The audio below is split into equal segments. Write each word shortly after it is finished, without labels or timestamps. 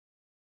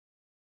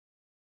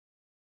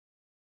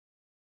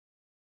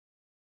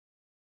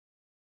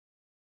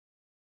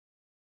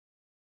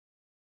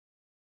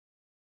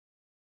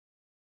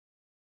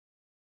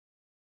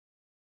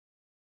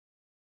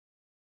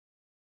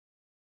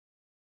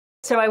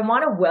So I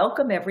want to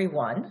welcome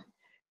everyone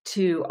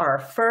to our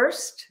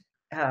first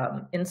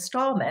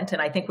installment, and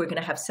I think we're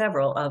going to have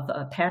several,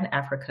 of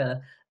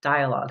Pan-Africa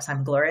Dialogs.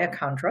 I'm Gloria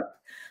Kondrup.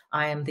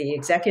 I am the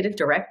Executive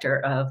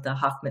Director of the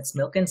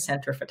Hofmitz-Milken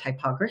Center for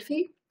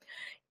Typography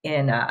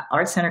in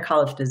Art Center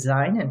College of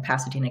Design in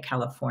Pasadena,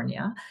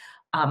 California.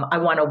 I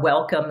want to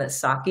welcome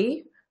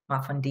Saki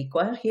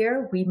Mafundikwa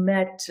here. We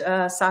met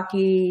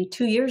Saki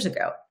 2 years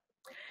ago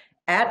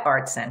at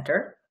Art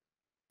Center,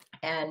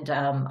 and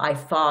I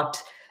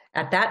thought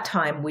at that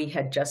time we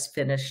had just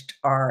finished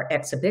our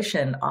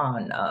exhibition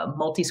on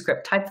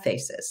multi-script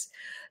typefaces.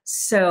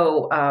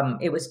 So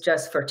it was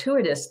just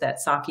fortuitous that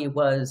Saki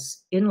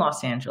was in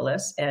Los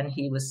Angeles, and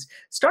he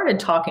started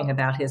talking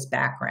about his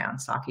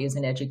background. Saki is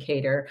an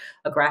educator,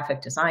 a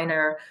graphic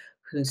designer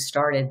who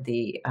started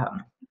the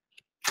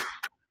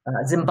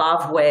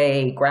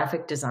Zimbabwe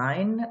Graphic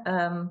Design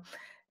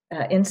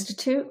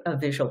Institute of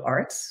Visual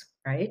Arts,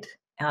 right?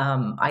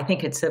 I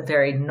think it's a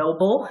very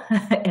noble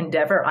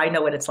endeavor. I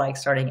know what it's like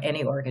starting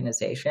any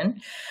organization.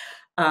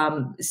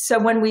 So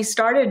when we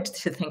started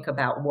to think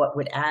about what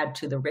would add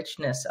to the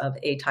richness of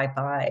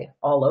ATypI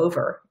all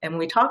over, and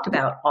we talked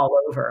about all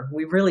over,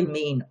 we really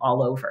mean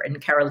all over. And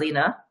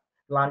Carolina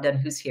London,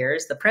 who's here,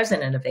 is the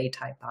president of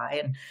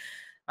ATypI, and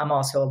I'm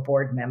also a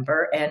board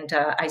member. And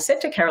I said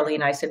to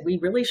Carolina, I said, we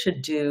really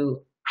should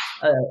do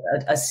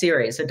a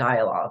series, a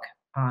dialogue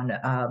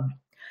on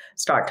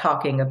start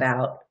talking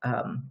about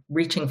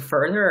reaching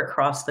further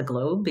across the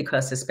globe,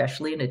 because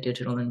especially in a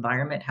digital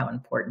environment, how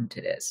important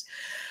it is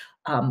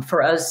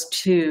for us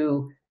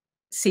to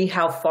see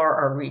how far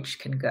our reach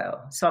can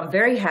go. So I'm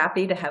very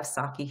happy to have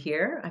Saki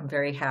here. I'm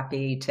very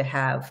happy to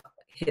have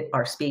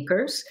our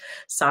speakers.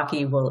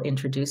 Saki will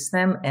introduce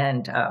them.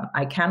 And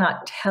I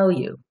cannot tell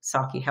you,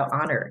 Saki, how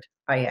honored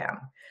I am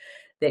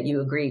that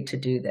you agreed to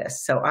do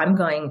this. So I'm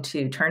going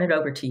to turn it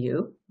over to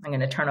you. I'm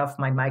going to turn off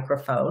my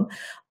microphone.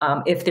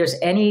 If there's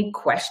any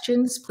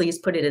questions, please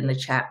put it in the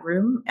chat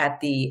room. At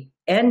the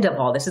end of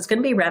all this, it's going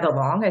to be rather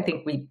long. I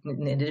think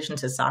in addition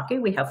to Saki,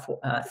 we have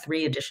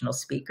 3 additional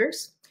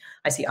speakers.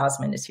 I see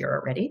Osmond is here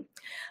already.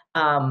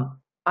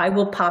 I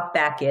will pop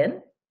back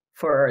in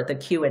for the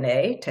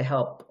Q&A to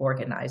help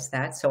organize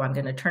that. So I'm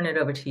going to turn it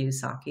over to you,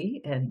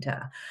 Saki, and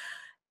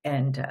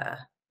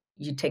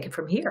you take it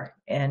from here.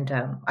 And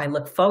I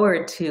look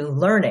forward to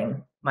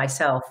learning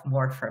myself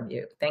more from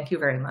you. Thank you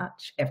very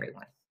much,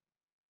 everyone.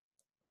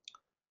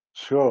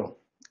 Sure.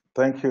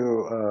 Thank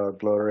you,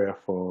 Gloria,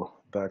 for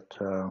that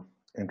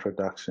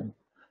introduction.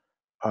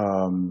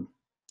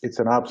 It's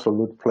an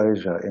absolute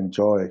pleasure and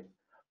joy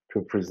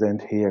to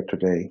present here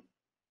today.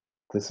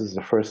 This is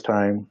the first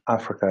time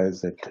Africa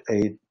is at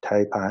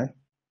ATypI.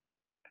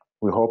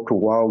 We hope to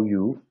wow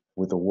you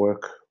with the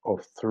work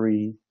of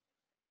 3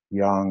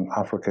 young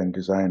African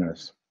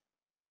designers.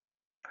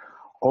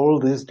 All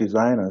these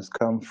designers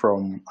come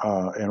from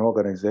an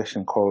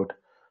organization called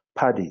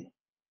PADI,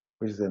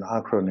 which is an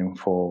acronym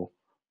for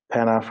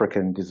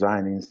Pan-African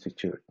Design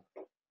Institute.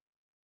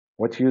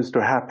 What used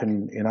to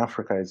happen in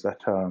Africa is that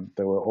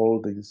there were all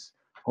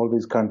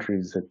these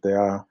countries that there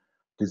are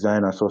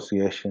design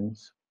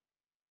associations,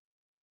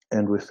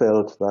 and we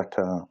felt that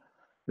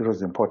it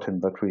was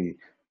important that we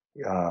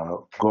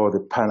go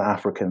the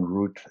Pan-African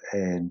route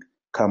and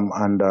come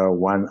under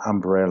one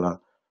umbrella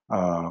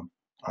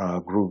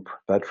group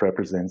that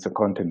represents a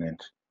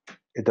continent.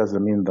 It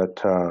doesn't mean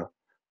that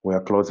we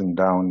are closing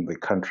down the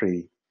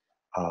country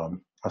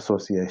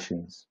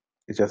associations.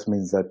 It just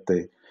means that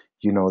the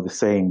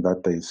saying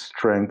that there is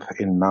strength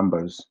in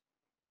numbers.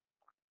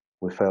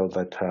 We felt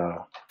that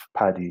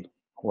PADI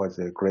was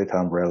a great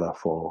umbrella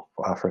for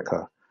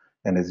Africa.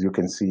 And as you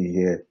can see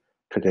here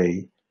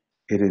today,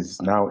 it is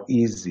now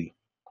easy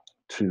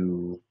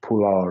to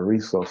pull our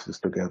resources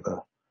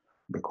together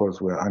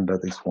because we're under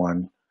this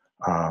one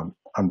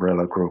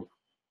umbrella group.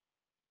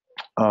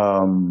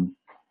 The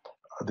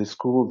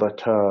school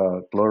that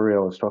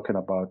Gloria was talking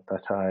about,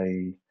 that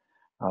I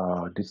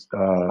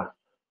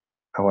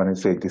want to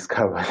say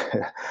discovered,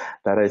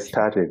 that I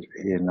started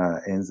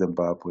in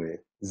Zimbabwe,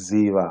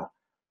 ZIVA,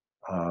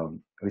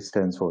 which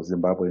stands for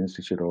Zimbabwe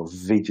Institute of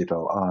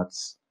Digital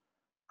Arts.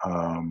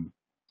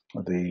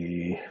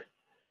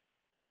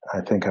 I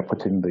think I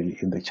put in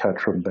the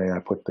chat room there, I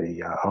put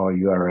our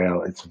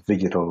URL, it's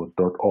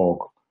digital.org.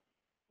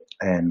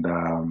 And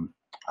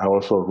I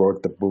also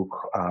wrote the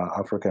book,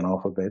 African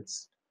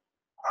Alphabets,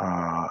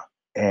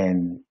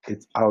 and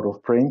it's out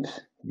of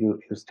print. You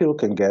still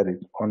can get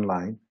it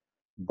online,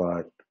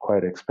 but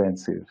quite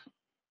expensive.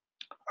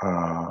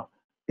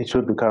 It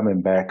should be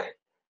coming back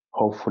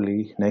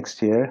hopefully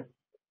next year,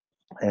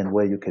 and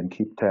where you can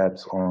keep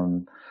tabs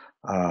on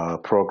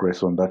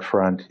progress on that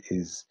front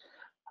is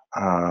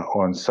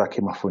on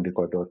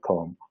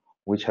sakimafundikwa.com,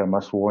 which I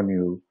must warn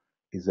you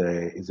is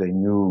a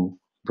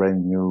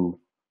brand new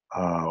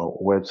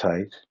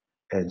website,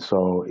 and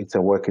so it's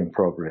a work in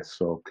progress.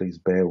 So please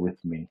bear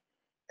with me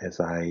as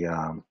I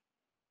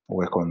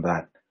work on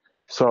that.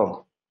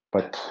 So,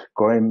 but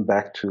going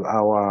back to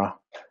our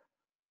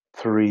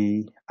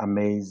 3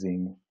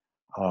 amazing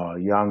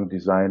young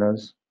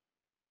designers,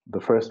 The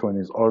first one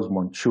is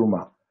Osmond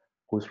Tshuma,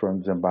 who's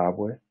from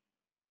Zimbabwe,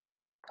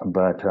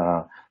 but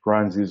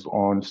runs his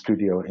own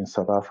studio in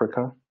South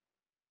Africa.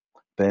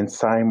 Then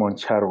Simon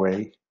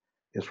Charwey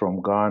is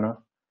from Ghana,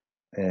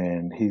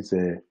 and he's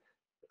a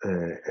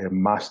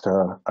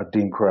master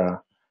Adinkra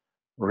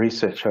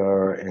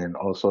researcher, and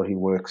also he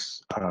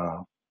works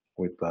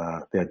with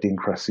the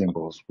Adinkra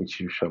symbols, which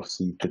you shall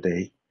see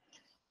today.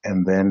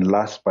 And then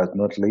last but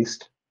not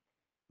least,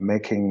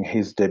 making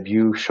his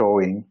debut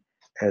showing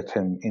at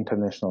an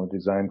international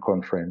design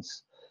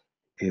conference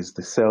is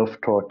the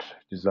self-taught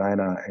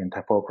designer and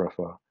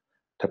typographer,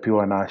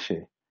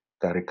 Tapiwanashe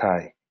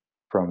Garikayi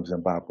from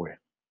Zimbabwe.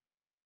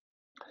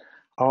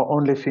 Our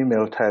only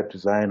female type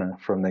designer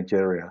from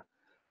Nigeria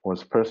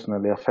was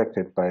personally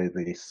affected by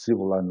the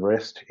civil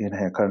unrest in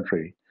her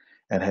country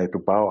and had to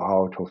bow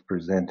out of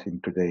presenting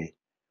today.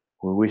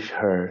 We wish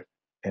her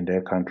and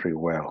her country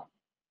well.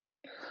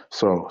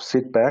 So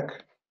sit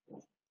back,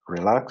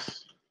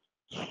 relax,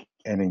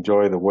 and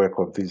enjoy the work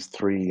of these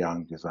three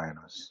young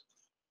designers.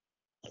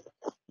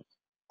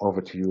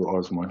 Over to you,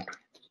 Osmond.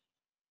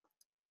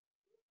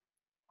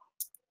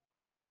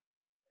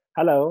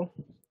 Hello.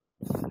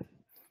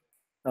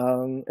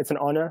 It's an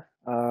honor.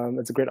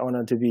 It's a great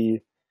honor to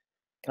be,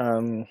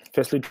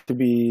 firstly, to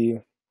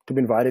be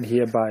invited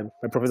here by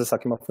Professor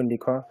Saki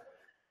Mafundikwa.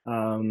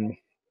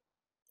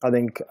 I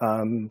think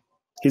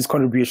his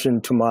contribution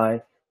to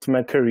my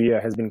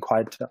career has been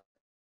quite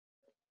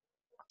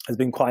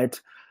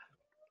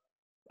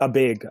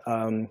big.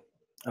 I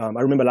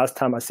remember last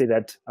time I said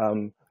that,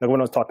 like when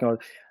I was talking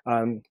about,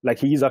 like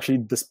he's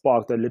actually the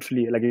spark that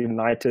literally like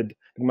ignited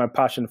my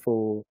passion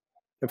for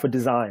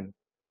design.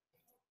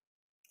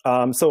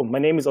 So my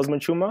name is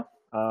Osmond Tshuma,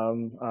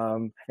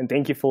 and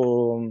thank you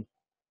for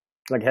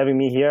like having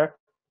me here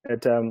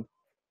at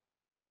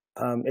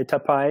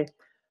ATypI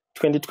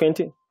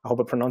 2020. I hope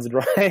I pronounced it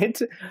right.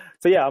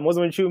 So yeah, I'm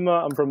Osmond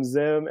Tshuma. I'm from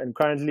Zim, and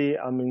currently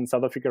I'm in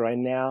South Africa right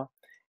now,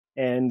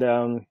 and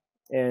I'm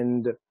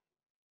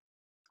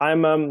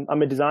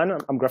a designer.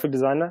 I'm a graphic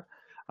designer.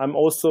 I'm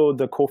also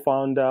the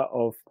co-founder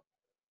of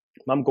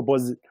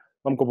Mamkobozi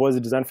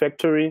Design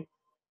Factory,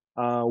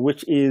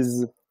 which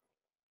is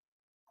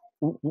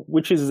it's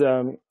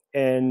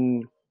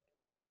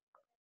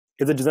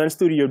a design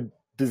studio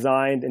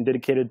designed and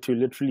dedicated to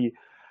literally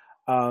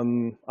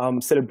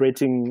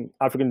celebrating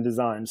African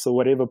design. So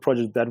whatever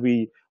project that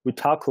we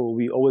tackle,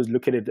 we always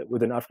look at it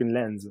with an African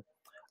lens,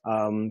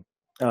 and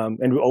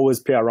we always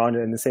play around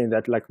it and saying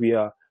that like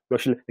we're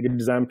actually like a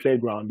design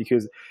playground,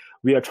 because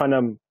we are trying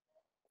to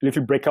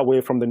literally break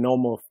away from the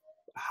norm of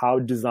how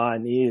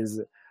design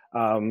is,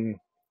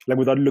 like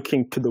without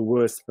looking to the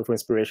worst for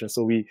inspiration.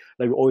 So we're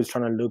always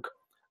trying to look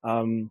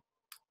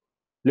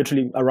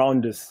literally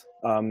around us,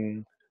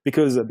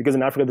 because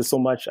in Africa there's so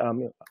much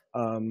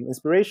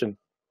inspiration.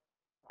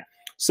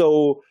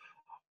 So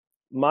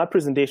my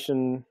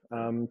presentation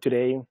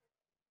today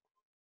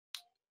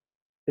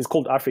is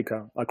called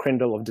Afrika, a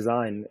Cradle of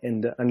Design,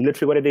 and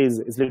literally what it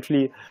is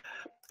literally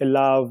a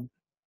love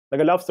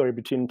story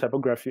between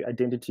typography,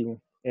 identity,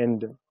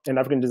 and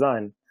African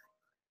design.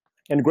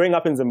 And growing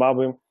up in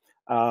Zimbabwe,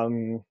 I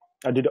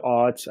did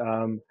art,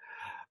 and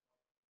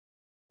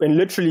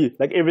literally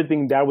like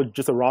everything that was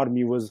just around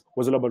me was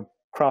all about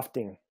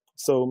crafting.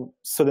 So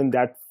then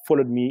that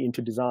followed me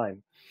into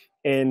design,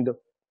 and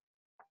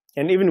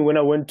even when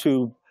I went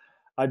to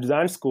a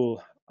design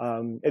school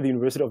at the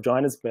University of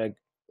Johannesburg,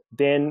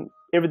 then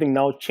everything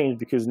now changed,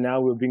 because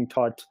now we're being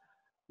taught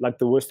like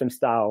the Western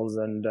styles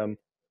and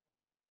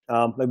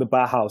like the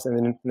Bauhaus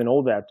and then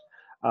all that,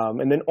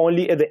 and then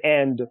only at the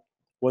end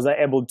was I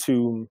able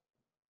to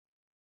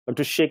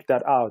shake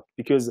that out,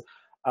 because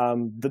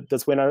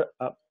that's when I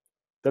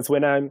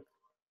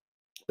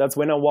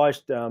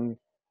watched a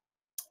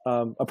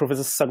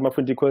Professor Saki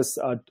Mafundikwa's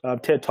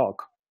TED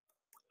Talk,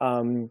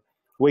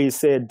 where he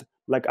said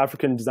like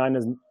African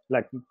designers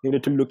like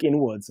needed to look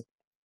inwards,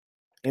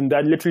 and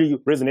that literally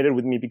resonated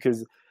with me,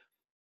 because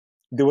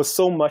there was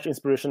so much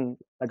inspiration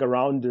like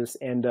around us,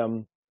 and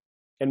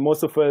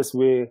most of us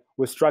were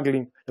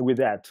struggling with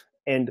that.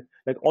 And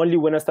like only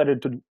when I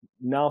started to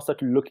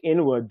look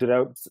inward did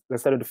I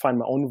started to find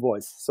my own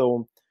voice.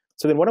 So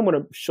then what I'm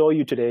going to show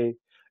you today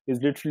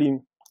is literally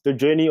the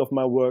journey of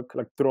my work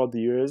like throughout the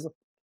years,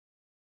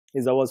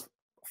 is I was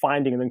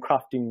finding and then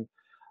crafting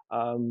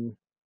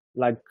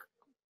like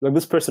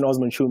this person,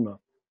 Osmond Tshuma.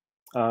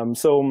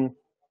 So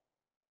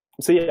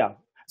yeah,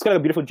 it's kind of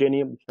a beautiful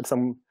journey, like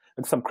some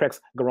cracks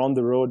around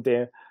the road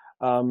there.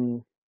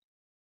 But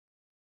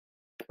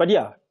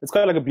yeah, it's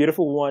kind of like a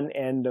beautiful one,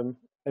 and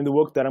the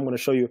work that I'm going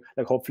to show you,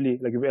 like hopefully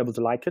like you'll be able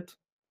to like it.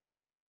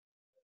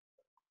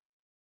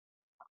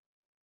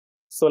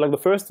 So like the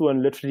first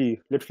one, literally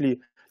like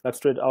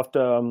straight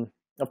after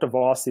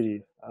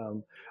varsity, I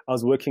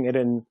was working at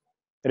a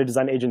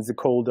design agency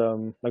called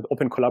like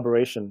Open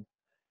Collaboration,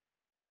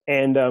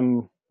 and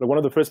like one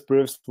of the first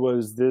briefs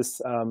was this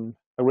a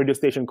radio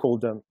station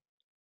called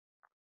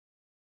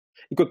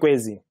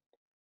Ikwekwezi.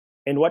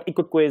 And what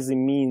Ikwekwezi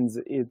means,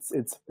 it's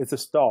a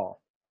star.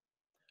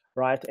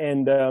 right?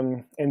 And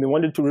they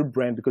wanted to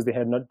rebrand because they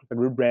had not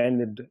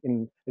rebranded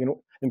in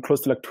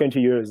close to like 20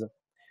 years.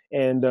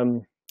 And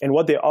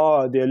what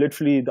they're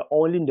literally the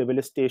only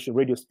Ndebele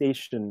radio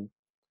station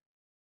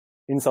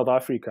in South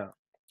Africa,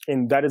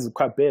 and that is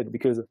quite big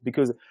because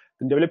the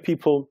Ndebele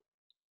people,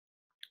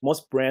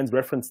 most brands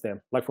reference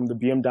them, like from the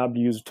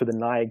BMWs to the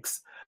Nikes.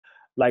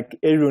 Like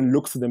everyone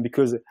looks at them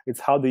because it's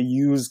how they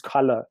use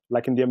color,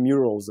 like in their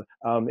murals,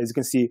 as you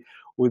can see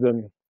with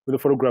the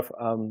photograph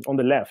on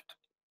the left.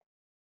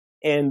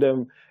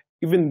 And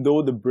even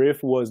though the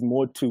brief was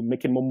more to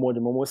make it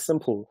more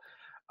simple,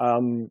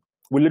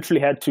 we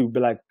literally had to be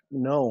like,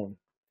 no,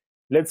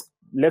 let's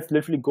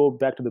literally go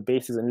back to the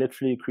basics and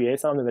literally create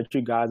something that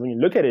you guys, when you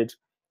look at it,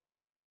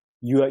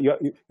 you're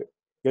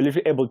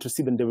literally able to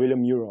see the Ndebele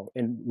mural,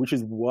 and which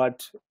is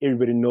what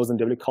everybody knows in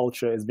Ndebele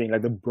culture as being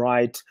like the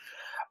bright,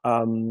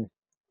 like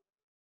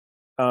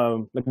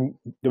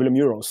Ndebele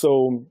mural.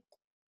 So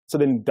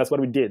then that's what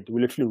we did.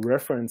 We literally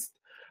referenced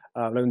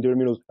like Ndebele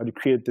murals to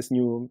create this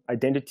new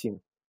identity.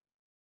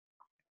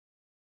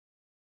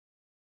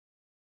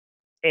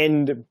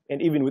 And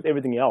even with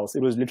everything else,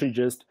 it was literally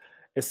just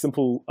a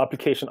simple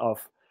application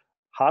of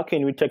how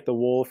can we take the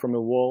wall from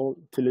a wall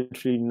to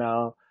literally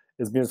now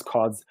as business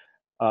cards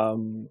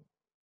in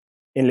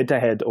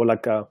letterhead, or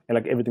like and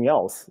like everything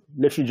else,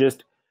 literally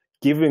just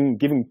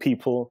giving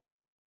people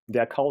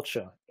their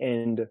culture.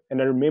 And I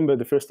remember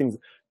the first things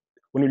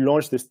when we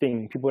launched this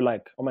thing, people were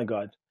like, oh my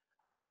God,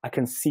 I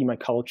can see my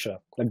culture.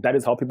 Like that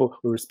is how people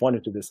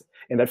responded to this,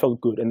 and that felt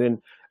good. And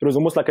then it was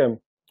almost like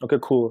okay,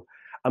 cool.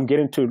 I'm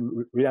getting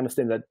to really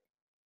understand that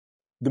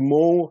the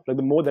more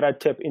that I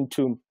tap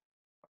into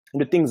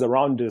the things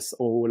around us,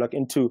 or like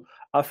into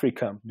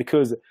Africa,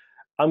 because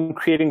I'm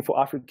creating for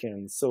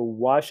Africans. So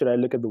why should I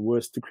look at the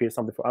worst to create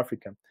something for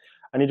Africa?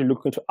 I need to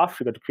look into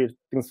Africa to create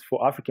things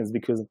for Africans,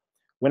 because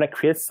when I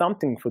create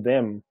something for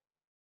them,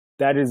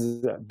 that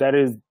is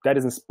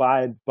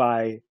inspired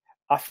by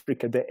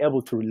Africa, they're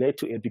able to relate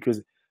to it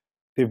because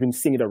they've been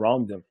seeing it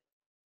around them.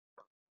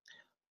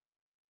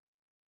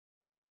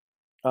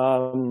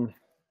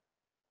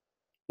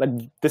 Like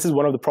this is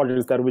one of the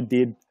projects that we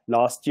did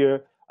last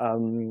year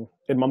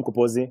at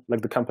Mamkopozi,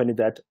 like the company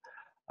that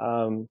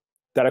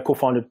I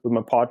co-founded with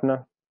my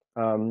partner,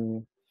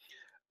 and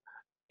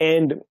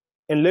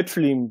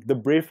literally the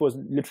brief was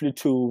literally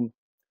to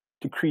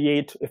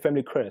create a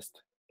family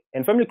crest.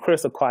 And family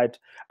crests are quite,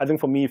 I think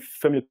for me,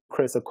 family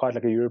crests are quite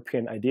like a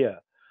European idea.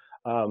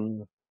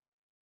 And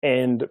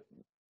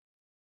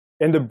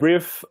the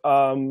brief,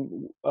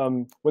 when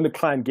the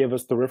client gave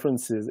us the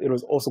references, it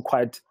was also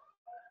quite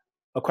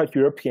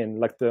European,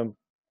 like the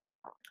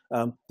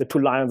two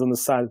lions on the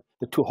side,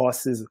 the two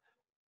horses,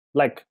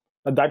 like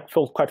that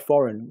felt quite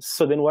foreign.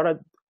 So then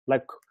what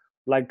like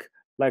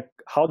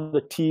how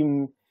the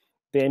team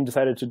then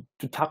decided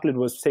to tackle it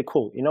was to say,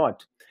 cool, you know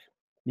what?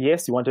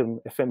 Yes, you want a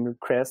family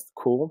crest,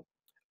 cool.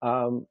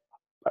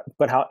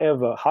 But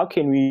however, how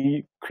can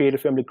we create a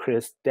family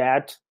crest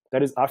that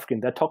is African,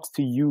 that talks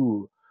to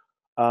you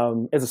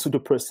as a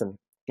Sotho person?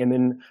 And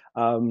then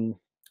our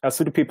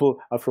Sotho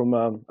people are from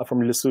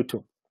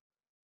Lesotho.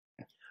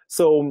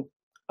 So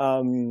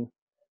then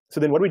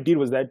what we did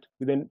was that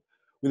we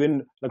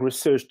then like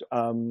researched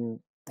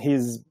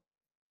his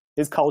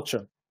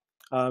culture.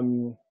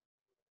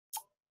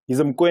 He's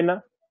a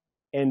Mkwena,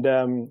 and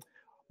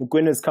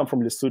Mkwenas come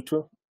from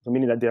Lesotho,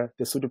 meaning that they're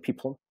Sotho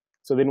people.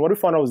 So then what we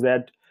found out was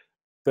that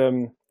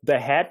the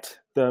hat,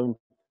 the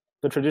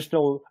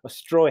traditional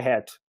straw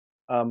hat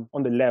on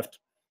the left,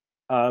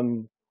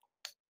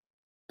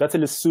 that's a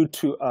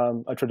Lesotho,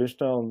 a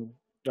traditional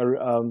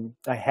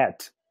a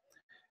hat.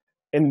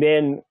 And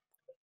then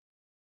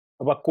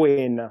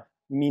Bakwena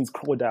means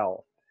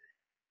crocodile,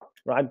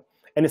 right?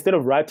 And instead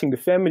of writing the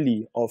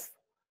family of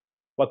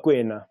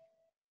Bakwena,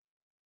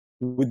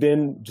 we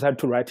then just had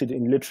to write it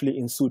in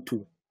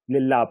Sotho,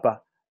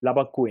 Lelapa,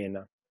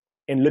 Labakwena,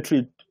 and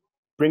literally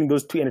bring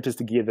those two entities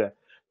together.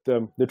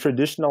 The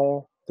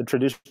traditional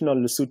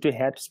Lesotho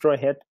hat, straw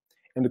hat,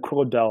 and the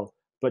crocodile,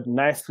 but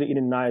nicely in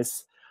a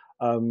nice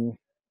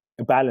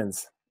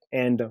balance.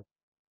 And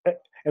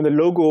the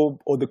logo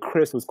or the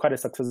crest was quite a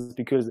success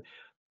because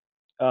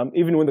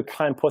even when the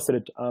client posted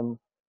it on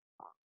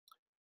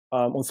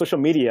social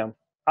media,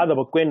 other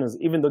Bakwenas,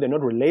 even though they're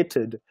not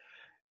related,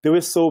 they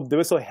were so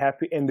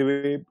happy, and they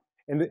were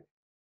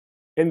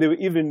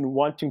even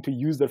wanting to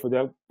use that for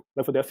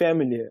their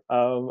family.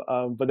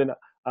 But then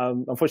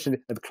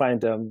unfortunately the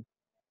client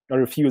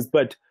refused.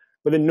 But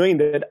then knowing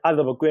that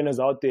other Bakwenas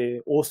out there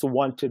also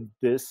wanted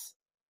this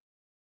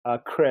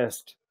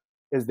crest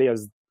as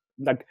theirs,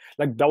 like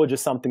that was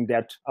just something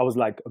that I was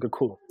like, okay,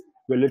 cool.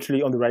 We're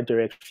literally on the right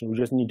direction. We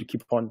just need to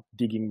keep on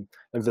digging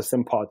like the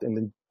same part and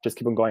then just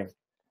keep on going.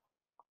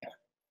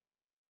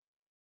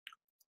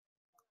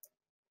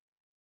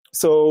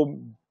 So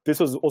this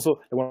was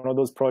also one of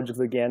those projects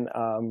again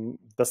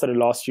that started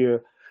last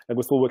year. Like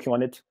we're still working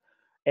on it.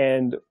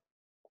 And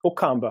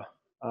Okamba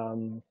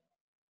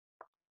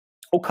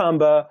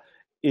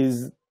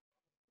is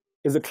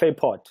a clay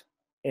pot,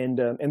 and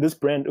this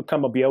brand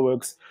Okamba Beer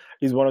Works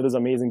is one of those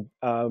amazing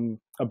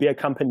beer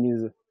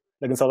companies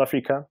like in South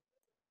Africa,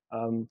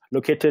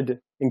 located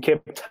in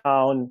Cape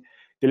Town.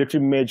 They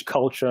literally merge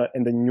culture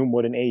and the new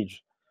modern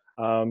age.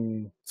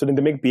 So then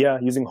they make beer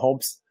using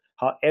hops.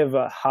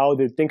 However, how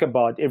they think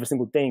about every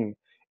single thing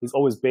is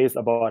always based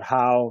about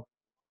how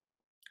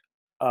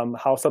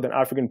Southern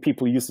African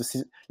people used to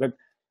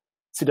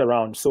sit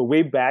around. So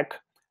way back,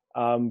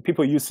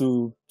 people used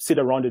to sit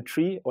around a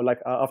tree, or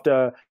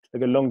after a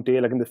long day,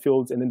 in the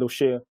fields, and then they'll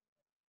share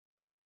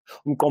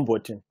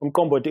umqombothi.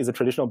 Umqombothi is a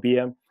traditional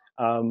beer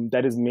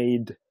that is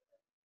made.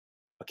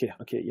 Okay,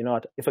 you know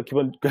what? If I keep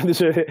on going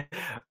this way,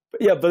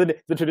 yeah, but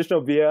the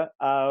traditional beer.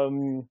 I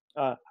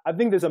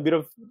think there's a bit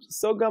of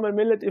sorghum and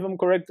millet, if I'm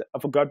correct. I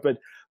forgot, but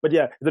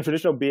yeah, the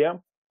traditional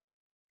beer,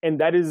 and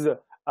that is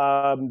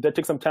that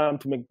takes some time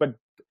to make, but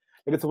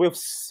it's a way of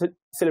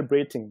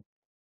celebrating.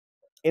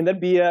 And that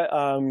beer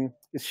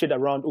is shared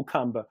around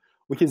ukamba,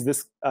 which is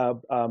this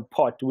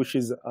pot, which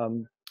is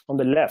on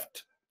the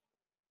left.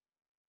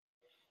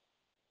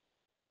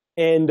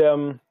 And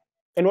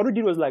what we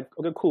did was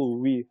okay, cool.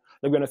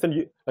 We're gonna send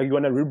you, you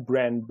wanna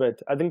rebrand,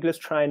 but I think let's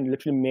try and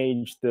literally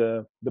merge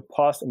the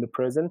past and the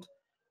present.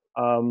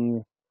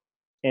 And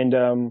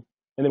then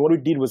what we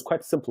did was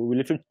quite simple. We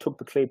literally took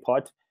the clay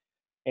pot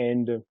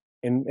and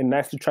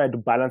nicely tried to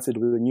balance it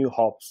with the new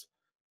hops,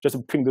 just to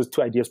bring those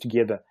two ideas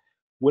together.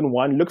 When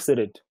one looks at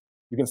it,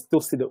 you can still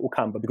see the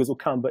ukamba, because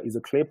ukamba is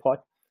a clay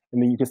pot,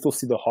 and then you can still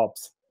see the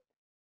hops.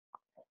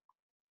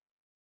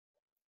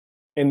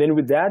 And then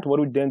with that, what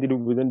we then did,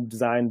 we then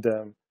designed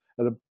the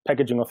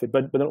packaging of it.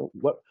 But then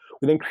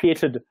we then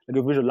created a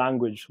visual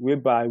language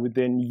whereby we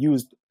then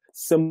used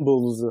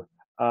symbols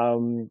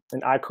and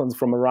icons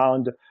from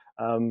around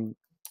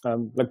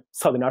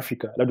Southern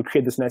Africa, to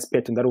create this nice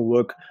pattern that will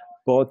work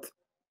both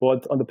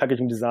on the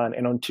packaging design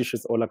and on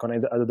tissues, or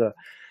on other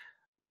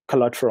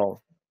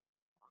collateral.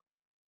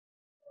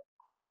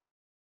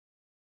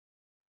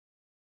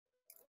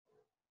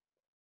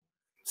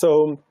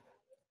 So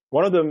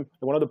one of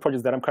the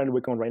projects that I'm currently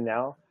working on right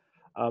now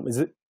is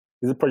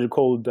a project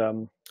called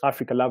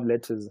Afrika Love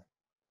Letters.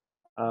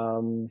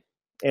 And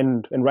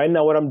right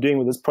now, what I'm doing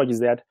with this project is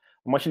that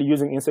I'm actually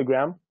using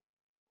Instagram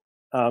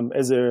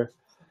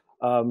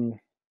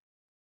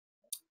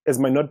as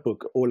my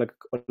notebook, or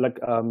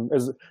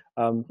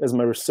as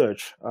my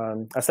research.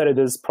 I started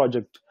this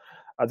project,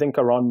 I think,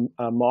 around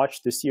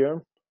March this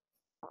year,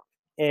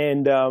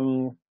 and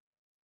on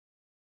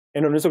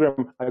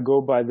Instagram I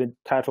go by the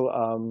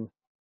title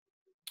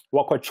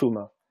Wakwa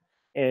Tshuma,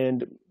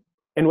 and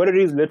what it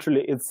is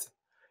literally, it's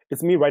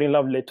me writing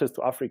love letters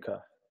to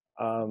Africa,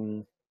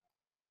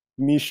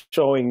 me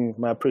showing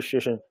my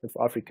appreciation of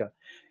Africa.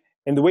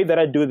 And the way that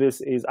I do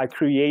this is I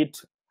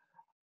create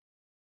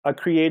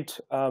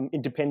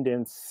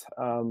independence,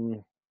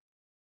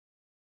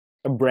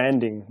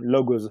 branding,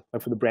 logos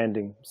for the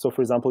branding. So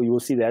for example, you will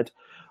see that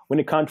when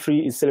a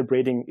country is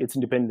celebrating its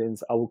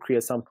independence, I will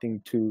create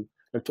something to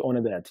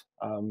honor that,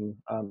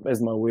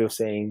 as my way of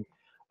saying,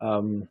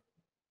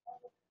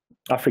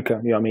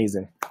 Africa, you're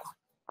amazing.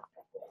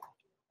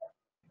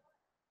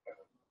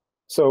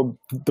 So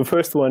the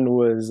first one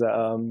was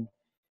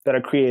that I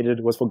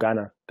created was for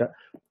Ghana,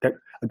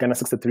 Ghana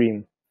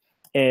 63.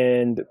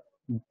 And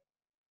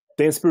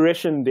the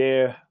inspiration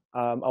there,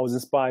 I was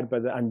inspired by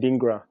the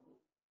Andingra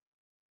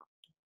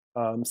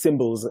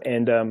symbols.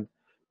 And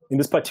in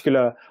this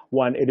particular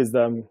one, it is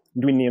the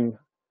Ndwinim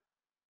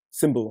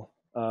symbol,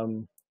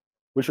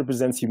 which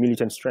represents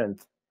humility and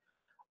strength.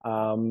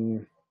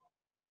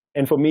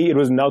 And for me, it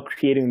was now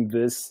creating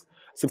this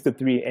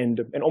 63 and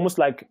almost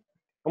like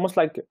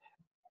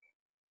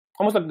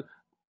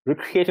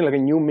recreating a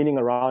new meaning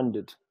around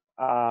it.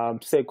 To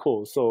say,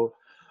 cool. So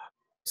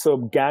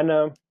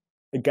Ghana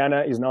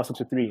is now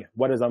 63.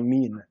 What does that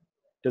mean?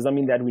 Does that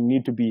mean that we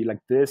need to be like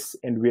this,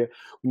 and we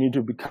need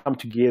to come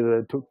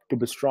together to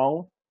be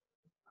strong?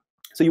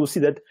 So you will see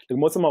that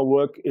most of my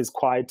work is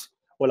quite,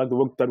 or the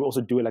work that we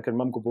also do, like in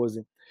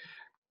Mamgobozi,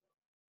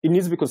 it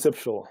needs to be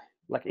conceptual.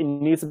 It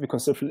needs to be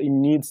conceptual. It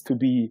needs to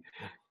be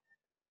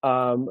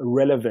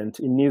relevant.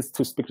 It needs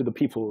to speak to the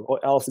people,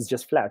 or else it's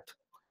just flat.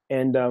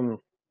 And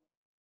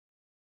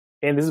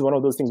this is one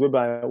of those things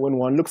whereby when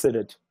one looks at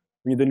it,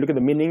 when you then look at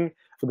the meaning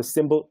for the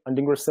symbol,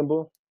 Andingra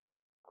symbol,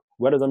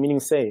 what does the meaning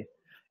say?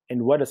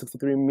 And what does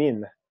 63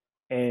 mean?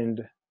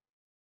 And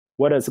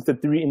what does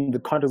 63 in the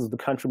context of the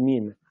country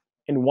mean?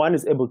 And one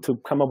is able to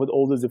come up with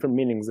all those different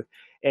meanings.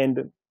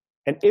 And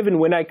even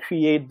when I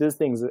create these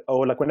things,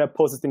 or when I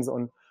post these things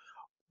on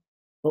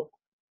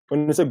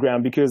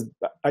Instagram, because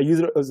I use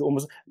it as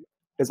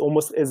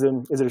almost as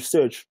a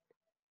research,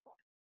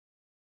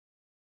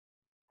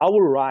 I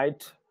will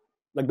write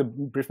the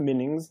brief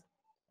meanings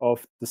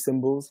of the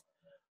symbols,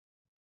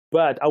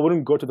 but I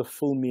wouldn't go to the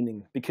full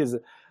meaning, because I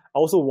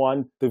also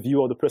want the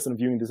viewer or the person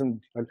viewing this to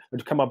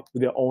come up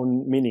with their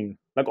own meaning.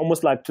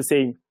 Almost like to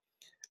say,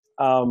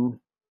 you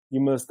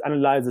must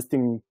analyze this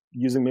thing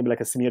using maybe a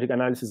semiotic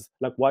analysis.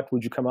 What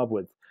would you come up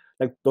with?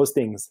 Those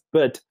things.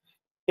 But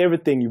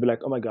everything, you'd be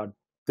like, oh my God,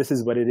 this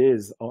is what it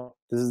is. Oh,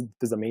 this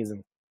is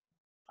amazing.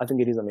 I think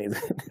it is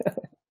amazing.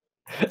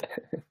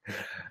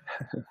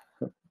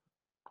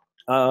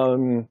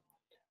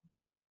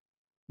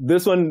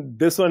 This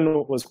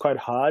one was quite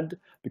hard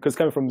because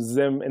coming from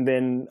Zim, and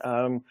then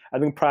I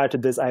think prior to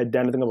this I had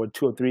done I think about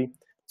 2 or 3.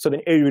 So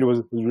then everybody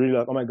was really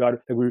like, oh my god,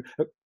 like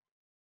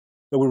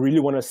we really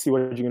want to see what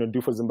you're going to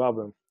do for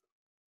Zimbabwe.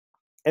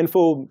 And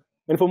for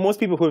most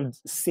people who have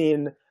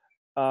seen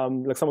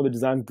like some of the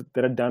designs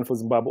that are done for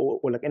Zimbabwe,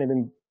 or like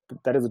anything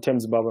that is a term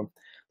Zimbabwe,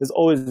 there's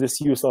always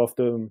this use of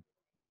the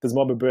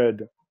Zimbabwe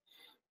bird,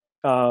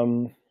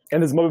 and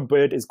the Zimbabwe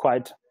bird is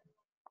quite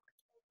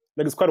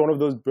it's quite one of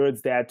those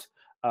birds that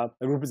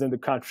represent the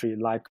country.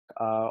 Like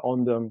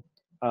on the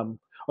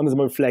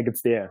Zimbabwe flag,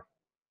 it's there.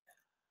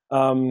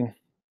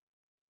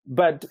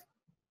 But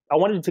I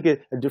wanted to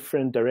take a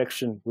different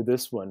direction with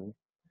this one,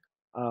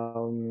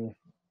 and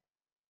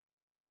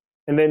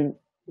then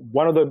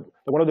one of the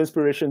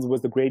inspirations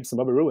was the Great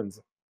Zimbabwe Ruins,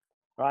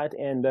 right?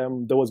 And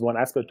there was one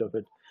aspect of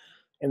it,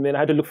 and then I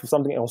had to look for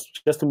something else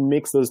just to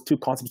mix those two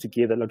concepts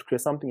together, like to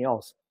create something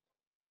else.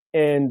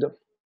 And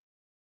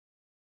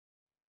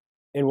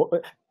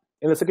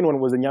the second one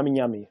was the Nyami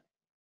Nyami.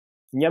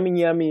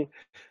 Nyami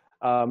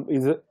Nyami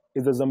is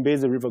the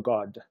Zambezi river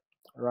god,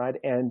 right?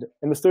 And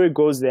the story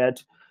goes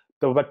that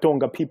the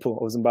Vatonga people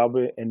of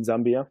Zimbabwe and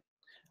Zambia,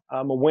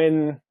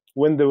 when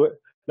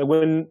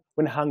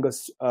hunger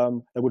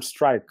would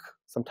strike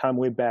sometime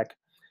way back,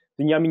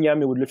 the Nyami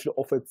Nyami would literally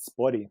offer its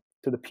body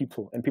to the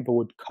people, and people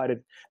would cut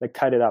it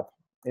up,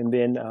 and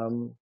then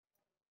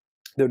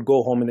they would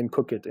go home and then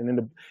cook it,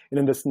 and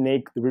then the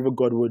snake, the river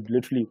god, would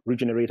literally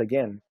regenerate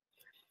again.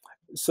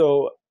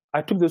 So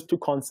I took those two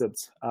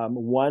concepts.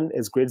 One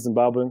is Great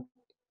Zimbabwe,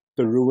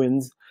 the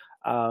ruins,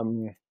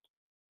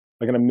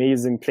 like an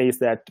amazing place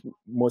that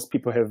most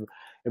people have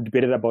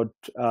debated about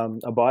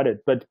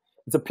it, but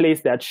it's a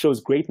place that shows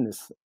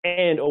greatness,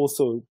 and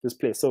also this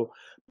place. So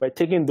by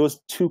taking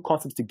those two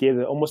concepts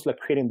together, almost like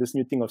creating this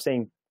new thing of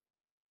saying,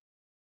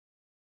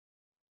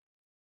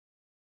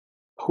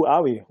 who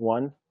are we?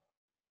 1,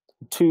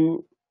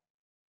 2,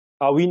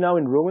 are we now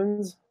in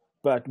ruins?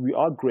 But we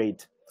are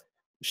great.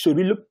 Should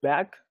we look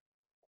back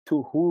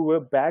to who we were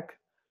back,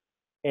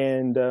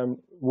 and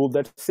will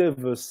that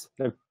serve us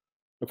like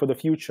for the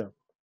future?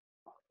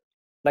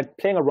 Like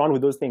playing around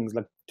with those things,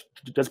 like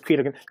to just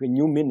create a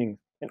new meaning.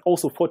 And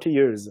also 40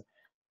 years,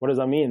 what does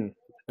that mean?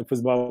 Like for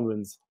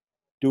Zimbabweans,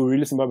 do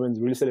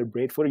Zimbabweans really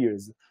celebrate 40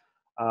 years?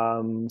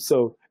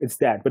 So it's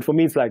that. But for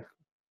me, it's like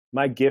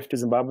my gift to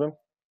Zimbabwe.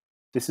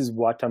 This is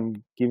what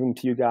I'm giving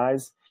to you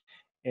guys,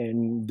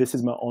 and this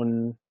is my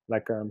own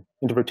like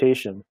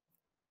interpretation.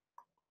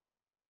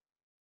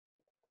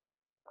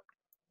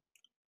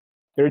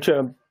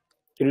 Eritrea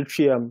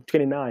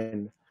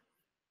 29,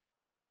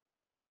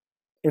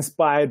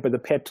 inspired by the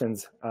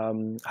patterns,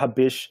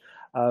 Habish,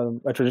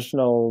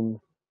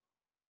 traditional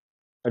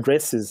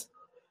addresses,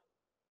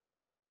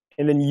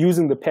 and then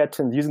using the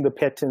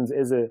patterns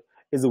as a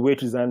way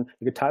to design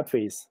like a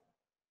typeface,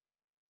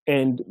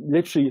 and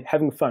literally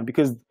having fun,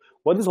 because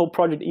what this whole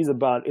project is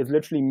about is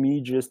literally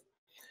me just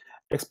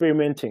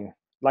experimenting.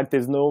 Like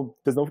there's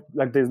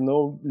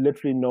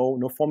literally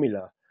no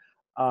formula.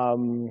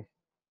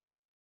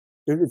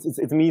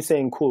 It's me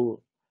saying,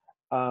 cool,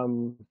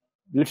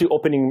 literally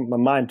opening my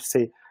mind to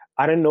say,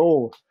 I don't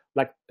know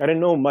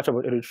much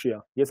about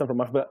Eritrea. Yes, I'm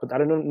from Africa, but I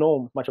don't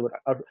know much about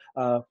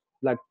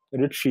like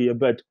Eritrea.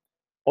 But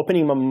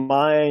opening my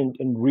mind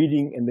and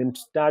reading and then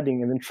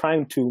studying and then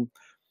try to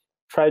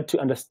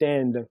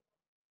understand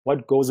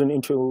what goes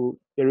into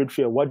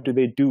Eritrea. What do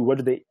they do? What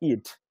do they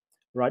eat?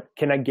 Right?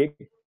 Can I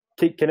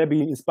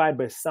be inspired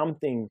by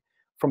something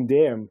from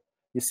them?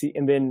 You see,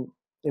 and then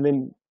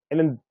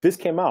this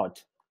came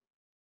out.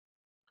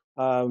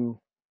 A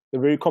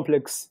very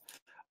complex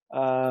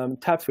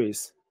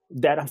typeface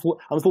that I'm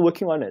still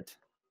working on it,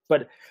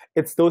 but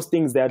it's those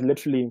things that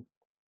literally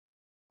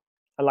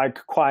are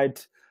like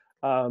quite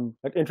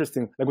like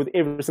interesting. Like with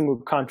every single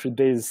country,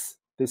 there's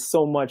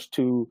so much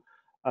to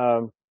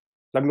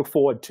like look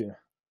forward to.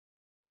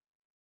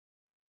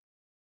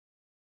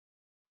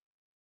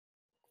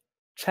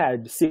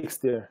 Chad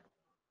 60,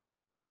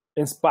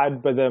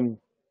 inspired by the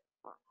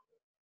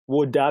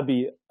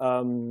Wodabi,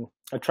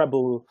 a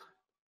tribal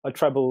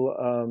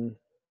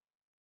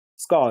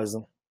scars.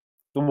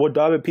 The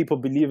Wodabi people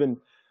believe in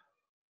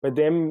by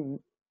them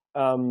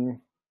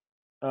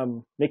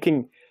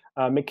making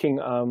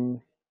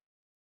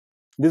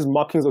these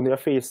markings on their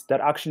face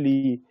that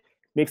actually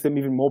makes them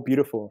even more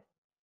beautiful,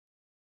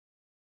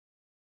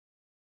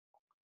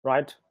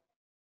 right?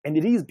 And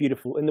it is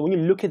beautiful. And when you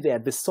look at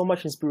that, there's so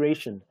much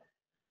inspiration.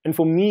 And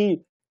for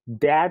me,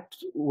 that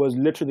was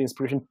literally the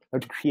inspiration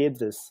to create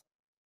this,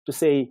 to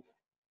say,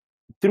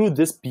 through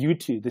this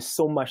beauty, there's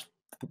so much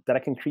that I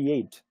can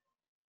create.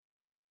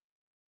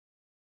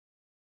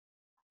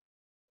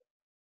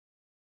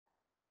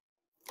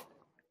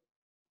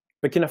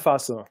 Burkina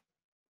Faso,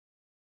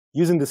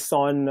 using the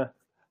sun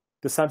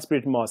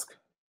spirit mask,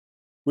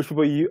 which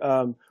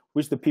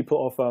the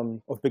people of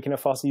Burkina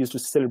Faso used to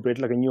celebrate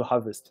like a new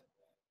harvest.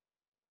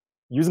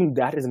 Using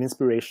that as an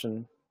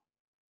inspiration,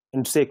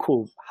 and to say,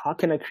 cool, how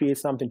can I create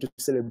something to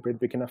celebrate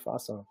Burkina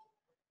Faso?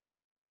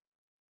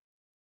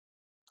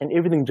 and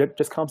everything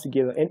just comes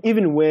together. And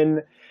even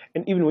when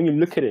you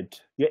look at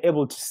it, you're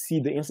able to see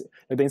the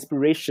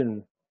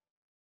inspiration,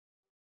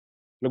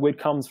 like where it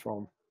comes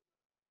from.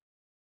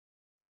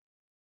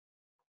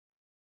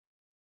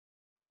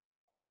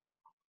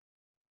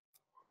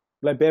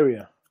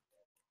 Liberia.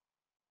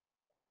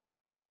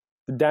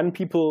 The Dan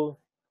people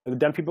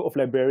of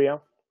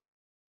Liberia,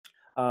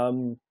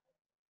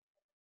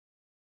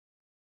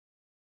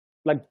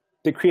 like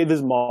they create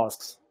these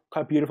mosques,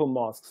 quite beautiful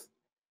mosques,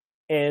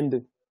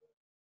 and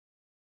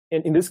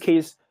in this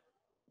case,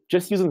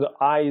 just using the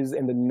eyes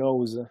and the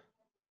nose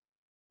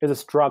as a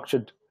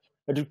structure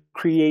to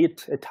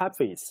create a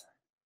typeface.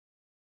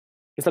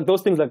 It's like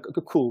those things, like,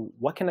 okay, cool,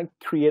 what can I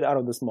create out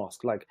of this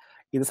mosque? Like,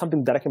 is it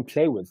something that I can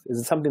play with? Is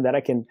it something that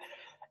I can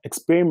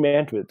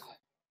experiment with?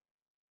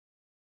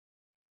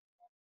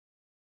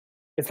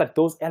 It's like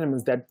those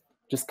elements that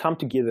just come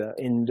together,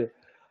 and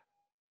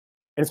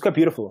it's quite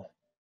beautiful.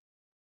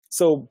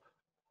 So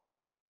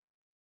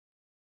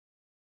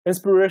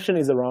inspiration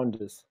is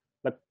around us,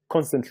 like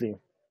constantly.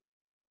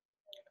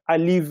 I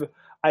live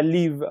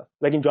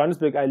like in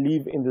Johannesburg. I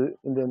live in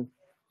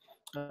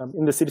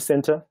the city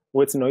center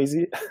where it's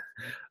noisy,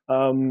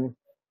 and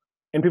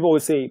people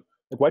always say,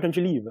 like, why don't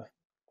you leave?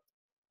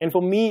 And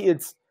for me,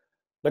 it's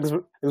like it's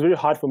very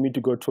hard for me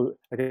to go to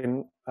like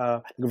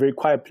a very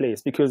quiet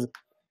place, because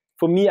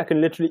for me, I can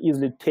literally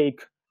easily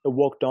take a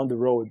walk down the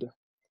road,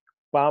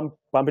 bump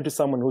into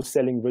someone who's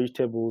selling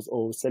vegetables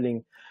or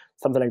selling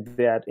something like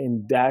that,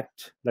 and that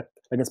like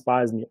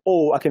inspires me.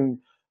 Or I can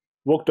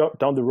walk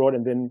down the road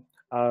and then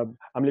I'm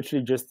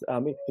literally just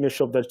in a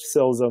shop that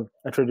sells a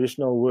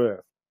traditional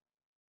wear,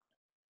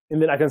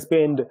 and then I can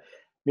spend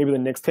maybe the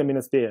next 10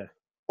 minutes there.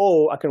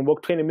 Or I can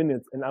walk 20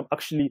 minutes and I'm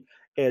actually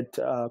at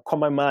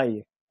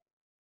Komamai,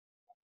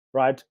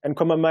 right? And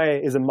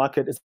Komamai is a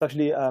market. It's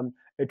actually a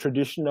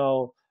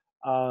traditional,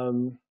 how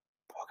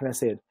can I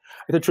say it?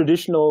 It's a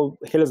traditional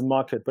Hillers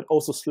market, but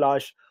also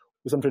slash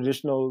with some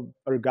traditional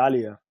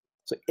regalia.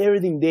 So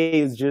everything there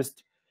is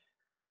just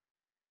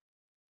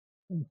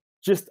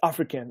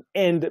African,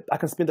 and I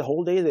can spend the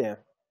whole day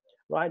there,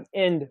 right?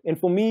 And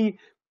for me,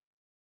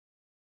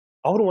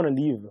 I wouldn't want to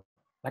leave.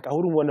 Like, I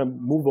wouldn't want to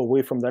move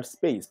away from that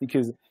space,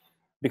 because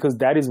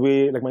that is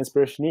where like my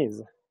inspiration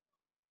is.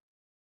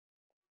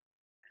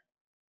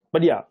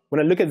 But yeah, when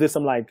I look at this,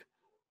 I'm like,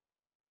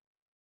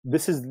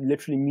 this is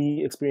literally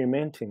me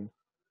experimenting,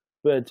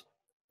 but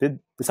there's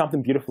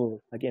something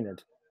beautiful like in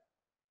it.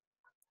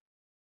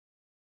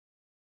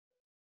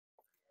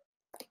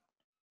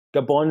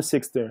 Gabon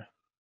Sixter,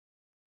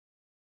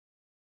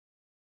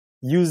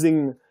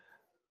 using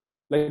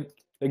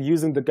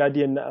using the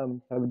Guardian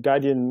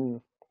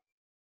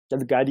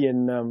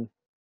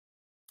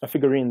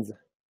figurines,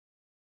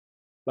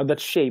 like that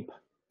shape,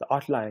 the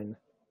outline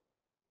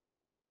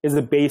is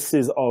the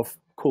basis of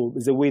cool.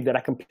 Is a way that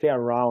I can play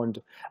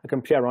around. I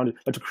can play around it,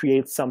 but to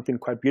create something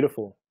quite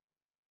beautiful,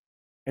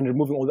 and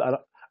removing all the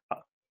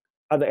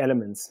other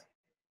elements.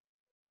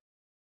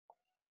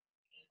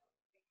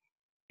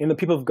 And the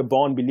people of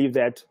Gabon believe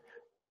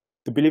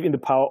in the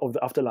power of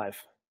the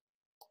afterlife.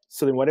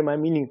 So then, what am I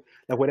meaning?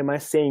 Like, what am I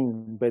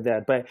saying by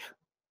that? By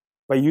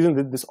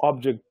using this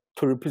object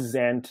to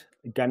represent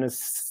Ghana's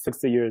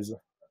 60 years. So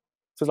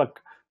it's like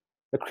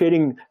they're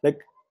creating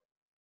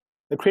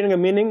a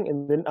meaning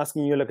and then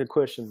asking you like a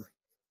question.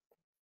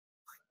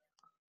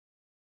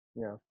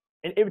 Yeah.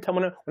 And every time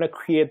when I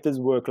create this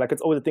work, like,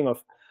 it's always a thing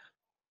of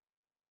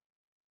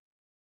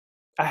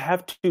I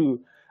have to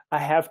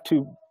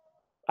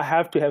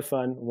have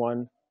fun.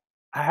 One,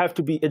 I have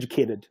to be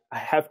educated. I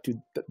have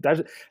to.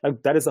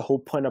 That is the whole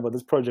point about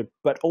this project.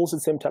 But also at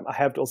the same time, I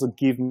have to also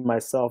give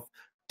myself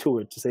to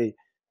it, to say,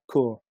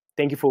 cool,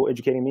 thank you for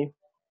educating me.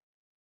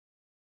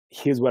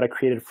 Here's what I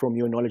created from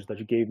your knowledge that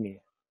you gave me.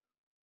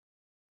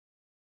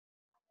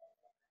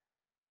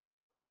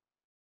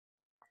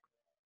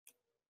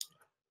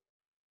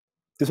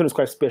 This one is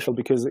quite special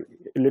because it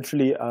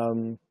literally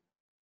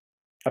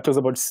it talks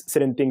about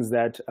certain things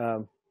that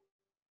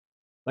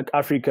like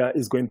Africa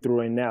is going through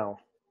right now.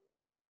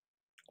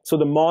 So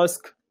the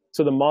mosque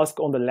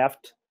on the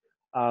left,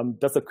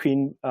 that's the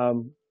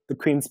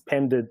Queen's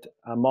Pendant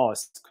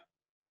mosque,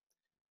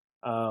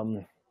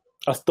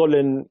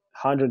 stolen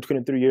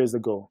 123 years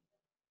ago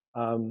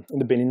in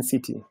the Benin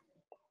City.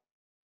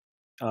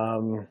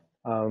 Now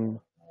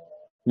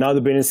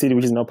the Benin City,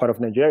 which is now part of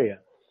Nigeria,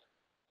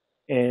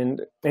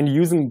 and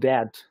using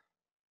that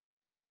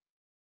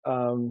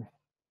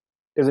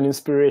as an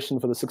inspiration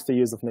for the 60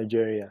 years of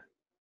Nigeria.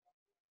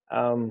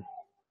 For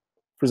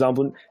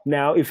example,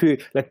 now if you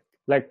if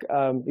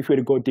we were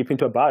to go deep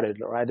into about it,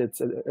 right?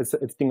 It's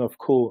a thing of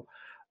cool.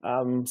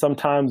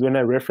 Sometimes when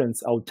I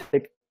reference, I'll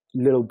take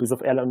little bits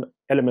of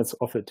elements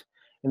of it.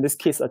 In this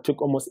case, I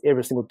took almost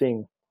every single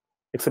thing,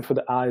 except for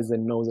the eyes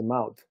and nose and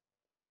mouth.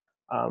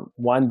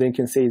 One thing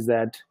can say is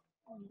that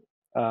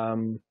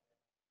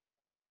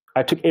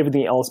I took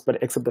everything else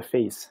but except the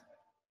face,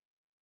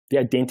 the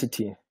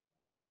identity,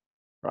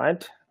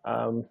 right?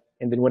 And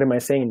then what am I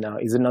saying now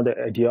is another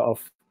idea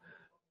of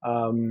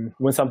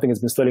when something has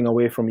been stolen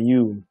away from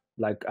you,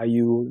 Like, are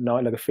you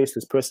now like a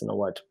faceless person or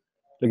what?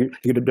 Like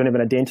you don't have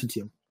an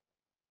identity.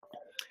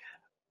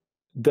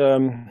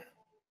 The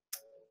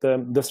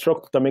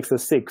stroke that makes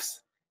us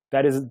 6,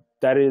 that is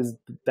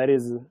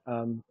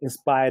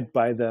inspired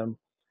by the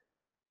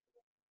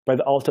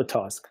alter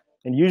task.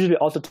 And usually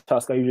alter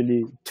tasks are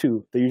usually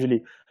 2. They're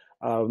usually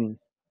on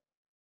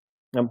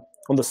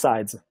the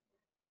sides.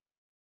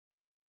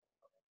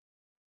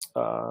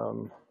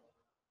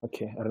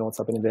 Okay, I don't know what's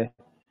happening there.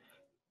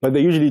 But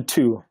they're usually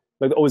 2.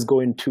 Like they always go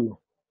in 2.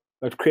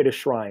 Like create a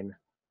shrine.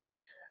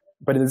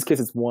 But in this case,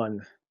 it's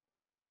 1.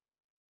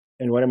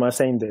 And what am I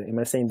saying there? Am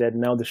I saying that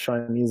now the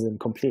shrine is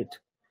incomplete?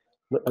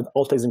 The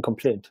altar is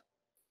incomplete.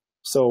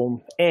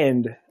 So,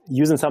 and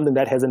using something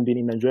that hasn't been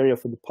in Nigeria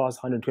for the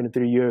past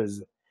 123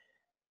 years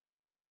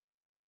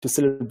to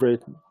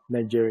celebrate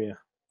Nigeria.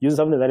 Using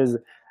something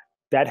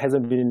that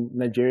hasn't been in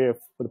Nigeria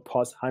for the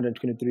past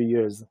 123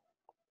 years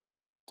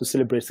to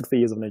celebrate 60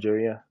 years of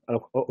Nigeria,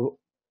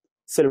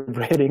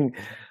 celebrating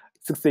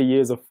 60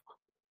 years of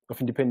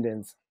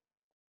independence.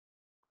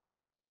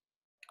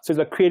 So it's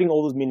like creating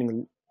all those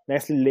meanings,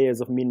 nicely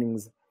layers of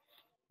meanings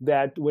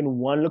that when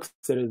one looks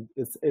at it,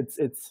 it's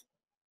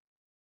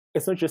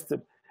not just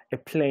a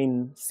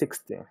plain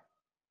 60.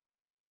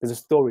 There's a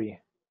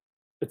story.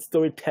 It's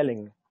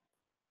storytelling.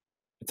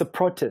 It's a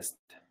protest.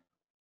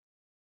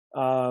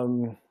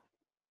 One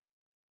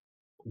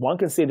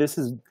can say this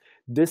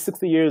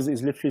 60 years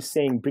is literally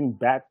saying bring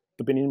back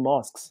the Benin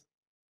mosques,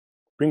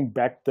 bring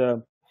back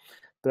the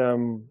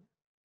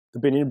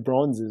Benin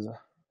bronzes.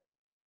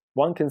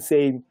 One can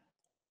say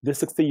this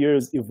 60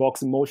 years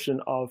evokes emotion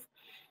of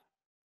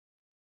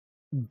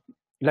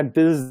like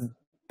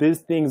these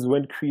things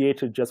weren't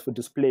created just for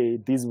display.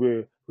 These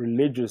were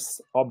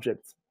religious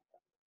objects.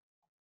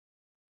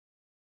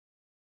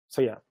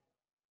 So yeah.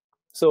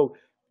 So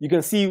you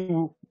can see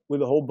with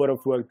the whole body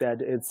of work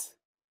that it's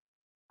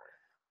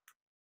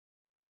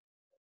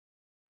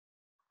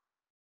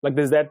like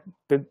there's that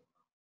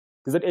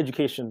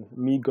education,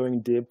 me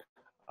going deep,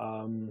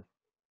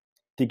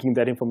 digging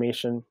that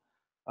information,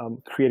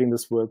 creating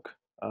this work,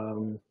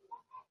 and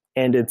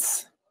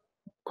it's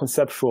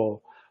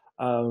conceptual,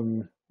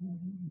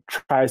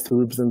 tries to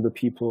represent the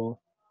people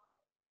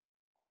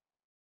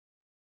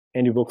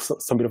and evokes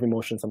some bit of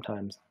emotion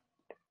sometimes.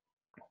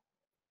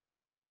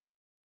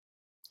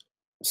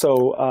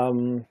 So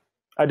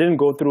I didn't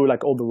go through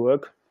like all the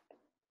work,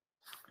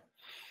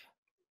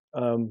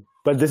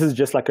 but this is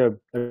just like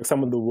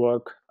some of the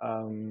work.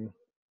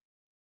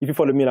 If you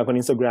follow me like on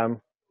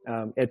Instagram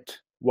at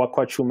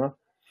Tshuma,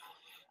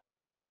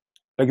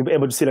 like you'll be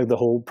able to see like the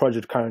whole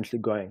project currently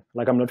going.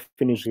 Like I'm not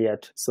finished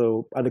yet,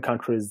 so other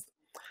countries,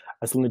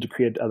 I still need to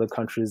create other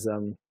countries'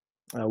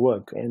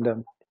 work,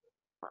 and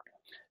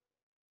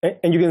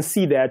you can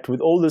see that with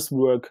all this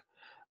work,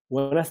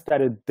 when I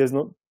started, there's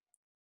no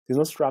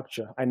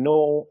structure. I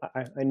know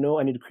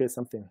I need to create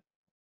something,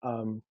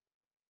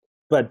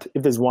 but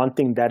if there's one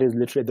thing that is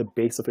literally at the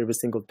base of every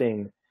single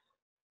thing,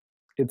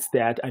 it's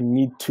that I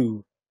need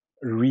to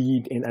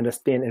read and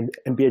understand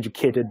and be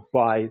educated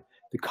by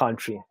the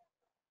country.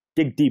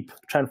 Dig deep,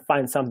 try and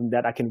find something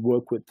that I can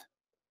work with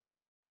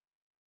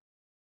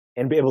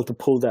and be able to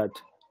pull that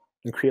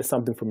and create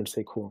something from it.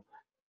 Say, cool,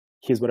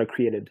 here's what I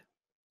created.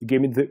 You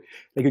gave me the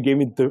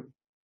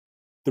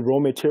raw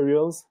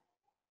materials.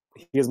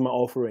 Here's my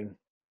offering.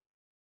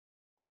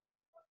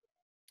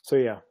 So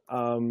yeah,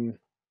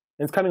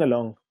 it's coming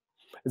along.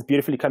 It's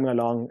beautifully coming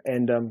along,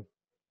 and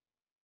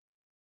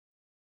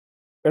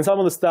some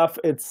of the stuff,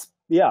 it's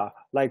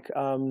like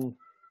I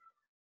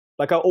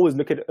always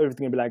look at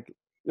everything and be like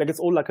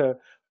it's all like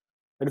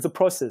it's a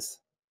process.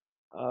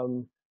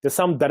 There's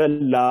some that I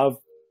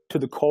love to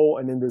the core,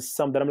 and then there's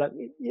some that I'm like,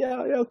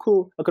 yeah,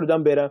 cool, I could have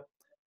done better.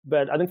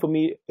 But I think for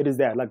me, it is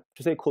that, like,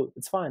 to say, cool,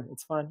 it's fine,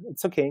 it's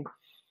okay.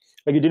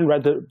 Like you didn't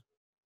write the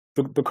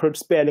correct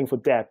spelling for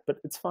that,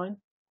 but it's fine.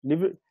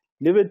 Leave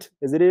it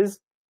as it is,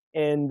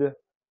 and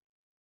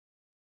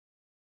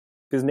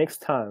there's next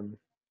time.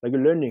 Like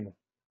you're learning,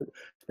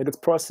 like it's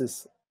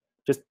process.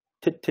 Just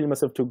telling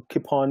myself to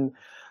keep on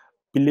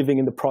believing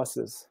in the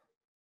process.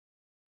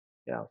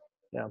 Yeah.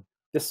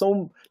 There's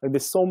so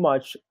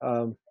much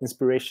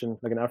inspiration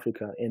like in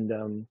Africa,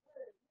 and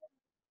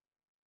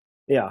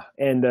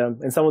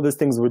and some of these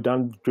things were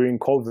done during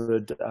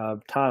COVID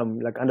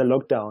time, like under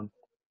lockdown,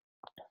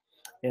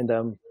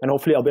 and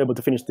hopefully I'll be able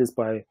to finish this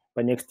by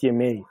next year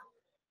May,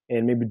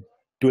 and maybe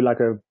do like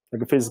a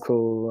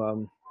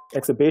physical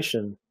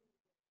exhibition.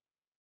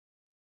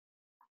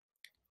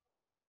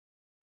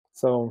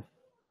 So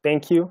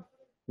thank you,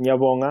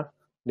 Nyabonga,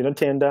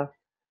 Dinotenda,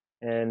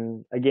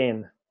 and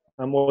again,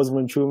 I'm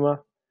Osmond Tshuma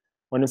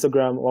on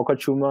Instagram,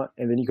 Tshuma,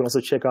 and then you can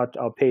also check out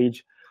our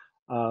page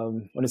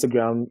on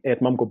Instagram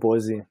at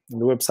Mamkobozi.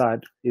 And the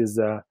website is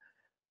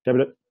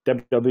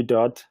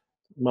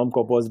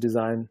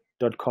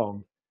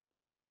www.mamkobozidesign.com.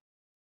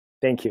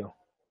 Thank you.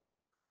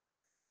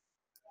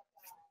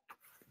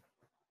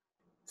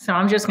 So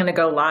I'm just going to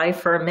go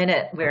live for a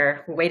minute.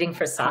 We're waiting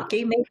for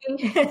Saki, maybe.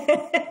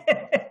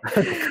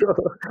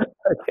 Cool.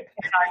 Okay.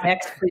 our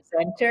next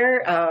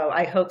presenter.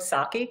 I hope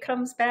Saki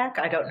comes back.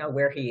 I don't know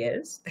where he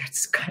is.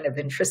 That's kind of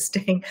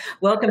interesting.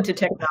 Welcome to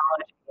Technology,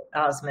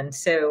 Osmond.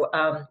 So,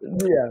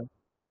 so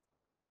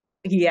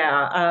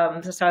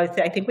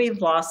I think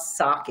we've lost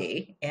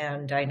Saki,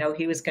 and I know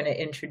he was going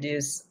to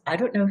introduce. I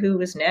don't know who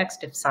was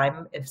next. If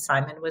Simon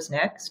was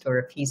next, or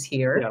if he's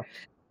here.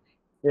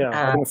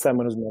 I think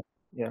Simon was next.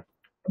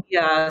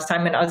 Yeah,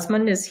 Simon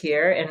Osmond is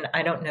here, and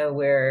I don't know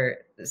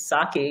where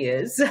Saki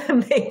is.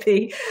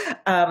 Maybe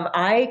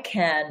I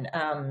can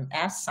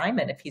ask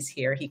Simon if he's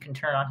here. He can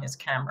turn on his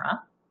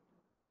camera,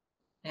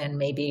 and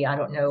maybe I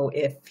don't know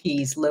if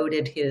he's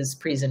loaded his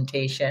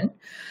presentation.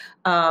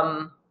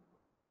 Well,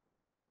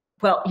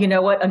 you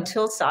know what?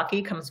 Until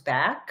Saki comes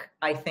back,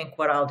 I think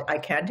what I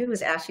can do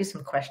is ask you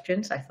some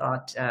questions. I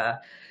thought,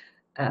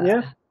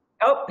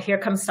 Oh, here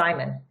comes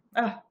Simon.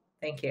 Oh,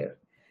 thank you.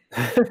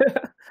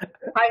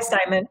 Hi,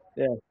 Simon.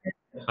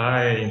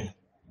 Hi.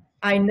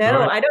 I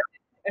know. I don't.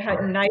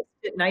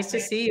 Nice to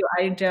see you.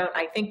 I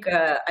think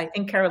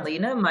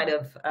Carolina might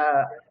have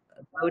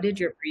loaded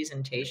your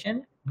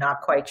presentation.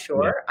 Not quite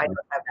sure. I don't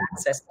have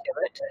access to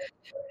it.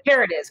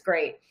 Here it is.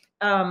 Great.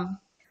 Saki,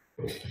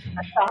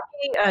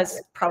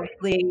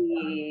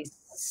 probably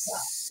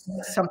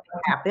something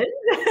happened.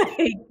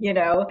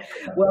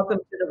 Welcome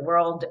to the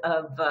world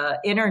of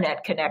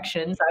internet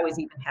connections. I was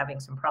even having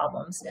some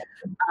problems.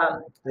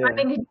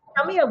 Can you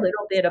tell me a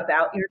little bit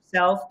about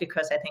yourself?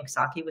 Because I think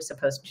Saki was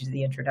supposed to do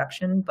the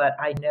introduction, but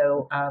I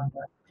know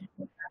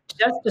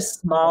just a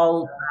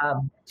small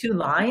 2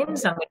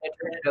 lines. I'm going to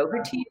turn it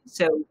over to you.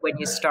 So when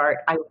you start,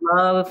 I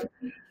love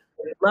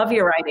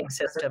your writing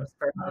systems.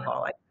 First of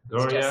all,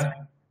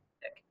 Gloria,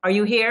 are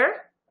you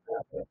here?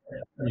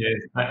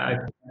 Yes,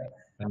 I'm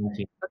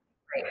here.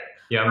 Okay,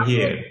 yeah, I'm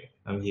here.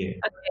 Okay.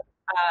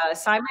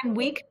 Simon,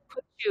 we can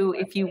put you,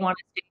 if you want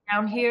to stay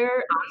down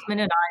here,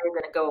 Osmond and I are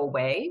going to go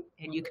away,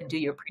 and you can do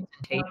your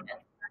presentation.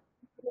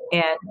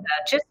 And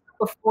just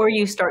before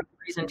you start your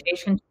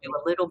presentation, do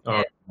a little bit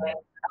of how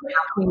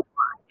you want,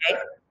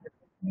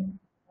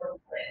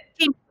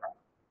 okay?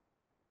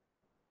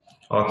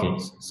 Okay,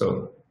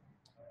 so.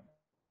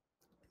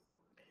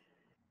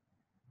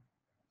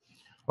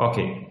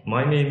 Okay,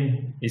 my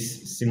name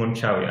is Simon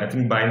Charwey. I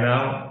think by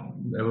now,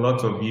 a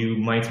lot of you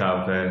might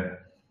have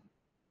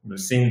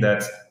seen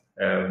that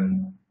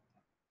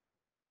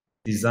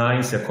design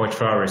is a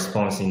cultural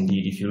response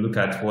indeed. If you look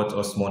at what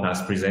Osmond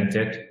has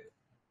presented,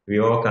 we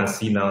all can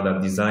see now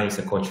that design is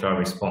a cultural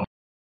response.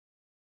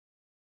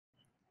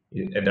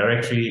 A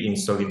directory in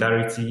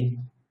solidarity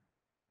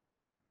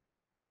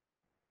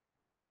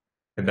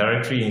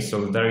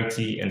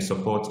and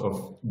support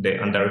of the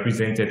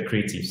underrepresented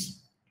creatives.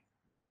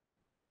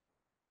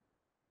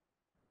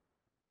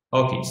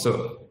 Okay,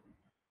 so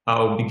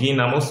I'll begin.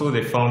 I'm also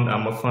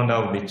I'm a founder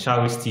of the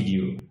Charwey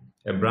Studio,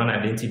 a brand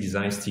identity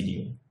design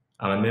studio.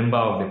 I'm a member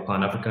of the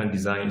Pan-African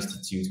Design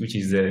Institute, which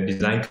is the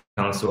Design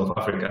Council of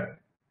Africa.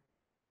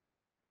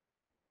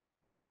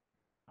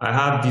 I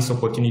have this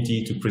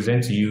opportunity to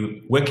present to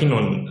you working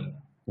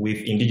with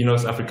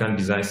indigenous African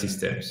design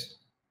systems.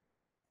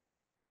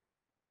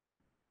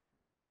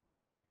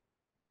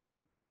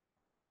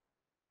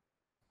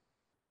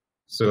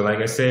 So like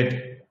I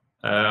said,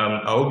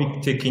 I will be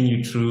taking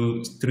you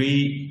through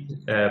 3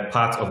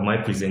 parts of my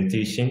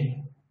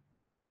presentation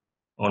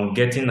on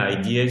getting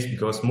ideas,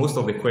 because most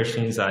of the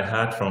questions I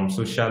had from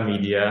social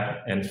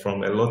media and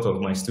from a lot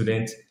of my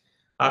students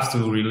has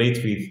to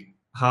relate with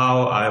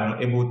how I'm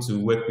able to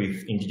work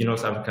with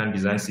indigenous African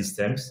design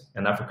systems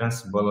and African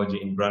symbology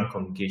in brand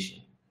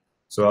communication.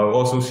 So I'll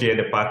also share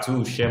the part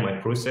 2, share my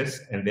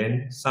process, and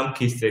then some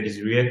case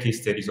studies, real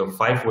case studies of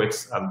 5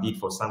 works I did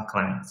for some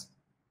clients.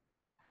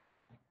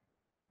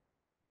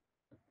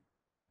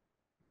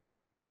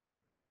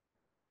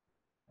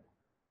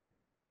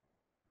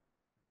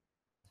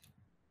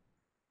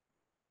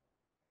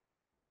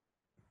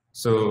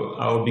 So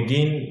I'll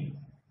begin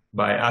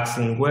by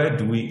asking, where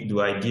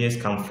do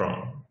ideas come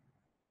from?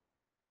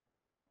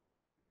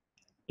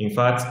 In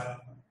fact,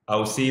 I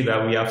would say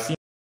that we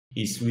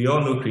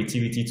all know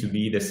creativity to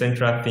be the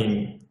central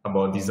theme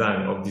about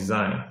design.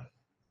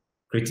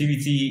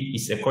 Creativity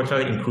is a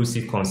culturally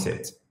inclusive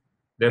concept.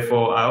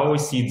 Therefore, I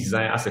always see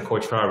design as a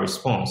cultural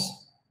response.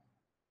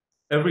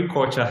 Every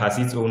culture has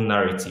its own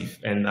narrative.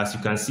 And as you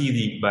can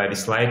see by the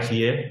slide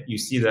here, you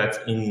see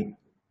that in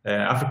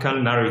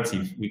African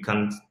narrative, we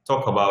can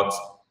talk about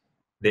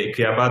the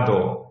Equiaba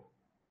door,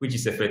 which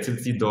is a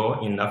fertility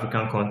door in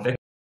African context.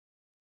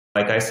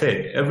 Like I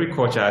said, every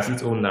culture has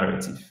its own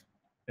narrative,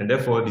 and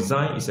therefore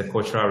design is a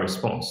cultural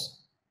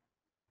response.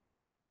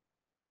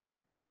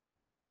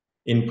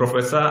 In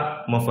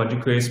Professor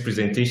Mafundikwa's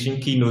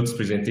keynote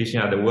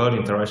presentation at the World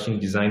Interaction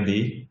Design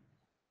Day,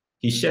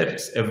 he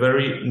shared a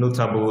very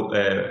notable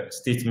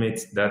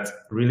statement that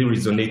really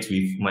resonates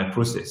with my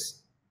process.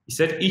 He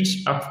said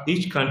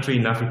each country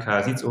in Africa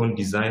has its own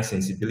design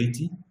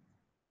sensibility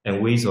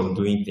and ways of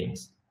doing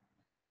things.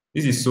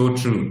 This is so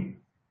true.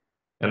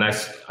 And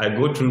as I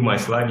go through my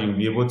slide, you'll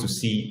be able to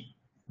see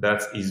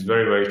that is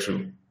very, very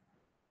true.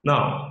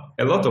 Now,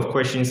 a lot of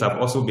questions have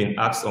also been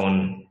asked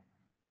on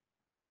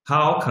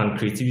How can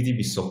creativity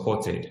be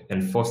supported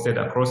and fostered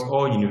across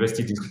all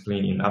university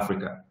disciplines in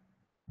Africa?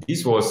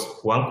 This was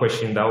one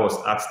question that was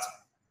asked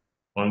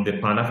on the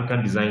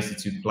Pan-African Design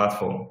Institute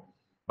platform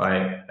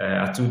by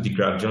Atul de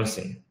Graaf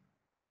Johnson.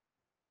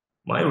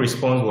 My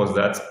response was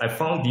that I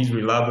found this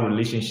reliable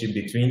relationship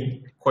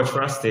between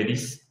cultural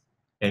studies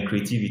and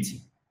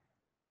creativity.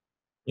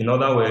 In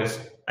other words,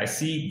 I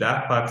see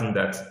that pattern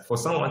that for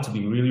someone to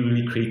be really,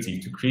 really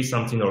creative, to create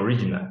something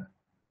original,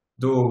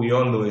 though we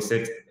all know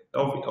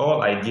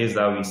all ideas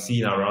that we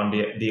see around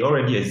there, they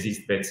already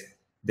exist, but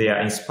they are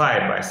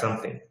inspired by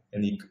something,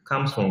 and it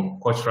comes from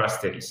cultural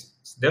studies.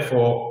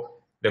 Therefore,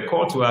 the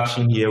call to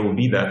action here will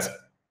be that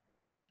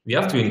we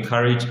have to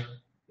encourage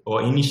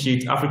or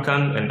initiate Africa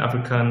and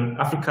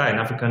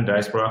African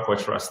diaspora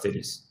cultural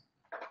studies.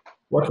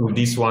 What will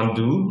this one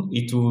do?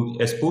 It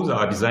will expose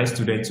our design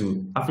students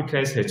to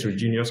Africa's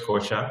heterogeneous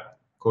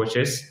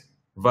cultures,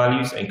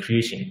 values, and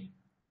creation.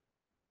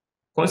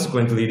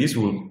 Consequently, this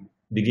will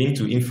begin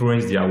to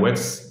influence their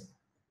works.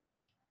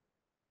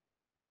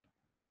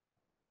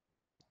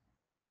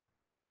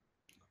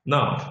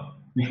 Now,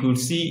 we could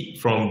see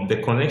from the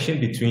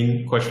connection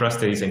between cultural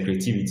studies and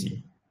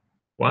creativity.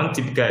 One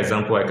typical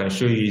example I can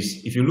show you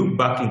is if you look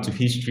back into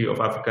history of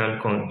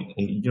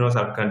indigenous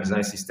African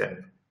design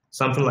system,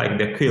 something like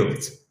the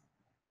quilt,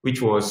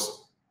 which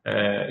was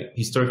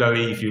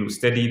historically, if you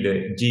study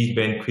the G.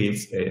 Ben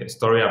quilts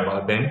story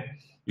about them,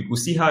 you could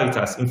see how it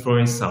has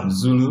influenced some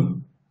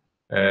Zulu,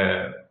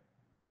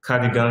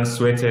 cardigans,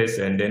 sweaters,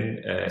 and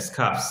then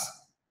scarves.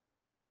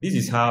 This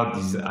is how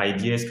these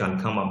ideas can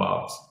come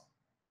about.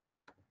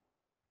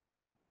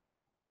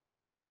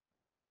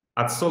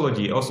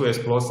 Symbology also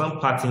explores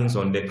some patterns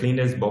on the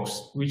cleanest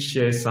box, which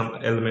shares some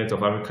elements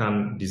of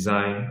African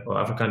design or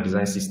African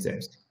design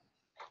systems.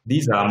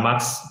 These are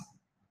marks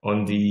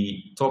on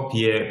the top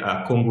here,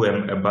 Congo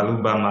and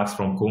Baluba marks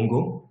from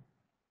Congo.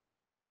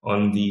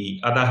 On the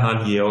other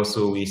hand here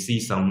also, we see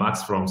some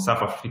marks from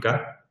South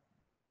Africa.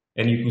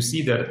 And you can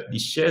see that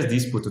it shares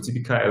this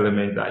prototypical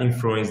element that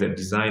influence the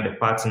design, the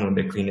pattern on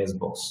the cleanest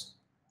box.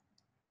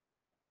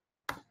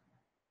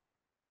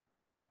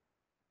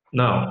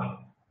 Now,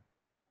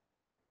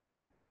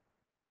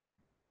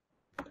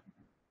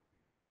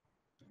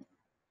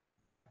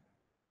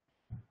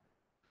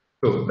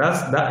 so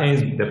that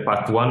ends the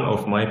part one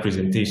of my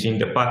presentation.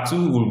 The part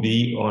two will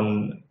be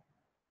on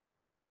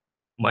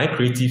my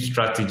creative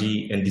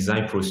strategy and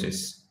design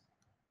process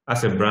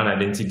as a brand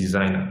identity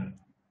designer.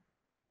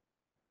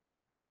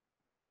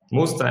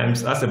 Most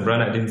times, as a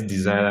brand identity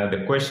designer,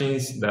 the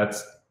questions that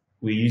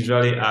we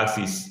usually ask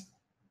is,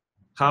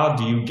 how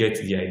do you get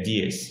the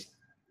ideas?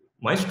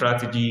 My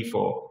strategy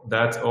for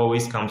that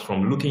always comes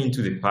from looking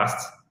into the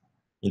past,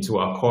 into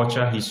our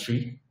culture,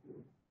 history,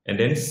 and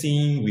then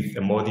seeing with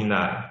a modern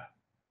eye.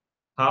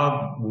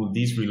 How would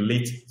this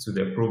relate to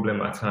the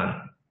problem at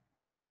hand?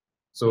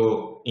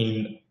 So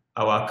in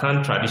our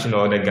Kan tradition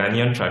or the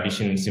Ghanaian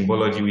tradition,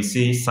 symbology, we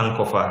say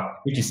Sankofa,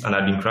 which is an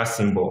Adinkra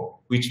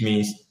symbol, which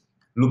means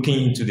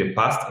looking into the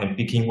past and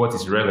picking what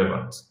is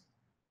relevant.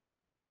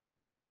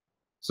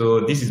 So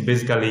this is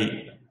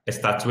basically a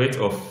statuette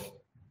of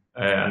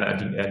an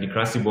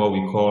Adinkra symbol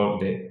we call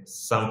the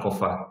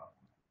Sankofa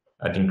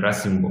Adinkra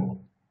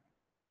symbol.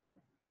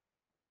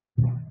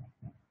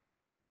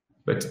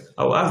 But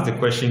I'll ask the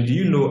question, do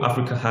you know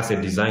Africa has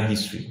a design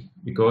history?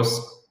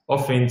 Because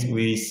often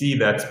we see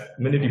that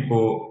many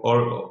people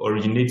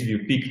originate, if you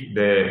pick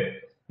the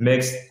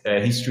next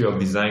history of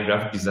design,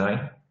 graphic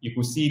design, you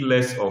could see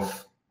less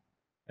of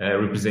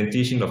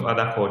representation of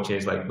other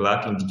cultures like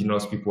Black,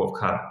 Indigenous, people of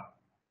color.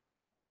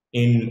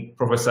 In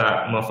Professor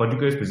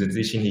Mafundikwa's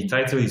presentation, he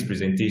titled his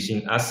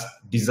presentation as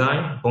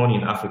Design Born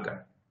in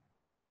Africa.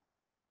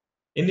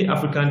 Any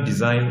African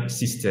design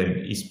system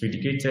is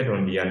predicated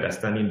on the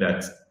understanding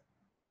that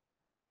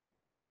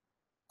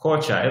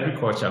culture, every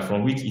culture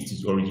from which it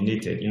is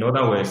originated. In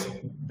other words,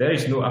 there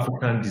is no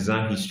African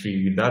design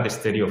history without the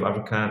study of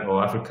African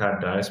or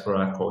African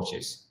diaspora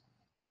cultures.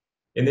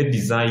 Any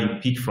design you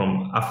pick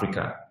from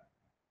Africa,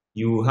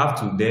 you have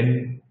to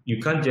then, you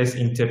can't just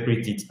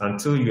interpret it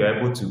until you are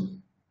able to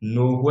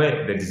know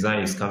where the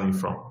design is coming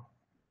from.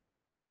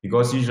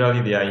 Because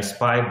usually they are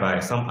inspired by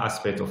some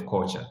aspect of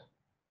culture.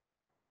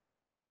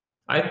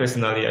 I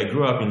personally, I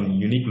grew up in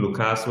unique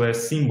locales where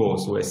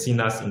symbols were seen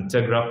as an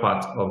integral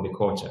part of the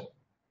culture.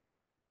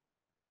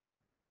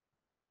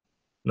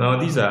 Now,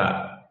 these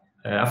are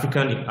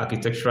African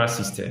architectural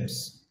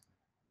systems.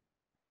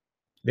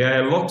 There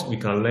are a lot we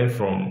can learn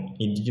from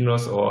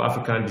indigenous or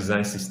African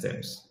design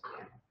systems.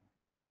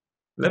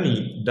 Let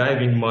me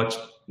dive in much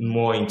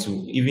more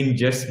into even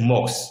just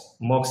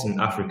mosques in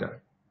Africa.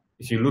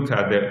 If you look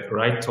at the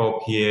right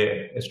top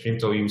here, extreme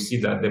top, you see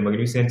that the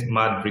magnificent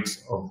mud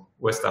bricks of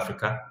West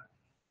Africa.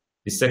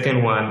 The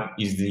second one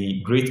is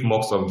the great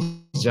mosque of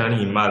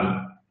Djani in Mali,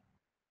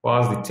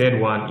 whilst the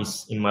third one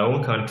is in my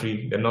own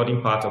country, the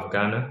northern part of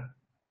Ghana,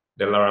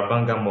 the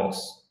Larabanga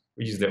Mosque,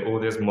 which is the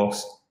oldest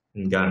mosque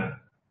in Ghana.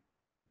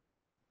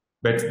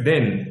 But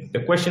then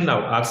the question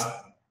I'll ask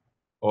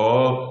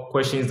or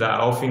questions that I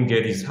often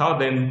get is, how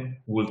then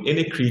would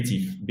any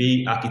creative,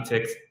 be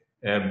architect,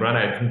 brand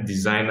identity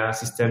designer,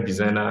 system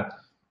designer,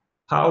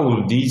 how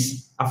will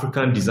this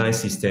African design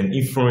system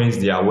influence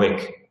their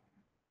work?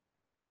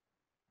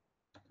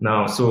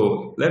 Now,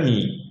 so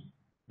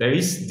there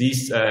is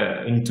this,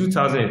 in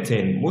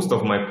 2010, most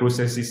of my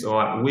processes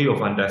or way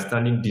of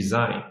understanding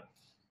design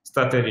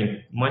started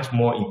in much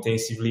more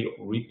intense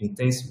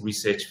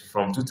research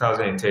from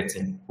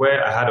 2013,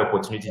 where I had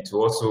opportunity to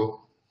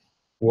also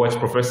watch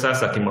Professor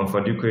Saki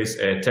Mafundikwa's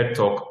TED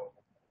Talk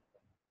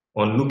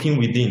on looking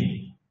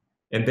within.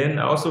 And then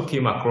I also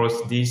came across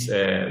this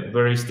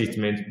very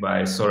statement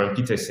by Soren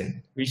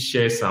Peterson, which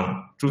shares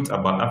some truth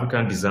about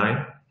African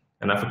design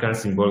and African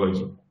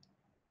symbology.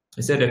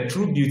 He said the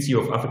true beauty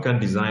of African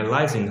design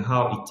lies in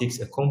how it takes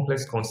a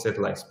complex concept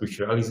like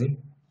spiritualism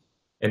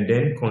and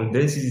then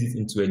condenses it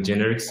into a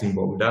generic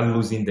symbol without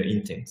losing the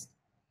intent.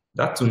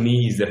 That to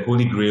me is the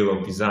holy grail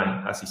of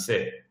design, as he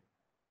said.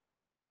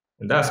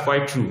 And that's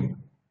quite true.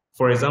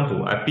 For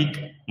example, I pick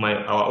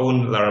our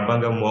own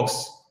Larabanga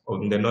mosque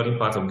in the northern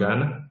part of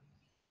Ghana,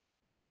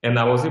 and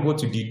I was able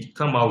to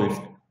come out with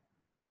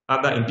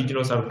other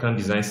indigenous African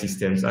design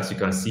systems, as you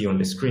can see on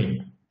the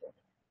screen.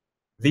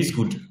 This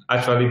could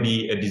actually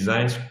be a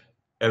design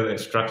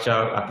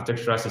structural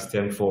architectural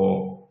system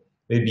for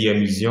maybe a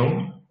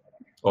museum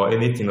or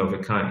anything of the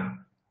kind.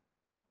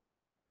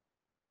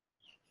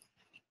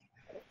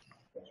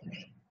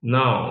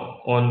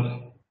 Now,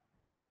 on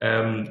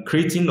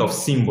creating of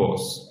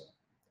symbols,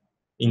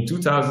 in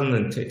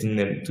 2013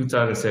 and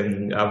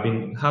 2017, I've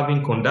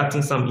been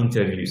conducting some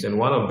interviews, and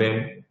one of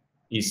them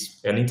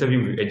is an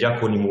interview with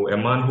Ejakonimo, a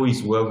man who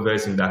is well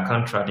versed in the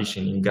Akan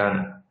tradition in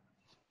Ghana.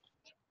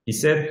 He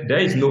said there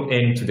is no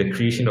end to the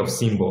creation of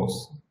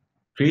symbols.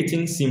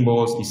 Creating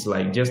symbols is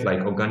just like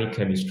organic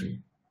chemistry,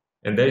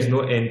 and there is no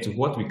end to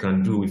what we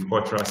can do with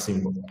cultural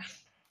symbols.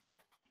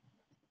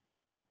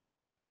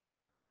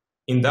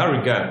 In that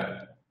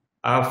regard,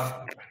 I've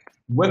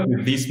worked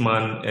with this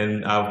man,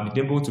 and I've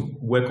been able to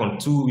work on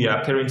we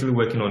are currently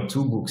working on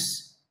 2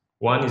 books.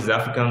 One is the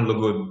African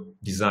logo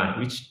design,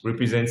 which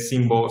represents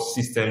symbols,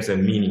 systems,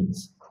 and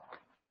meanings.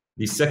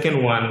 The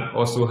second one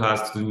also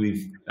has to do with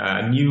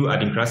new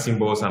Adinkra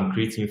symbols I'm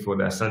creating for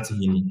the Ashanti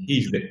Hini. He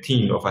is the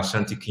king of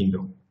Ashanti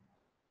Kingdom.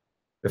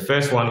 The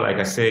first one, like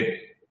I said,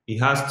 it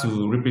has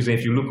to represent,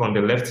 if you look on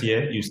the left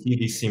here, you see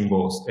these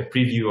symbols, a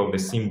preview of the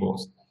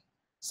symbols.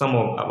 Some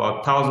of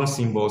about 1,000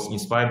 symbols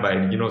inspired by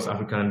indigenous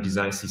African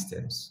design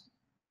systems.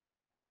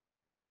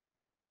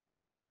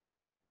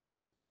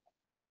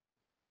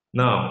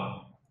 Now,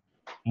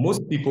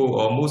 most people,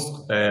 or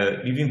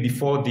even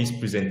before this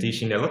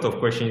presentation, a lot of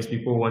questions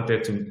people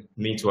wanted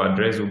me to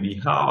address would be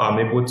how I'm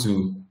able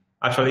to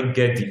actually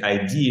get the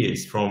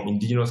ideas from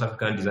indigenous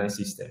African design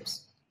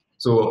systems.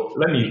 So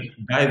let me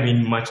dive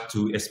in much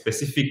to a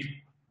specific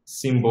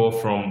symbol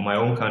from my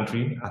own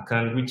country,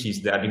 Akan, which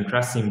is the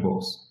Adinkra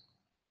symbols.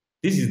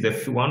 This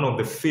is one of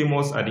the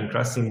famous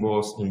Adinkra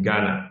symbols in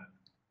Ghana,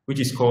 which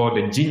is called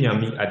the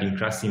Jinyami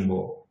Adinkra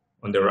symbol.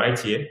 On the right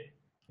here,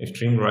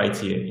 extreme right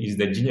here, is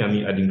the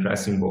Jinyami Adinkra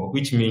symbol,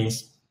 which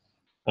means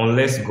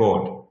unless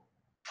God.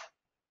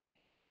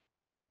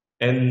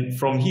 And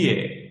from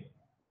here,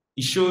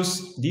 it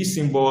shows this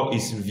symbol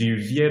is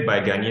revered by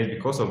Ghanaians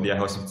because of their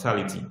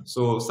hospitality.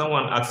 So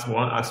someone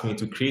asked me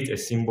to create a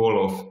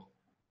symbol of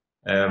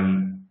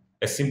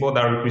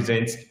that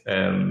represents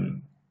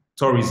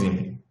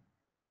tourism.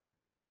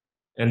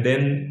 And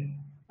then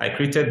I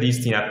created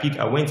this thing.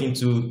 I went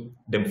into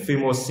the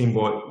famous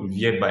symbol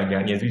revered by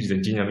Ghanaians, which is the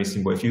Jinyami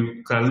symbol. If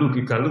you can look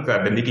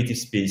at the negative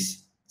space.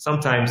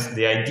 Sometimes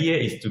the idea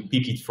is to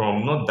pick it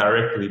from not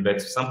directly,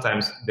 but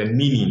sometimes the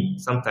meaning.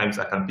 Sometimes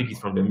I can pick it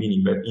from the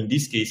meaning, but in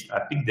this case, I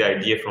picked the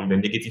idea from the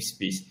negative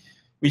space,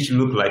 which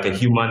looked like a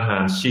human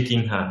hand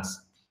shaking hands.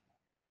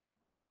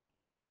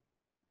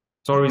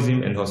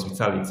 Tourism and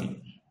hospitality.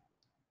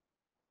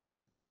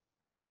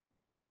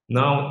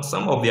 Now,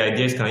 some of the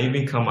ideas can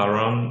even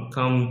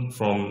come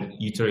from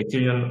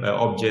utilitarian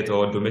objects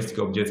or domestic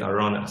objects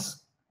around us.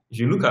 If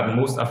you look at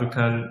most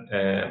African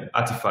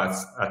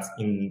artifacts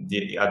in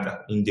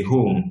the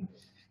home,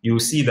 you will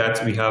see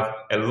that we have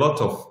a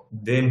lot of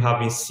them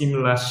having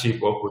similar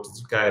shape or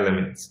prototypical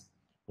elements.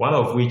 One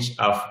of which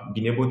I've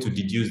been able to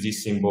deduce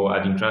this symbol,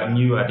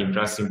 new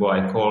Adinkra symbol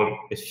I call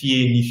a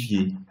fie ni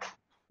fie,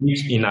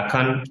 which in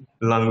Akan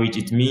language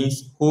it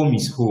means home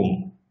is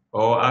home,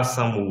 or as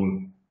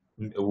some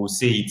will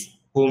say it,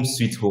 home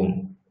sweet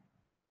home.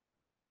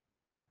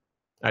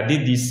 I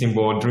did this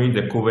symbol during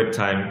the COVID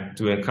time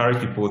to encourage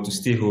people to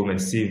stay home and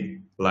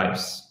save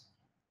lives.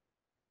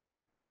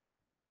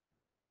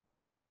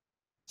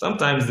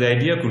 Sometimes the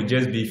idea could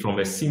just be from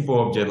a simple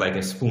object like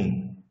a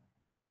spoon,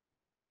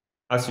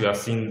 as you have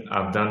seen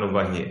I've done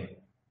over here.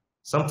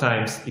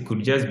 Sometimes it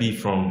could just be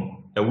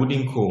from a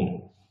wooden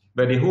comb,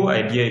 but the whole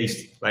idea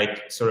is,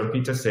 like Soren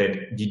Peter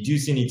said,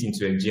 deducing it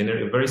into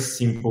a very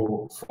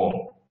simple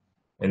form,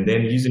 and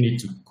then using it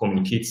to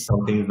communicate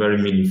something very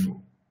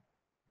meaningful.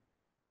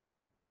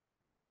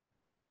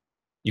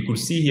 You could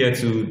see here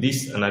too,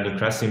 this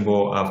Adinkra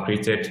symbol I've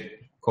created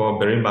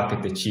called Berima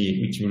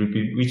Ketechi,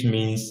 which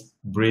means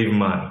brave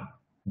man.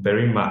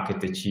 Berima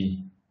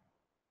Ketechi.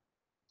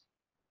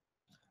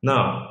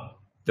 Now,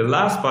 the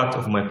last part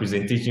of my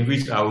presentation,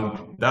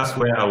 that's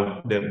where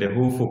the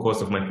whole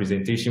focus of my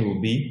presentation will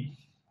be.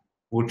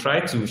 We'll try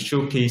to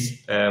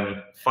showcase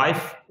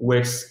 5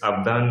 works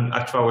I've done,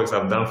 actual works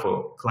I've done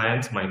for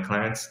clients, my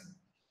clients,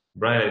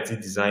 brand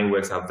identity design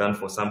works I've done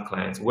for some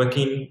clients,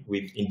 working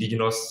with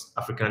indigenous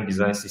African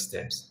design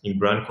systems in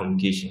brand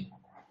communication.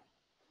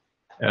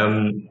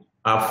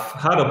 I've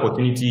had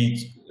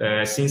opportunity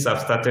since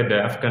I've started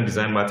the African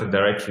Design Matter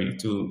Directory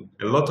to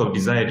a lot of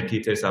design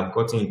educators have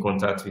gotten in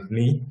contact with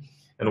me.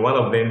 And one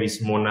of them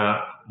is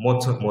Mona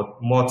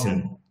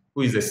Morton,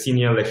 who is a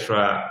senior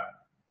lecturer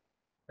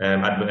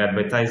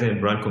advertising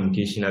and brand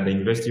communication at the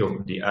University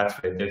of the Arts,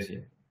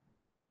 Philadelphia.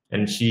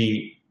 And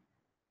she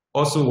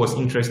also was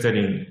interested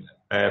in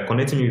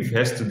connecting me with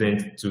her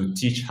students to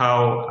teach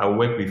how I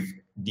work with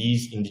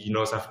these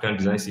indigenous African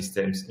design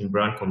systems in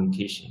brand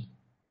communication.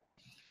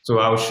 So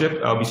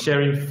I'll be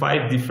sharing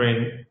 5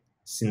 different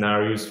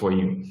scenarios for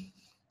you.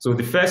 So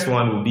the first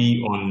one will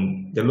be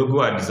on the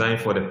logo I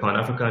designed for the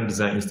Pan-African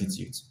Design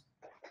Institute.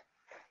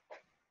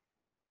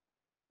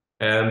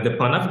 The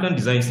Pan-African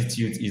Design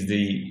Institute is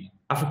the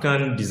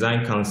African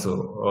Design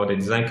Council, or the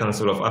Design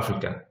Council of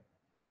Africa.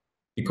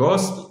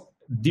 Because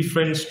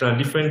different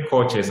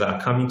cultures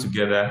are coming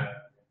together,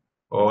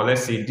 or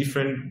let's say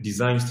different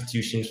design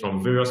institutions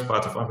from various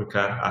parts of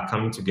Africa are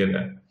coming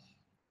together.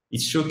 It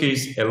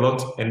showcased a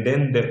lot, and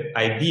then the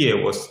idea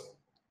was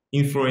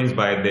influenced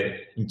by the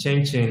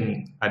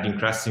Inchenchen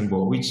Adinkra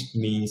symbol, which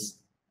means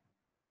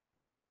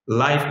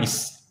life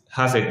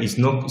is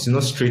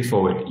not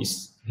straightforward. It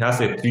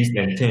has a twist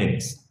and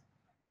turns.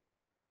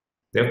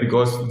 Therefore,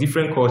 because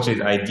different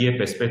cultures, idea,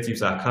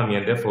 perspectives are coming,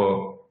 and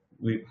therefore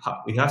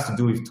it has to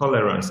do with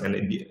tolerance and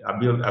the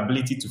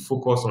ability to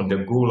focus on the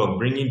goal of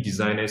bringing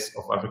designers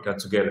of Africa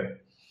together.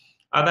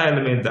 Other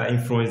elements that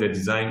influence the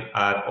design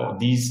are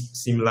these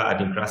similar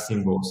Adinkra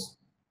symbols,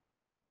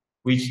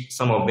 which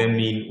some of them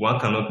mean one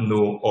cannot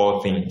know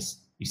all things.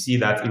 You see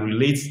that it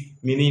relates,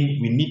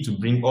 meaning we need to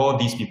bring all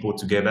these people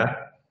together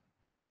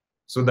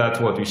so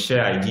that we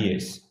share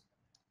ideas.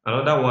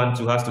 Another one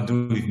too has to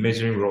do with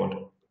measuring rod.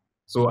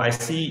 So I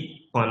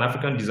see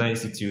Pan-African Design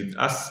Institute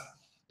as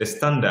the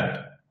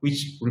standard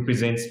which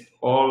represents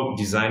all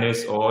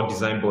designers or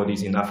design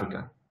bodies in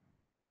Africa.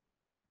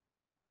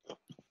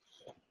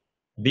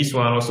 This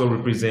one also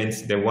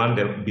represents the one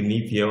that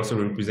beneath here also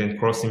represents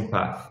crossing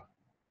path.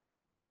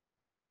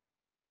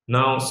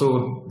 Now,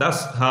 so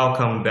that's how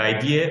come the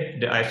idea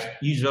that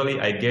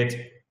I get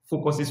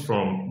focuses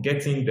from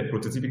getting the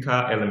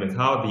prototypical element,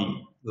 how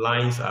the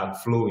lines are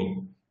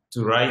flowing,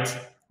 to write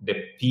the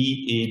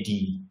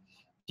PADI,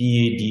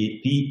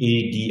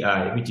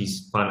 which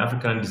is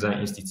Pan-African Design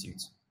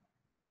Institute.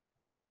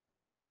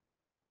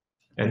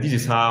 And this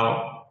is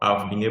how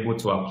I've been able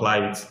to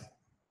apply it.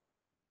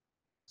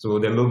 So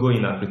the logo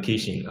in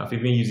application, I've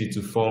even used it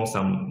to form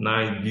some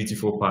nice,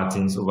 beautiful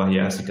patterns over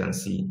here, as you can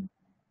see.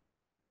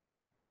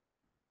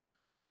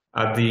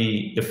 At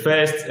the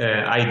first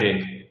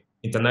IDEC,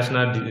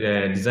 International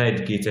Design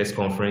Educators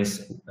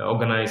Conference,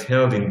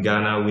 held in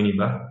Ghana,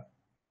 Winneba,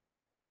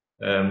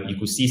 you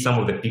could see some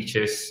of the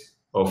pictures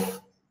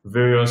of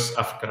various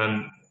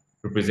African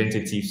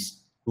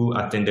representatives who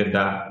attended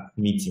that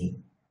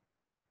meeting.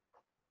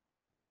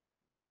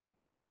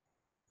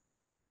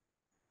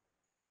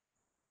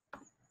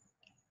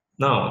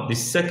 Now, the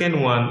second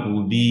one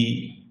will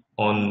be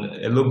on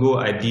a logo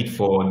I did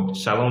for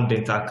Shalom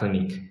Dental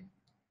Clinic.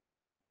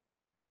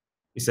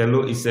 It's a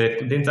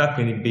dental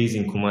clinic based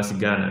in Kumasi,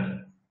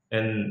 Ghana.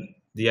 And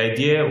the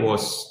idea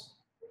was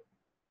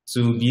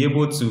to be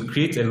able to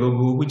create a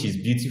logo which is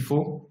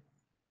beautiful,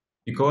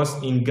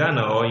 because in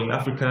Ghana or in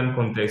African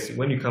context,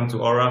 when you come to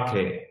oral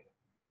care,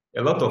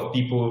 a lot of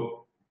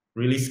people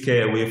really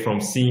scare away from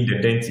seeing the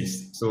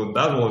dentist. So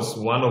that was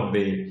one of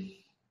the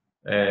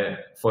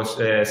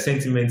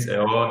sentiments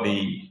or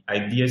the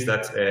ideas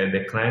that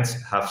the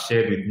clients have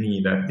shared with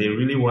me, that they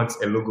really want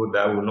a logo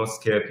that will not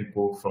scare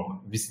people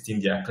from visiting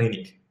their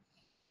clinic.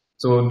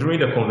 So during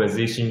the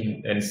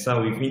conversation, and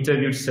so we've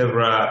interviewed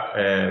several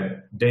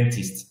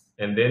dentists,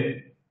 and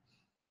then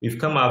we've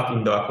come out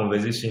in our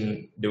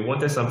conversation, they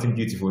wanted something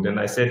beautiful. Then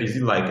I said, is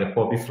it like a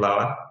poppy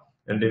flower?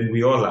 And then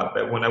we all laughed.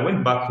 But when I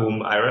went back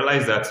home, I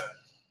realized that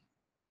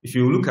if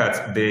you look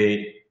at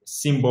the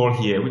symbol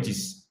here, which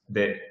is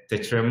the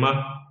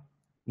tetrema,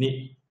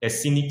 a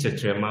scenic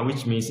tetrema,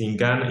 which means in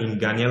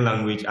Ghanaian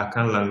language,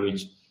 Akan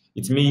language,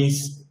 it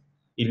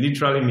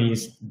literally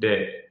means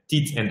the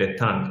teeth and the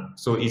tongue.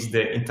 So it's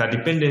the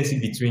interdependency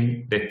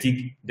between the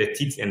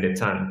teeth and the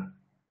tongue.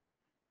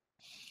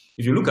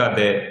 If you look at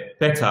the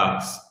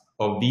petals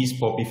of these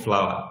poppy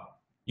flower,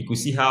 you could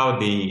see how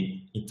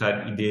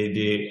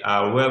they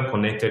are well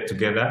connected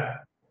together.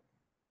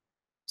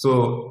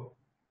 So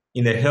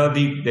in a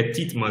healthy, the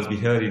teeth must be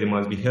healthy, they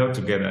must be held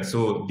together.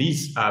 So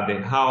these are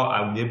how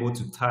I'm able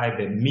to tie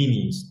the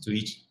meanings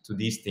to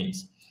these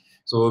things.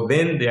 So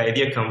then the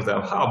idea comes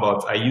out, how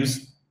about I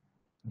use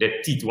the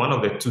teeth, one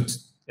of the tooth,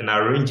 and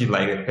arrange it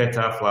like a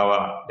petal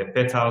flower, the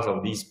petals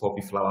of this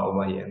poppy flower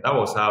over here. And that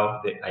was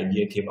how the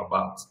idea came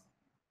about.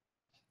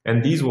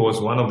 And this was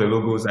one of the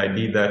logos I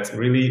did that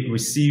really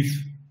received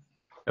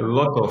a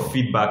lot of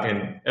feedback,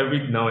 and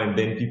every now and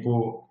then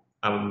people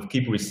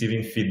keep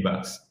receiving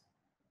feedbacks.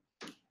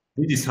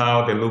 This is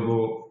how the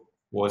logo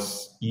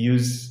was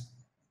used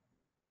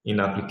in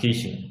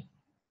application.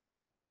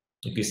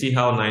 You can see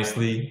how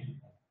nicely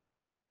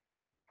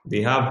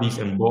they have these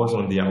embossed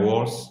on their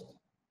walls,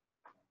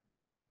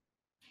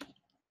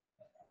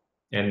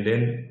 and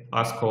then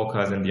as call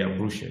cards and their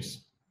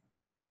brochures.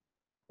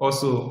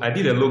 Also, I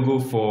did a logo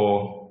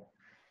for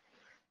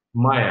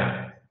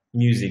Maya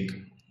Music,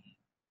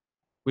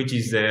 which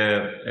is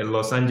a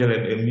Los Angeles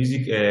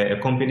a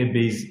company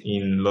based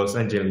in Los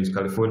Angeles,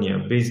 California,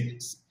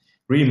 based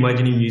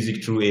reimagining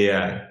music through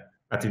AI,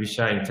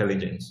 artificial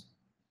intelligence.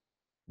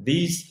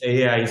 This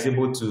AI is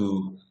able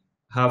to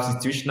have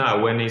situational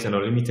awareness and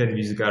unlimited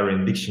musical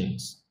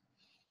renditions.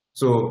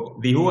 So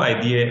the whole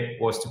idea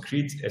was to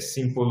create a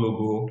simple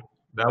logo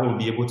that will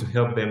be able to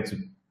help them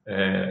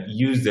to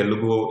use the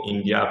logo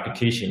in their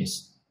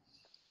applications.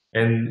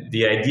 And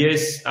the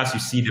ideas, as you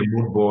see the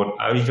mood board,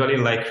 I usually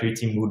like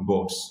creating mood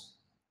boards.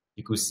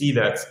 You could see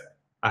that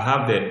I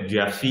have the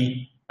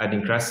Diafi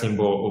Adinkra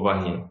symbol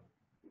over here.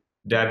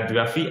 That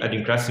Diafi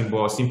Adinkra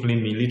symbol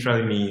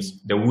literally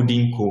means the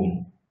wooden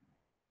comb.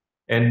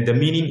 And the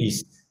meaning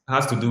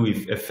has to do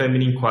with a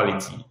feminine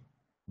quality,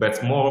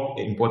 but more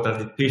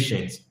importantly,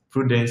 patience,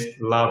 prudence,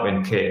 love,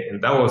 and care. And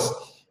that was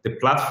the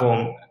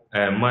platform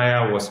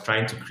Maya was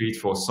trying to create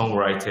for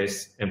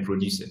songwriters and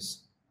producers.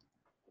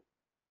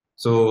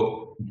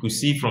 So you could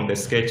see from the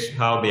sketch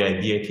how the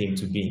idea came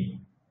to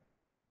be.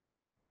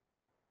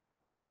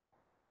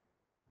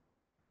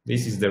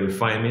 This is the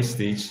refinement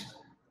stage.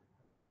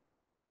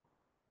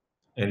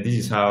 And this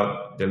is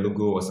how the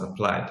logo was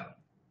applied.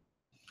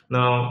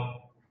 Now,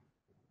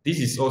 this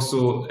is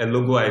also a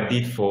logo I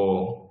did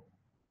for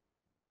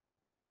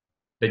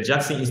the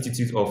Jackson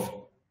Institute of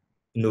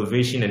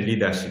Innovation and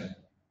Leadership.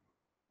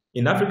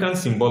 In African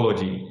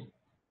symbology,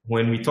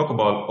 when we talk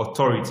about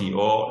authority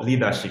or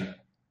leadership,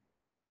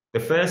 the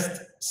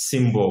first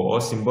symbol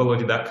or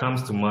symbology that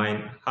comes to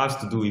mind has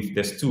to do with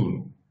the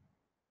stool.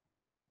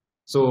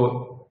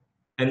 So,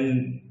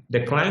 and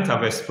the clients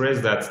have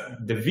expressed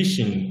that the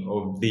vision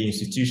of the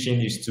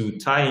institution is to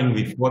tie in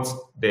with what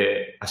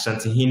the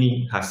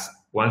Ashanti has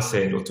once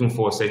said, or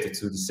Otunfo said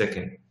to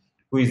II,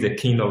 who is the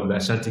king of the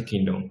Ashanti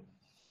kingdom.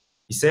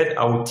 He said,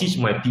 I will teach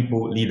my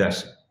people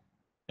leadership.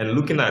 And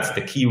looking at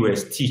the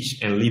keywords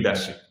teach and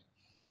leadership,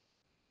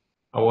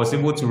 I was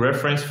able to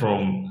reference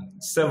from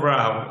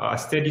I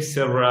studied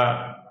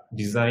several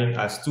design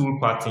as stool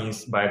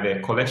patterns by the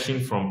collection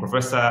from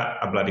Professor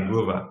Ablade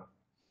Grover,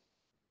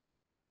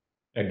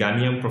 a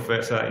Ghanaian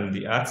professor in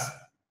the arts.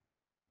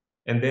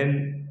 And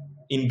then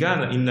in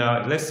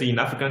Ghana, let's say in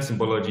African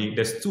symbology,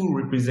 the stool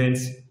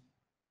represents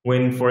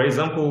when, for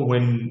example,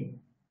 when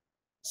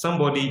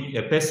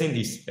a person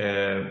is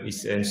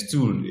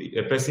enstooled,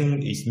 a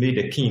person is made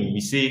a king,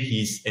 we say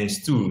he's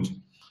enstooled.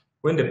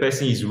 When the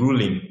person is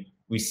ruling,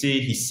 we say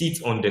he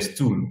sits on the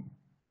stool.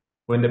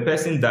 When the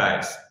person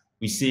dies,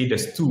 we say the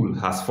stool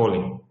has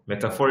fallen.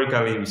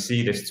 Metaphorically, we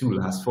say the stool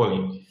has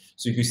fallen.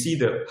 So you can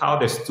see how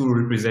the stool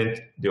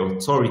represents the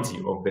authority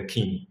of the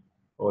king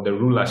or the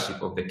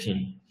rulership of the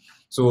king.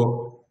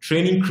 So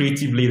training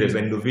creative leaders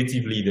and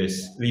innovative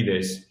leaders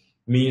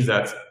means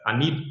that I've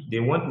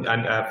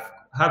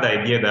had the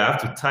idea that I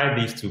have to tie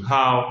this to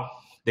how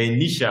the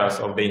initials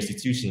of the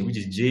institution, which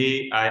is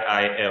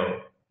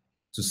JIIL,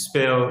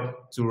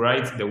 to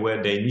write the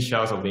word, the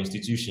initials of the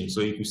institution.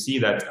 So you could see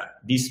that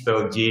this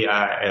spelled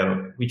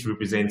JIIL, which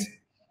represents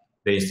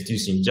the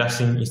institution,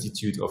 Jackson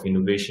Institute of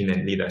Innovation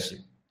and Leadership.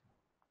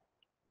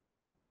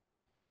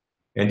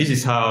 And this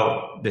is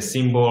how the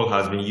symbol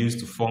has been used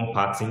to form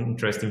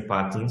interesting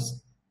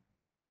patterns.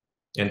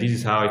 And this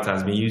is how it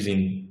has been used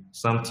in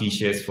some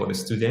t-shirts for the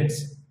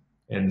students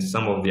and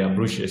some of their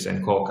brochures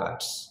and call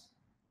cards.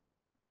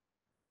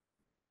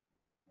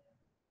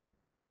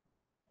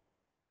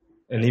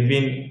 And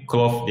even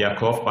their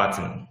cloth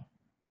pattern.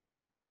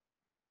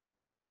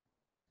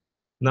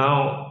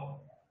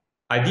 Now,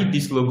 I did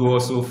this logo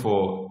also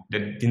for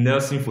the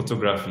Nelson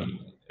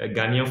Photography, a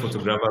Ghanaian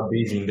photographer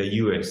based in the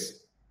US.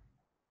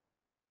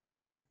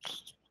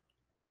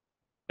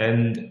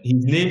 And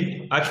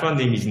his actual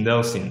name is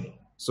Nelson.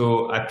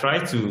 So I try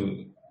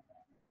to,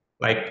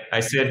 like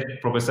I said,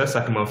 Professor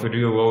Saki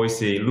Mafundikwa will always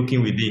say,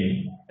 looking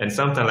within. And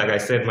sometimes, like I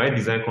said, my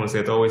design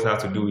concept always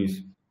has to do with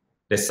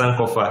the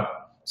Sankofa.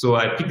 So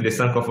I picked the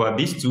Sankofa.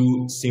 These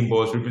two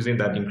symbols represent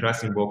that Adinkra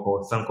symbol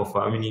called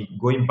Sankofa, meaning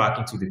going back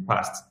into the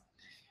past.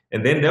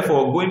 And then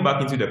therefore, going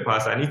back into the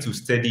past, I need to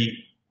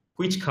study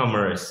which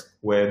cameras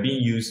were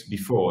being used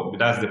before.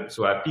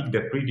 So I picked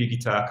the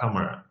pre-digital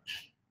camera.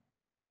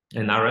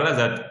 And I realized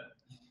that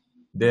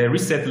the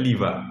reset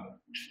lever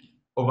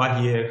over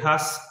here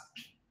has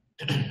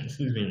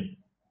excuse me,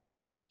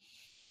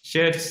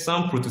 shared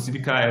some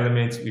prototypical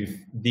elements with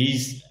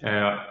these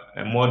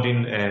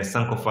modern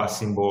Sankofa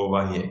symbol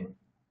over here.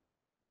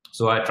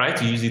 So I try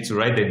to use it to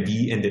write the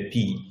D and the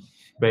P.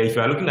 But if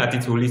you are looking at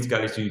it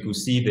holistically, so you could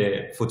see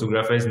the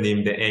photographer's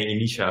name, the N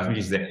initials, which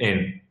is the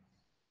N.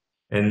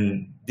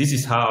 And this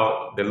is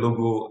how the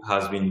logo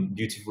has been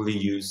beautifully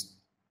used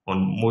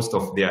on most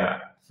of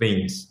their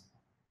things.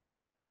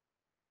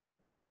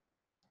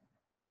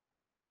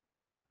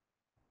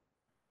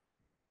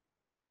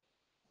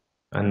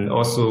 And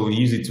also we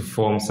use it to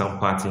form some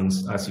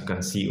patterns, as you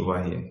can see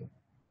over here.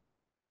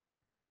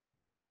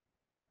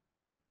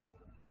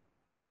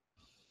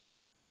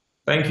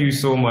 Thank you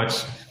so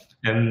much.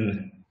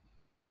 And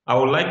I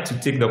would like to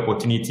take the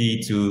opportunity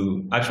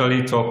to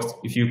actually talk.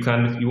 If you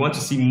want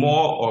to see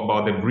more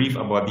about the brief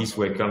about this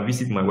work, you can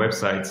visit my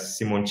website,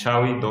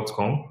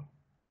 simonchawe.com,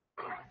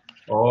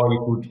 or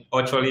you could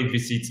actually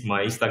visit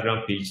my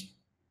Instagram page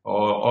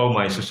or all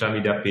my social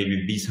media page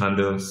with this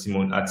handle,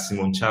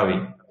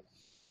 @SimonChawe.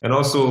 And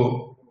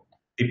also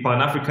the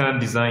Pan-African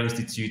Design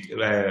Institute,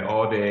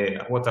 or the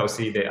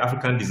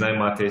African Design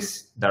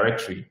Matters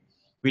directory,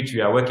 which we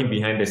are working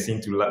behind the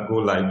scene to go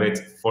live. But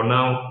for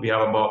now, we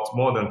have about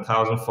more than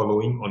 1,000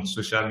 following on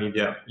social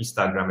media,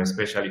 Instagram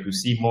especially, to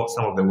see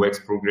some of the work's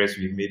progress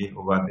we've made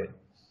over there.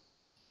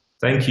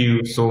 Thank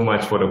you so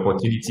much for the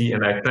opportunity,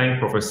 and I thank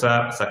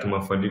Professor Saki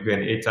Mafundikwa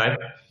and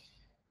ATypI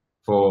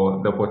for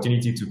the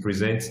opportunity to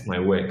present my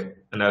work.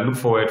 And I look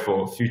forward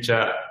for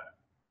future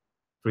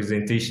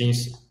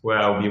presentations where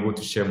I'll be able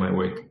to share my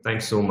work.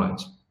 Thanks so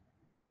much.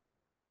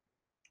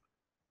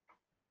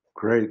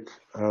 Great.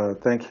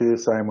 Thank you,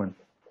 Simon.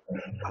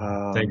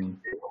 Thank you.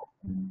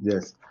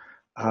 Yes.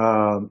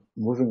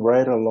 Moving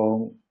right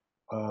along,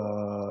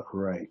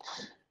 right.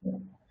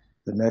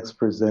 The next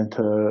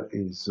presenter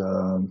is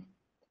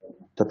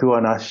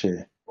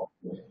Tapiwanashe.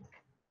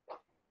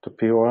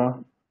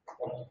 Tapiwa.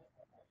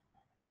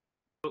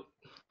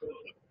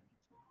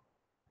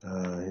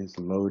 He's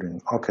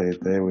loading. Okay,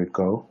 there we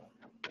go.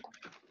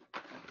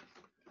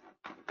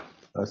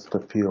 That's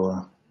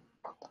Tapiwa.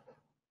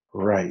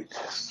 Right.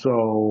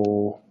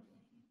 So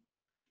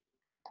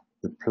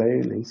the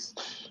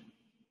playlist.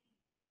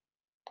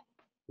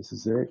 This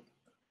is it.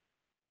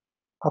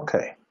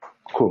 Okay,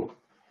 cool.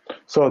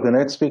 So the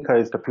next speaker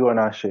is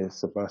Tapiwanashe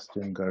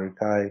Sebastain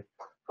Garikayi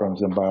from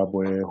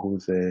Zimbabwe,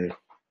 who's a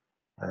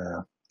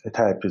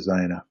type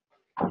designer.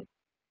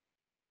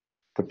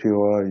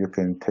 Tapiwa, you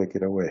can take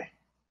it away.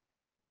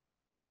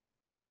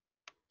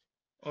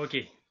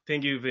 Okay,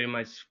 thank you very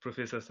much,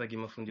 Professor Saki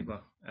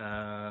Mafundikwa.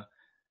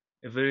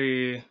 A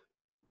very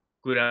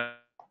good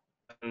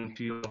afternoon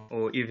to you,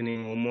 or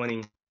evening, or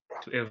morning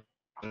to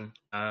everyone.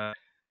 My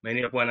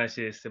name is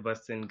Tapiwanashe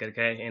Sebastain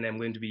Garikayi, and I'm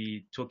going to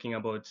be talking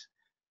about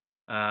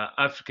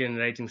African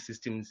writing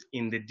systems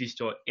in the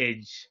digital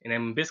age. And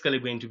I'm basically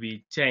going to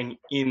be tying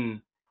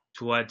in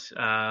to what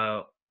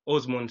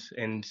Osmond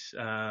and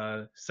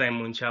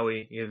Simon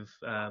Charwey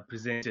have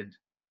presented.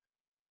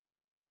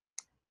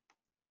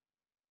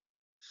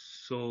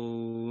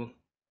 So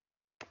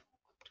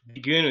to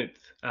begin with,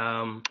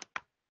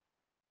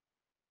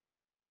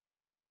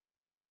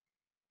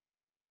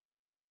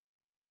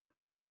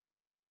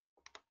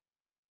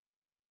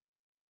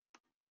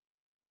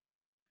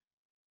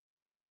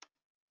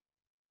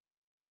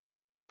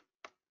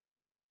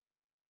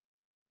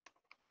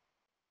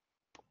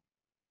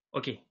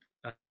 okay,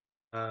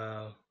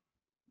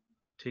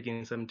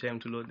 taking some time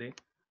to load there.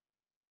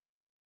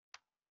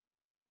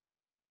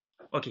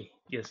 Okay,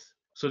 yes.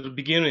 So to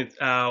begin with,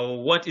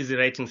 what is a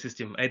writing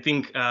system? I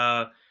think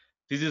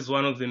this is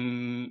one of the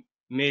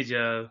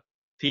major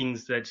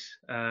things that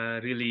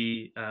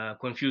really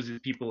confuses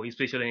people,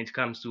 especially when it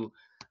comes to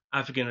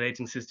African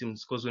writing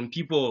systems. Because when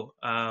people,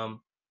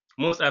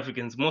 most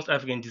African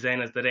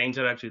designers that I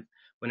interact with,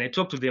 when I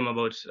talk to them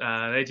about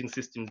writing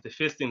systems, the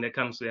first thing that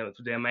comes to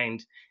their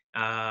mind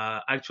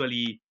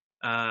actually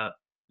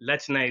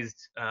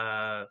Latinized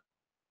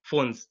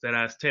fonts that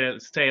are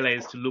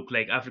stylized to look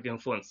like African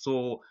fonts.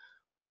 So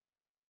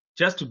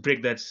just to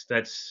break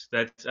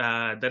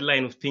that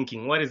line of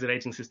thinking, what is the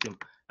writing system?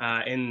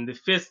 And the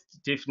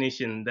first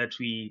definition that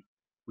we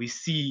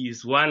see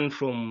is one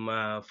from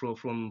a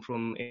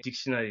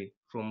dictionary,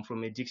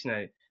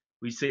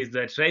 which says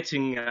that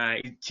writing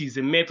it is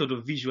a method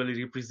of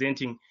visually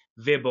representing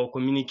verbal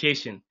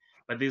communication.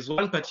 But there's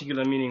one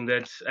particular meaning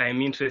that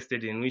I'm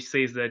interested in, which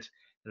says that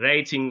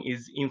writing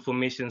is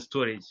information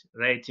storage.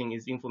 Writing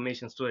is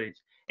information storage.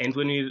 And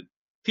when we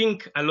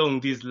think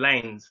along these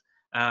lines,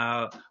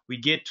 we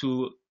get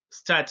to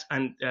start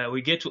and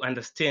we get to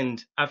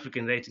understand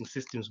African writing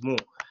systems more.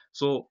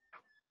 So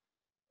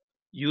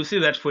you see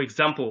that, for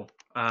example,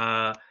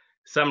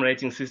 some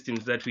writing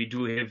systems that we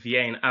do have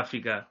here in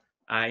Africa,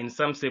 in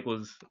some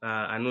circles,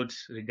 are not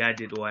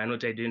regarded or are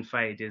not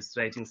identified as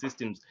writing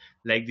systems,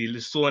 like the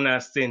Lusona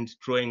send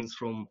drawings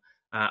from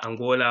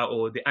Angola,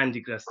 or the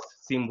Indigenous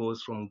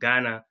symbols from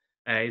Ghana.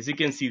 As you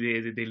can see,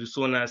 the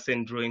Lusona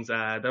send drawings,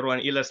 that one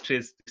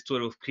illustrates the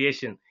story of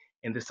creation,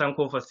 and the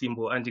Sankofa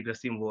symbol,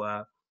 Indigenous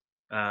symbol,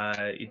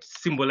 it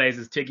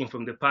symbolizes taking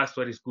from the past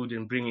what is good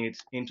and bringing it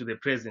into the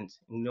present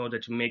in order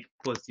to make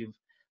positive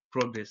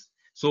progress.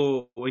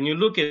 So when you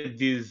look at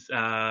these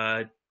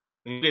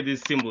when you look at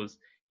these symbols,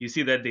 you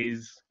see that there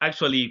is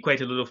actually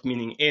quite a lot of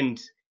meaning,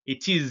 and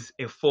it is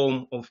a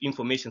form of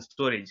information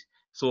storage.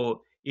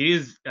 So it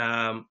is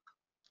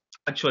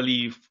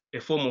actually a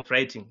form of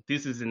writing.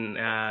 These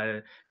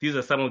are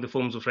some of the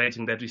forms of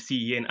writing that we see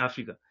here in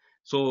Africa.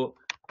 So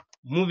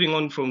moving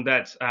on from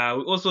that,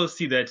 we also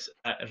see that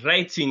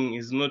writing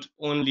is not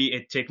only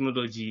a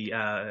technology.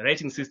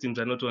 Writing systems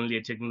are not only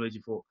a technology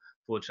for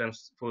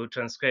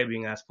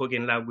transcribing a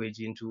spoken language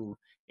into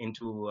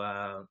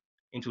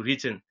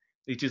written.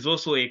 It is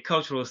also a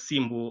cultural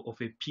symbol of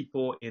a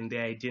people and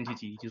their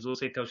identity. It is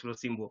also a cultural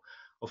symbol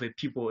of a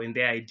people and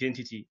their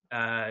identity.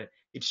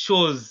 It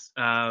shows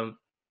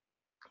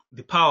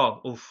the power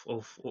of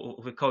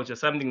a culture,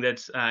 something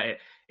that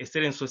a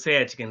certain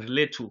society can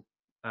relate to.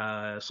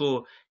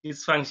 So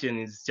its function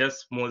is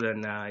just more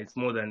than it's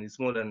more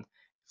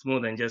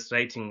than just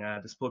writing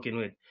the spoken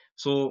word.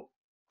 So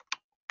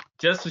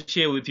just to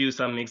share with you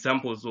some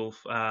examples of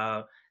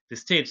the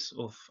states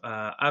of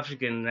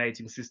African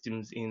writing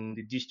systems in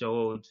the digital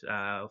world.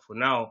 For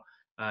now,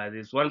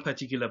 there's one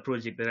particular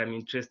project that I'm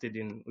interested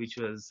in, which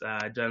was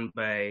done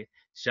by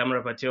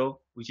Shamra Patel,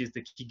 which is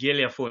the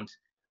Kigelia font,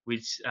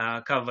 which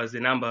covers a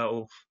number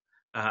of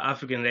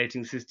African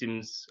writing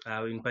systems,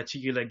 in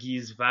particular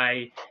Giz,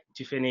 Vai,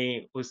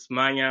 Tiffany,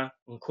 Usmanya,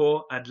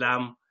 Nko,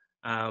 Adlam,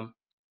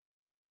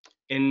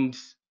 and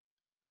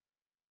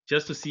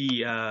just to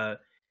see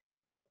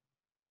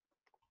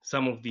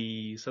some of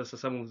the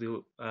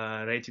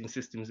writing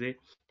systems there.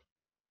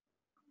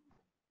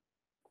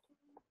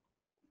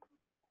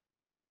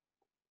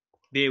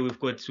 There we've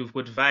got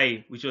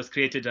Vai, which was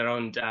created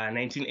around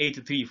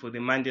 1983 for the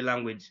Mande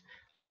language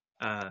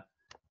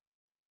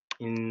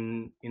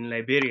in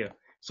Liberia.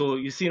 So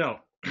you see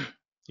now,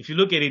 if you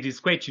look at it,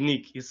 it's quite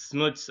unique. It's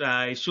not.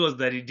 It shows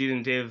that it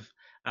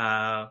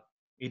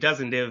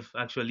doesn't have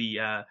actually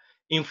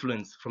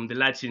influence from the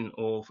Latin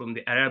or from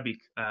the Arabic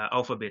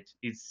alphabet.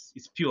 It's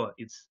pure.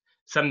 It's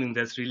something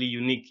that's really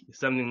unique.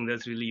 Something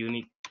that's really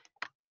unique.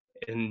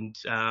 And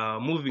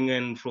moving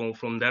in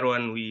from that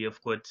one, we have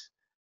got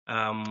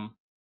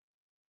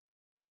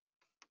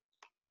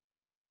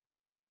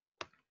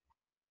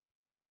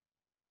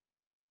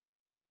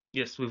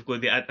yes, we've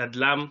got the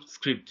Adlam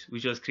script,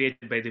 which was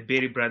created by the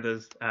Berry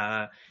brothers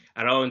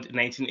around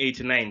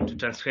 1989 to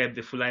transcribe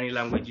the Fulani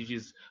language, which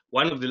is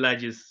one of the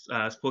largest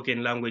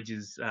spoken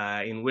languages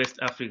in West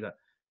Africa.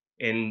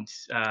 And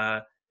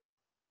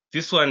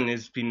this one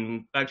has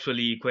been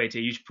actually quite a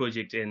huge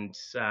project, and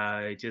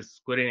it has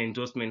got an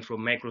endorsement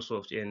from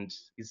Microsoft, and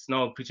it's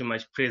now pretty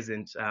much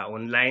present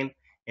online.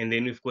 And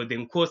then we've got the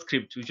Nko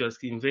script, which was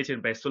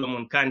invented by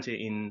Solomon Kante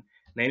in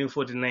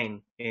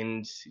 1949,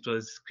 and it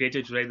was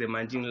created to write the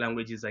Manding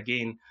languages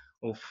again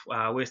of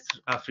West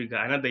Africa.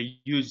 Another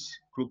huge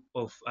group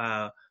of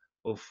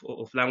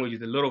languages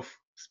with a lot of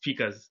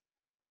speakers.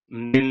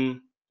 And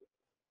then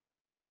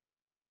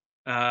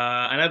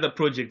another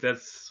project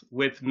that's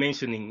worth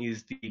mentioning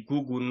is the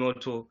Google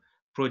Noto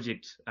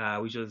project,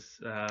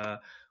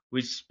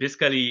 which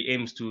basically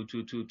aims to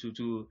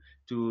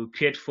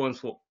create fonts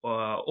for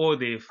all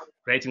the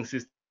writing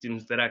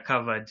systems that are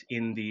covered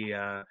in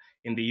the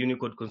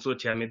Unicode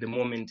consortium at the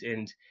moment,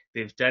 and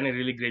they've done a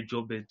really great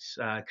job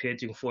at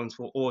creating fonts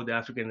for all the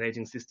African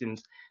writing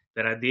systems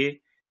that are there.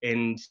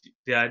 And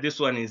this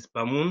one is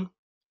Bamoun,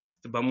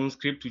 the Bamoun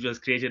script, which was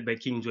created by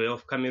King Joy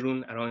of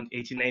Cameroon around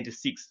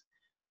 1896.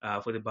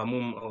 For the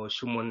Bamum or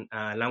Shumon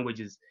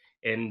languages.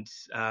 And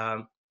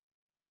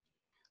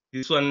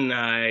this one,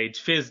 it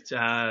faced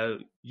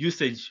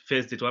usage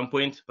first at one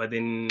point, but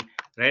then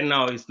right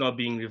now it's not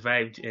being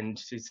revived,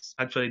 and it's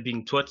actually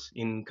being taught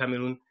in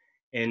Cameroon.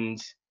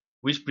 And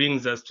which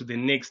brings us to the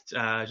next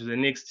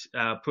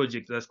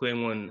project that's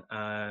going on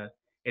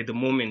at the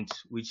moment,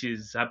 which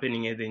is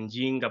happening at the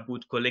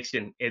Njingabut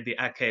collection at the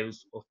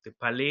archives of the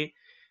Palais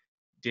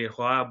de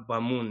Roi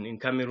Bamoun in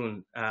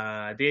Cameroon. They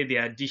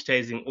are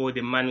digitizing all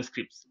the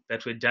manuscripts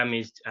that were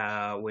damaged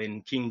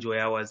when King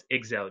Joya was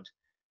exiled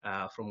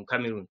from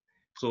Cameroon.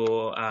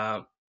 So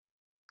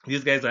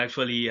these guys are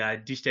actually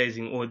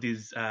digitizing all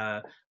these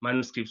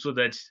manuscripts so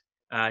that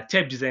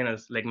type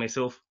designers like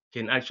myself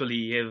can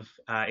actually have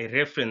a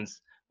reference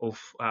of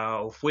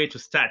where to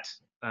start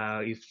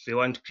if they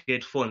want to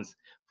create fonts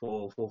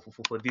for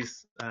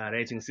this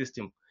writing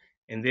system.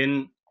 And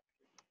then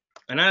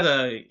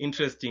another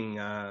interesting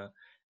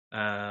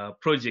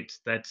project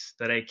that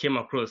I came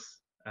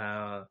across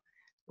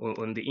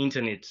on the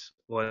internet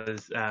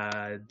was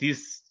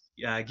this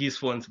GIS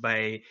fonts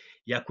by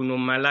Yakuno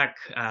Malak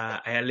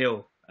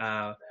Ayaleo,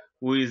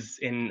 who is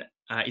an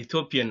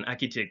Ethiopian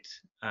architect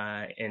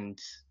and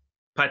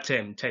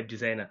part-time type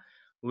designer,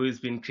 who has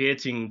been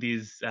creating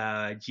these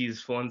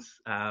GIS fonts,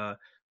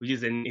 which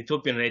is an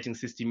Ethiopian writing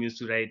system used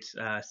to write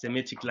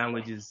Semitic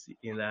languages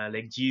in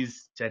like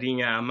GIS,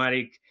 Charinya,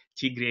 Amharic,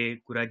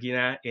 Tigray,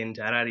 Kuragina, and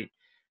Harari.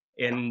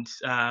 And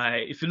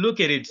if you look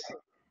at it,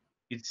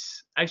 it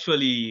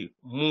actually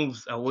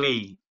moves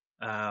away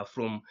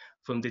from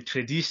the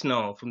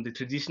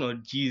traditional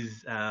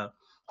GIS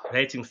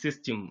writing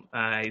system.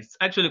 It's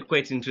actually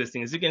quite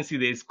interesting. As you can see,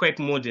 there it's quite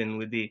modern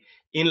with the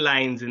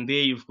inlines, and there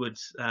you've got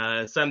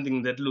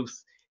something that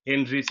looks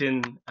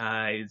handwritten.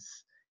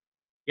 It's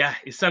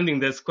something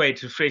that's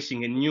quite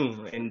refreshing and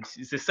new, and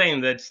it's a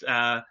sign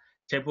that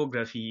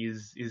typography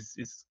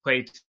is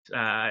quite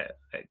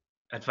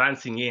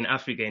advancing here in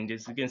Africa. And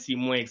as you can see,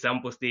 more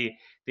examples there.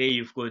 There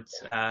you've got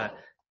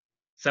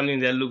something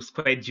that looks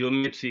quite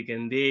geometric,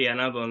 and there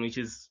another one which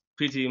is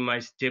pretty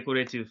much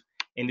decorative,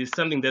 and it's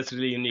something that's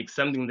really unique,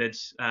 something that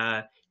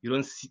you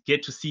don't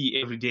get to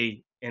see every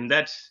day, and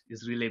that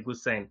is really a good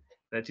sign.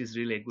 That is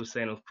really a good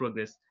sign of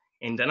progress.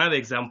 And another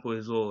example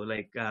as well,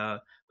 like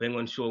going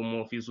on show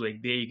more of his work,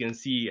 there you can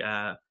see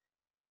a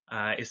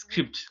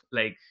script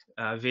like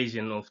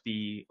version of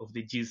the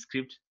G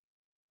script,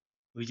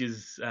 which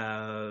is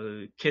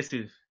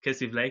cursive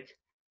like,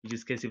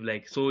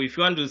 So if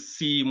you want to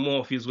see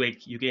more of his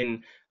work, you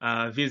can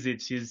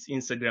visit his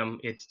Instagram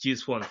at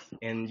gsfonts,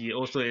 and he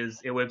also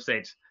has a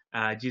website,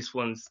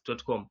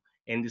 gsfonts.com,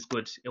 and it's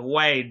got a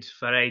wide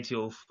variety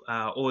of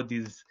all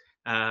these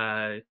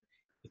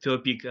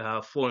Ethiopic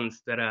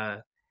fonts that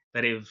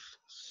have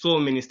so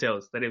many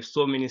styles,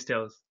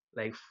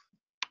 like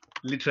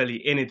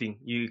literally anything.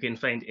 You can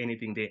find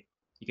anything there.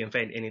 You can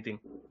find anything.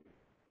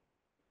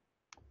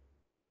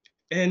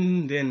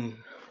 And then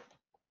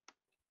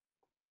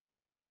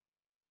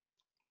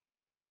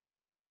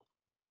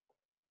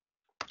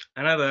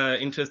another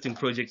interesting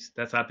project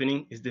that's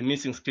happening is the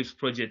Missing Scripts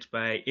project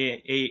by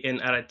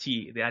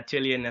ANRT, the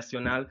Atelier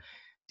National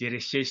de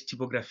Recherche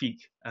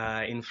Typographique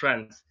in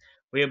France,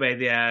 whereby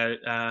they are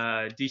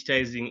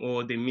digitizing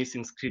all the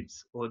missing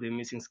scripts,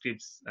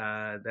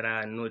 that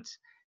are not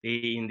there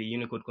in the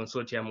Unicode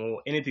Consortium,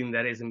 or anything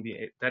that hasn't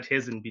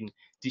been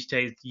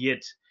digitized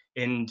yet.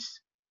 And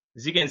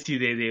as you can see,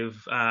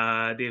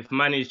 they've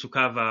managed to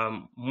cover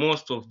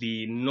most of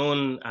the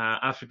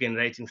non-African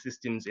writing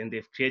systems, and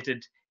they've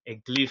created a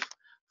glyph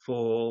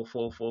for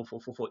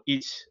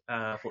each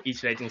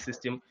writing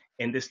system.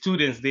 And the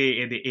students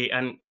there at the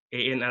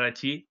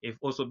ANRT have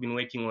also been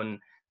working on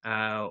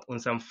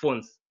some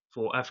fonts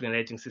for African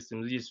writing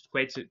systems, which is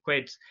quite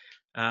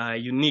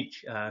unique.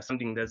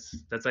 Something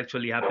that's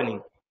actually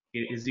happening.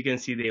 As you can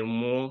see, there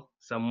are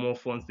some more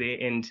fonts there,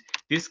 and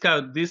this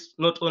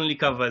not only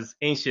covers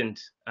the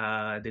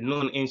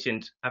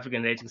non-ancient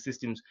African writing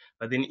systems,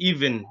 but then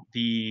even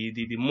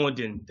the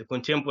modern, the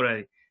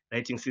contemporary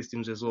writing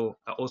systems as well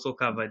are also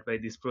covered by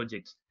this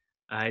project.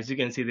 As you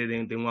can see, the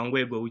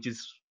Ngwangwego, which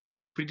is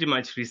pretty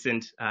much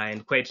recent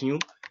and quite new,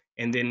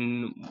 and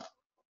then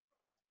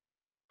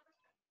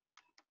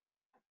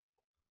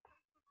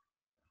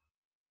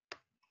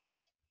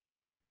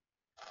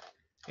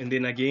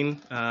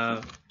again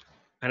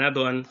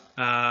another one.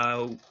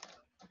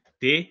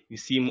 There you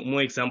see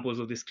more examples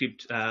of the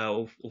script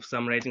of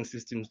some writing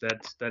systems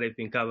that have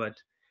been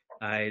covered.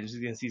 As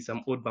you can see,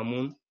 some Old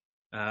Bamun,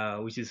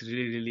 which is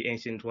really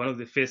ancient, one of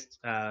the first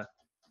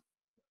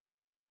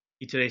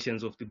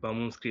iterations of the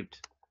Bamun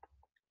script.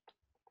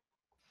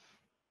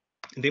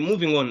 And then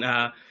moving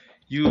on,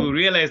 you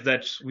realize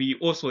that we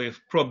also have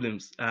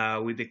problems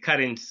with the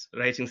current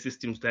writing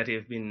systems that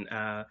have been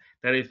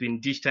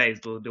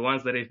digitized, or the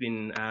ones that have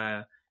been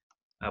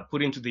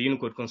put into the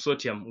Unicode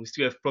Consortium. We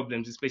still have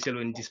problems, especially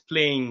when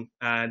displaying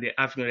the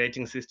African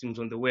writing systems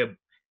on the web.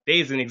 There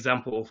is an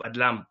example of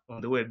Adlam on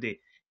the web there.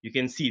 You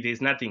can see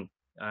there's nothing.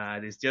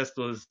 There's just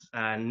those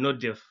not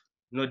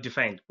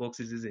defined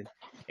boxes, isn't it?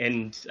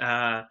 And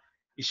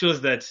it shows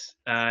that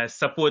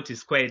support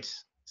is quite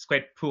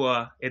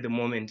poor at the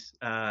moment,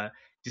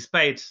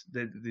 despite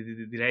the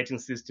writing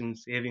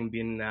systems having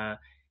been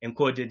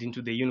encoded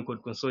into the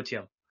Unicode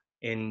Consortium.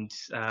 And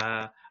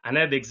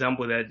another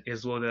example that I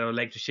would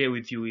like to share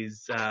with you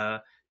is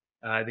the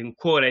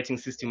core writing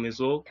system as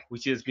well,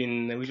 which was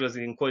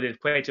encoded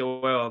quite a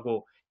while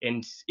ago.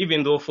 And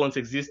even though fonts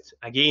exist,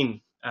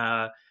 again,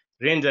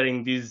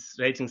 rendering these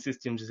writing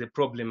systems is a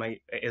problem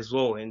as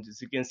well. And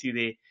as you can see,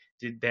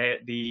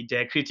 the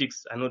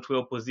diacritics are not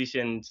well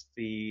positioned.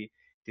 The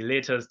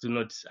letters do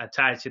not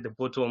attach at the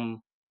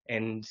bottom,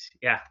 and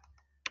yeah,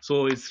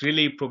 so it's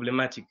really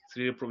problematic. It's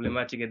really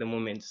problematic at the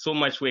moment. So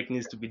much work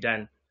needs to be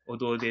done,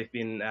 although they've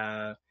been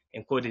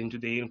encoded into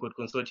the Unicode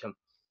Consortium.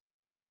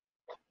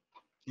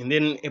 And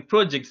then a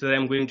project that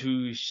I'm going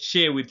to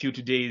share with you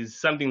today is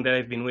something that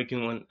I've been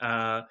working on.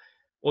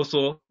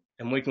 Also,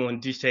 I'm working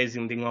on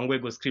digitizing the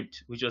Ngwangwego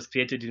script, which was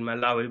created in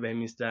Malawi by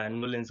Mr.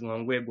 Nolens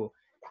Ngwangwego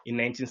in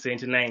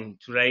 1979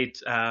 to write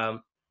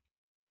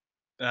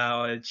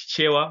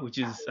Chewa, which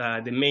is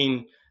the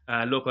main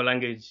local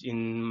language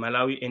in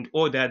Malawi, and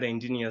all the other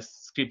indigenous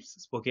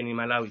scripts spoken in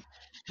Malawi.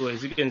 So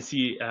as you can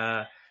see,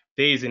 there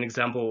is an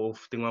example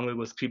of the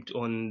Ngwangwego script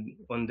on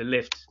the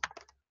left.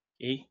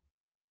 Okay.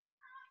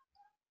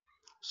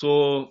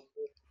 So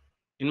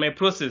in my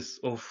process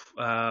of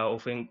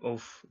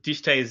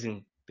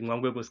digitizing the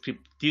Ngwangwego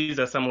script, these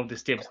are some of the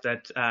steps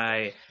that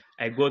I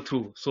go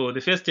through. So the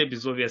first step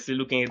is obviously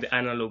looking at the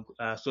analog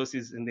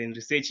sources, and then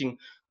researching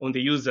on the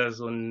users,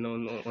 on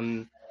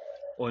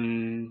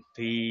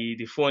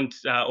the font,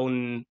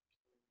 on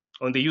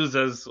on the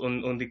users,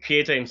 on the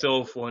creator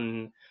himself,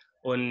 on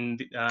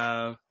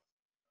the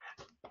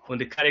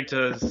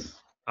characters,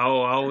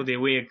 how they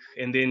work.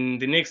 And then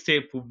the next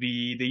step would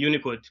be the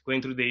Unicode,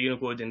 going through the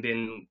Unicode and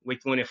then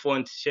working on a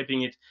font,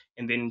 shaping it,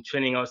 and then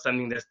churning out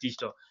something that's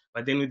digital.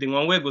 But then with the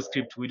Ngwangwego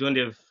script, we don't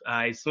have,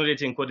 it's not yet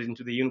encoded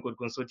into the Unicode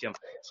consortium.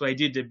 So I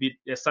did a bit,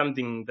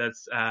 something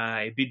that's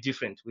a bit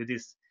different with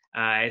this.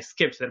 I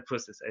skipped that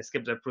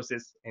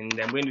process. And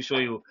I'm going to show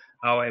you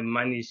how I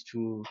managed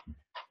to,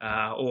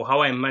 or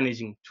how I'm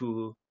managing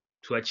to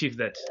achieve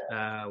that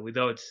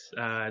without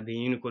the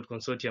Unicode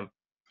consortium.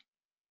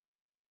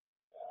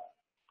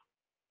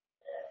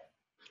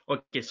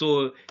 Okay,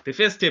 so the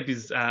first step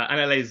is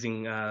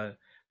analyzing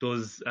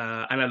those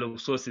analog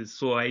sources.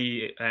 So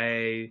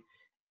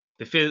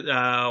the first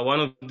one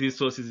of these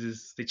sources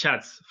is the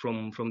charts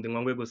from the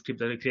Ngwangwego script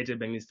that were created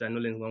by Mr.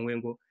 Nolan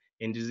Ngwangwego.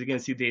 And as you can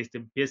see, there is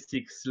the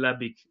basic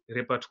syllabic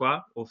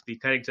repertoire of the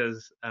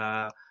characters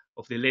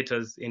of the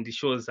letters, and it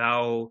shows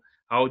how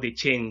they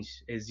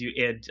change as you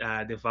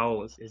add the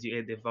vowels.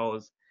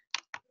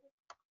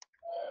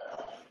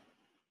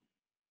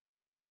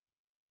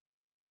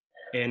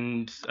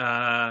 And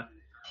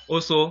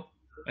also,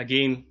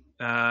 again,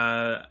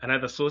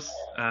 another source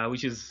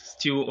which is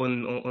still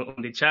on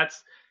the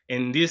charts,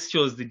 and this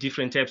shows the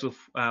different types of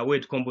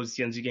word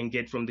compositions you can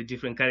get from the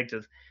different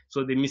characters.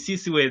 So the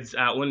Misisi words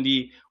are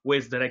only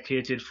words that are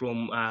created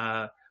from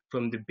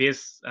the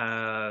base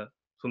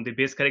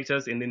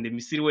characters, and then the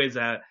Misiri words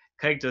are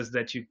characters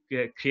that you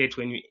create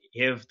when you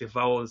have the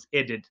vowels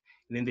added.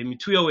 And then the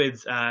Mituya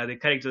words are the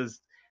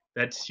characters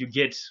that you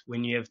get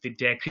when you have the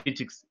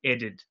diacritics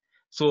added.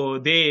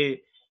 So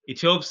it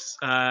helps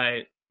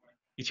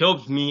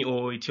me,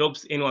 or it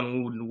helps anyone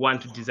who would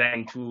want to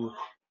design, to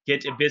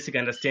get a basic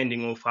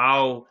understanding of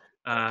how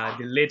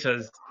the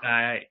letters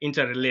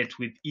interrelate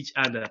with each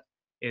other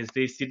as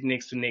they sit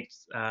next to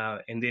next.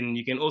 And then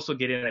you can also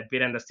get a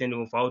better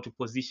understanding of how to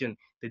position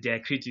the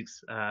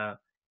diacritics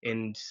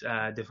and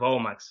the vowel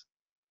marks.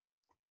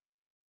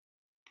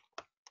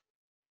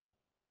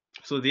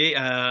 So they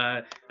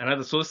are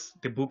another source,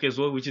 the book as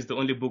well, which is the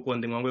only book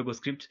on the Ngwangwego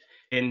script.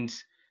 And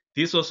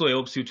this also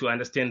helps you to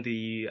understand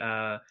the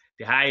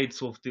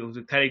heights of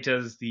the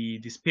characters, the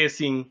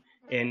spacing,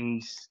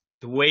 and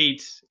the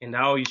weight, and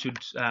how you should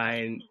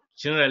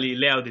generally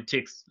lay out the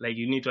text. Like,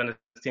 you need to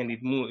understand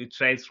it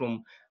writes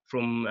from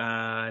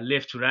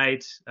left to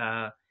right,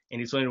 and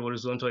it's only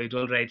horizontal, you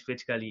don't write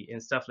vertically,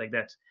 and stuff like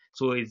that.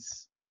 So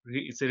it's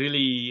a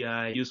really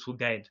useful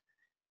guide.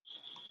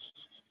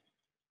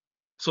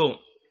 So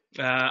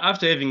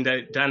after having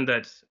done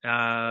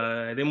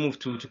that, they move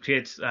to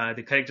create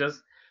the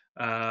characters.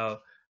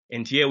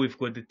 And here we've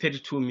got the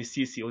 32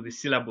 misisi, or the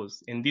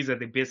syllables, and these are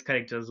the base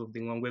characters of the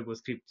Ngwangwego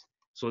script.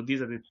 So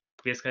these are the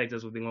base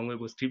characters of the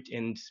Ngwangwego script,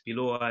 and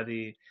below are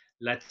the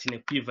Latin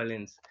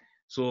equivalents.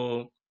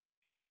 So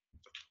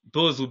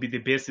those will be the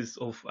basis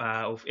of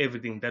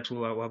everything that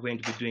we're going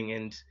to be doing,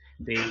 and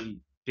they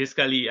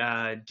basically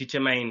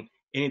determine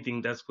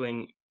anything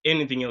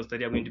else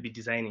that you're going to be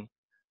designing.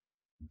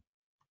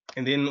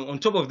 And then on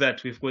top of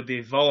that, we've got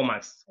the vowel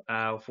marks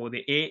for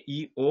the A,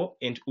 E, O,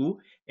 and U,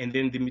 and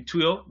then the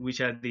Mituyo, which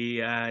are the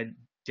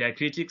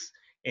diacritics.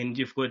 And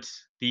you've got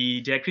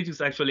the diacritics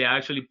are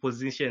actually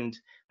positioned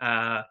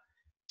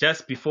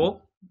just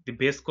before the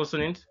base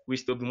consonant,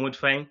 which they'll be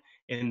modifying.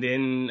 And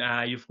then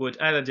you've got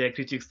other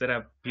diacritics that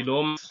are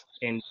below marks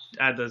and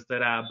others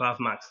that are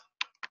above marks.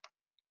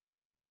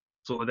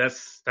 So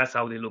that's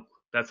how they look.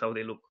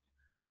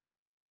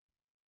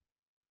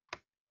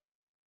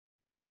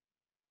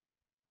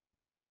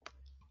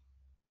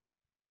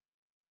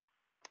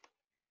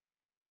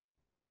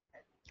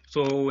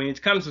 So when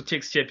it comes to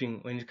text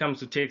shaping,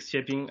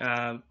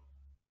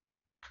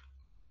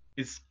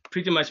 it's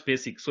pretty much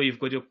basic. So you've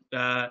got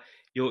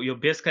your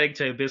base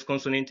character, your base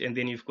consonant, and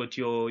then you've got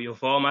your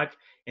vowel mark,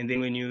 and then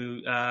when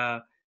you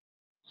add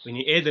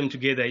them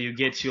together, you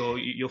get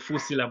your full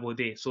syllable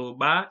there. So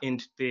ba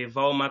and the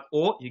vowel mark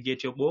O, you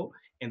get your bo,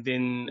 and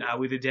then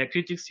with the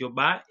diacritics, your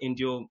ba and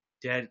your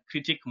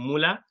diacritic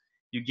mula,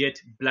 you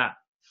get bla,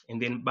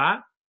 and then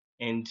ba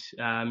and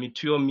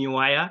mituyo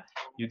miwaya,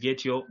 you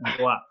get your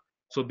boa.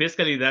 So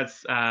basically,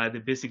 that's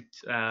the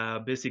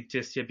basic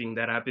text shaping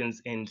that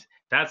happens, and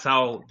that's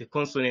how the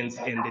consonants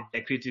and the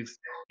diacritics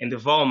and the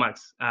vowel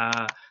marks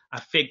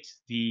affect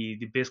the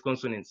base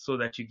consonants, so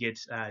that you get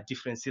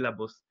different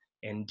syllables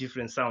and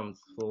different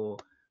sounds for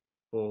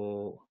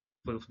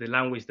the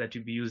language that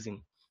you'll be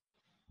using.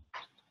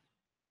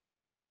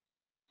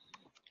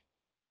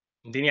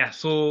 And then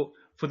so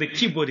for the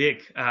keyboard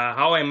hack,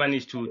 how I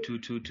managed to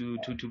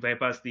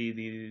bypass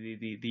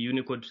the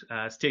Unicode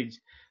stage.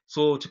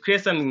 So to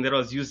create something that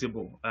was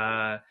usable,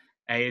 I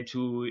had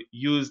to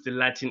use the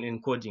Latin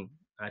encoding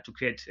to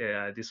create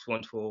this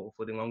font for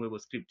the Ngwangwego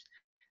script.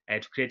 I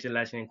had to create a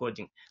Latin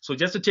encoding. So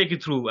just to take you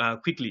through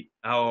quickly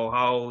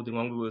how the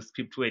Ngwangwego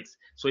script works.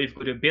 So you've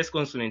got a base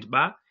consonant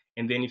ba,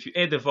 and then if you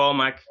add the vowel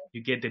mark,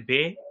 you get the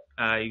be.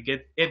 Add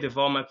the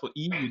vowel mark for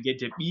E, you get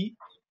the B.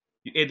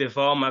 You add the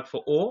vowel mark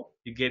for O,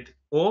 you get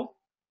O.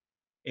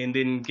 and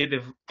then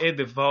add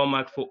the vowel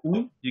mark for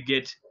U, you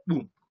get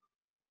U,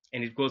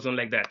 and it goes on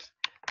like that.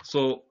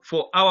 So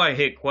for our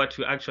hack, what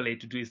we actually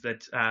to do is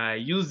that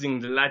using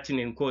the Latin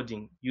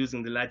encoding,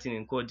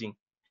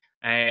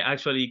 I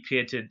actually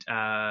created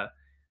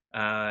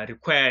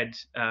required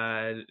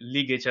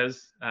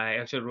ligatures. I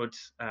actually wrote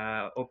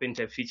open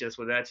type features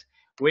for that,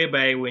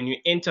 whereby when you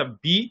enter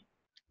B,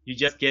 you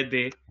just get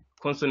the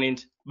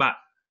consonant ba,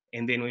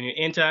 and then when you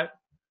enter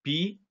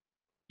B,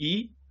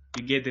 E,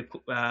 you get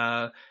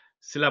the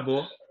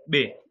syllable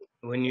B.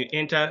 When you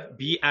enter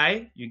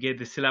BI, you get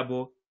the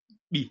syllable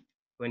B.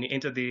 When you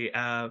enter the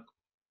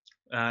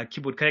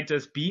keyboard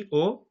characters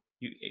BO,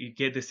 you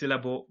get the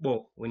syllable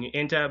bo. When you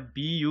enter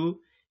BU,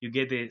 you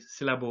get the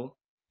syllable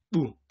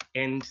bu.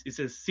 And it's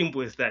as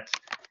simple as that.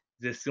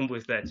 It's as simple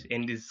as that.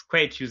 And it's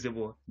quite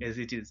usable as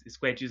it is. It's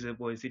quite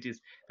usable as it is.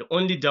 The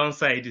only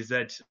downside is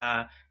that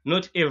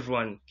not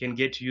everyone can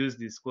get to use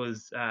this,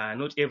 because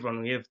not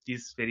everyone will have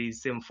this very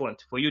same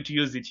font. For you to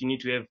use it, you need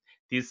to have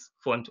this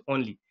font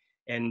only.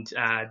 And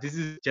this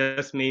is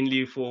just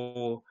mainly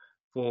for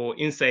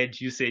inside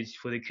usage,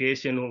 for the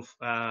creation of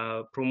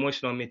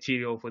promotional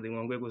material for the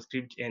Mwangwego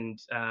script, and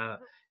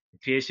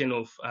creation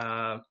of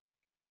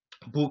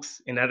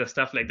books and other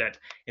stuff like that.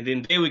 And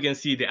then there we can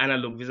see the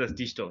analog versus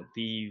digital.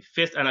 The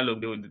first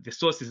analog, the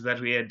sources that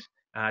we had,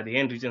 the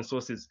handwritten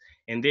sources,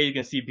 and there you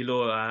can see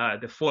below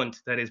the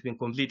font that has been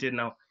completed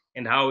now,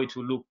 and how it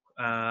will look,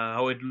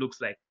 how it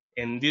looks like.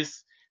 And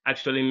this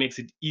actually makes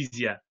it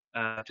easier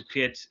to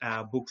create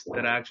books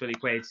that are actually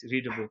quite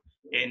readable,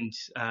 and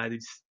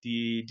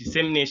the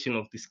dissemination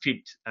of the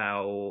script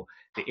or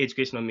the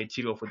educational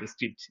material for the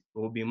script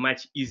will be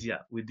much easier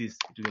with this.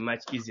 It will be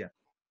much easier.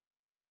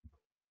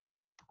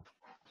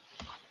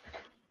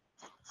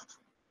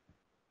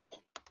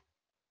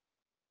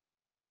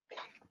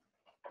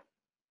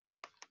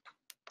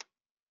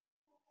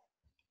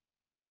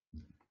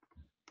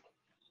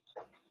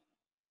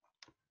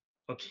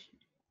 Okay,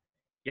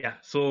 yeah.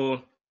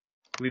 So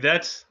with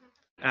that,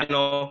 I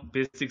know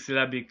basic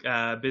syllabic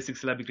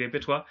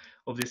repertoire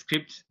of the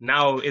script.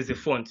 Now as a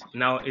font,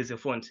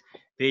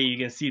 there you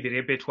can see the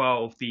repertoire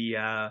of the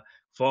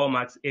vowel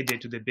marks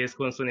added to the base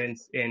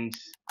consonants, and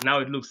now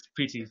it looks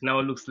pretty. Now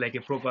it looks like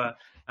a proper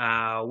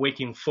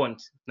working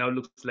font. And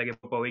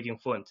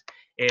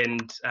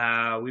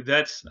with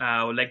that,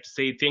 I would like to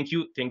say thank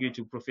you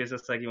to Professor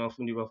Saki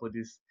Mafundikwa for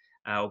this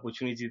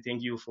opportunity.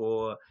 Thank you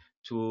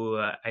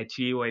to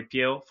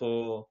ATypI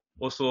for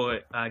also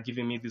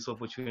giving me this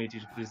opportunity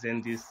to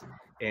present this,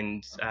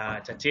 and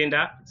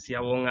Tatenda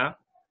Siawonga.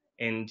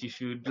 And if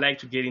you'd like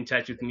to get in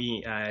touch with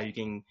me, you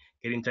can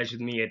get in touch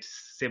with me at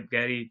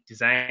Sebgari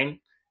Design.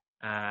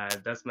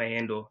 That's my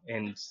handle,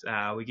 and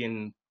we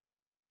can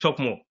talk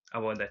more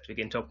about that.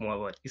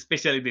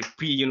 Especially the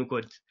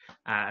pre-Unicode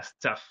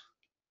stuff.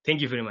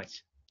 Thank you very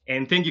much,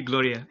 and thank you,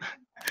 Gloria.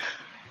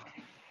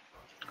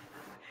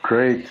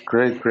 Great.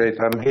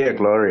 I'm here,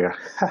 Gloria.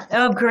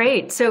 Oh,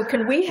 great. So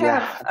can we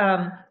have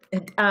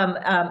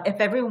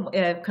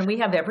can we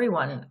have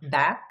everyone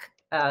back,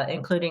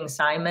 including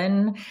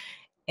Simon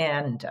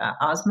and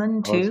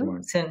Osmond too?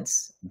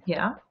 Since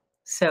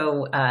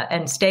so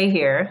and stay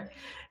here,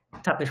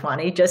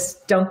 Tapiwanashe.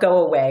 Just don't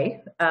go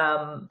away.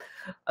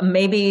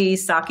 Maybe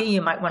Saki,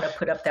 you might want to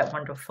put up that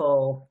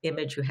wonderful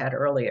image you had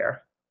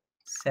earlier.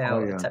 So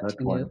it's up to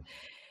you.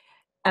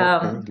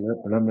 Okay,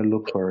 let me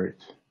look for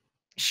it.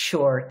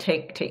 Sure.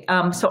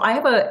 So I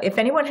have if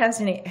anyone has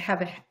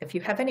if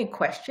you have any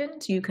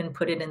questions, you can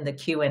put it in the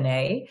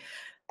Q&A.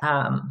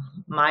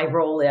 My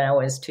role now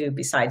is to,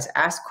 besides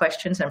ask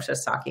questions, I'm sure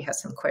Saki has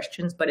some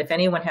questions, but if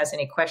anyone has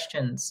any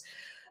questions,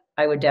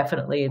 I would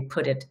definitely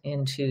put it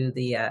into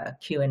the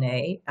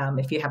Q&A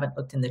if you haven't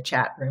looked in the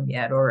chat room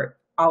yet, or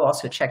I'll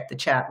also check the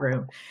chat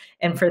room.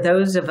 And for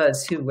those of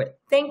us who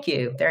thank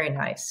you, very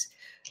nice.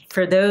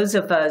 For those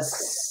of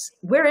us,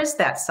 where is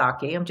that,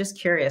 Saki? I'm just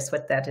curious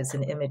what that is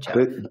an image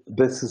of.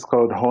 This is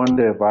called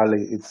Honde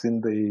Valley. It's on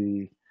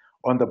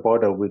the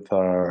border with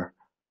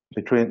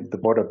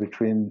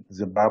between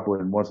Zimbabwe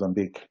and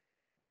Mozambique.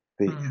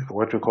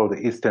 What we call the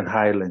Eastern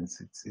Highlands.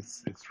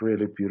 It's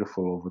really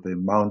beautiful over the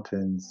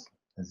mountains,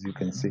 as you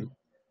can see.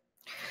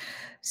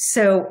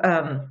 So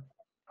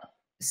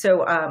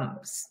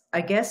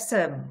I guess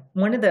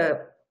one of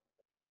the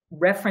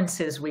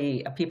references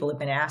people have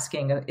been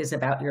asking is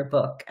about your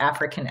book,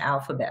 African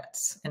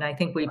Alphabets, and I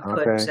think we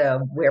put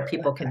where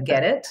people can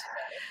get it.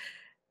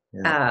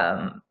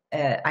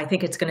 I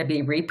think it's going to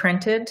be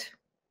reprinted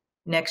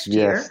next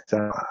year.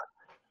 Yes,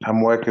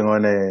 I'm working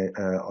on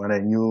a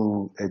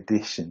new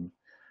edition,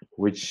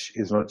 which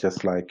is not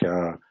just like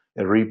a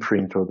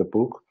reprint of the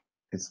book.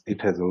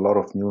 It has a lot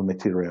of new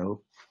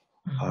material,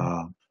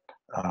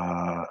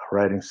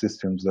 writing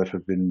systems that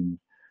have been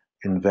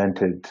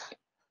invented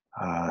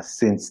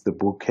since the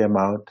book came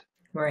out,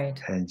 right?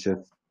 And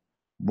just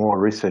more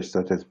research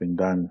that has been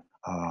done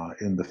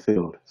in the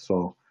field.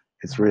 So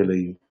it's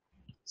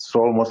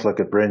almost like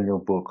a brand new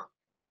book.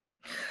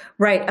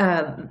 Right.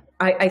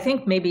 I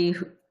think maybe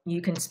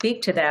you can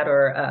speak to that,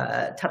 or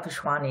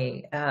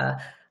Tapiwanashe.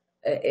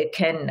 it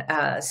can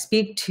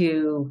speak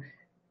to,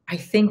 I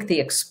think, the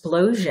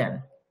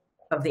explosion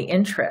of the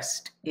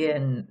interest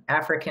in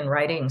African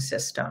writing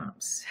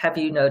systems. Have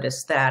you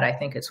noticed that? I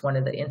think it's one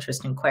of the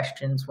interesting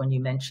questions when you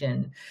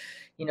mention,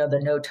 you know, the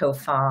Noto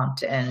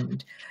font,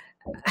 and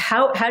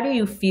how do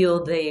you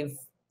feel they've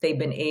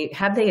been,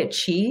 have they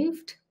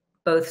achieved,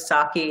 both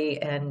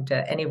Saki and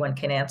anyone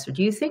can answer,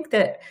 do you think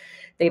that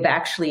they've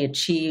actually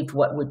achieved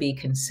what would be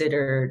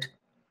considered,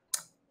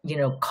 you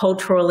know,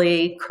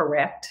 culturally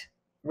correct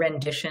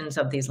renditions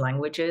of these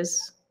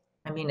languages?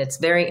 I mean, it's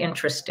very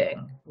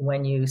interesting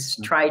when you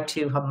try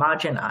to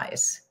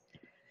homogenize.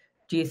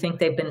 Do you think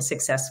they've been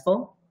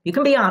successful? You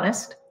can be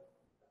honest.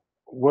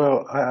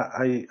 Well,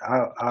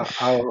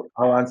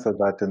 I'll answer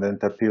that, and then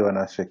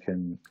Tapiwanashe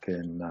can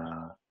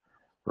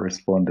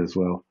respond as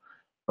well.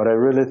 But I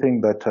really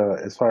think that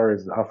as far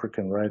as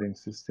African writing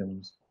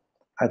systems,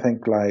 I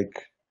think it's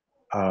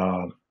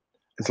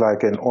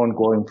like an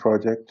ongoing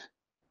project.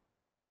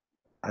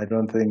 I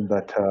don't think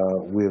that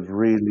we've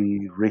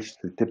really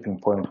reached the tipping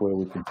point where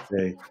we can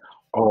say,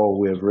 oh,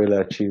 we've really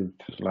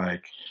achieved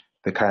like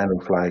the kind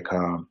of like,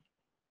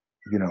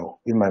 you know,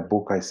 in my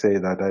book, I say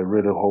that I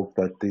really hope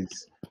that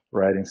these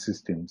writing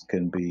systems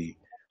can be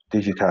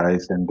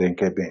digitized and then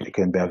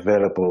can be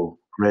available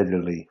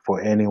readily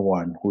for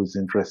anyone who's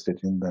interested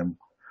in them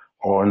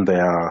on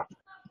their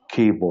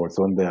keyboards,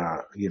 on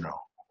their, you know,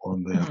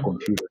 on their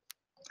computer.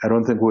 I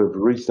don't think we've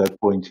reached that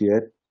point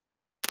yet.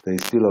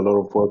 There's still a lot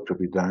of work to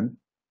be done.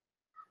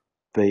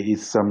 There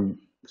is some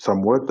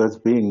work that's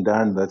being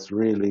done that's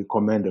really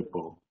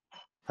commendable.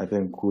 I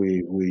think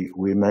we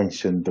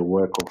mentioned the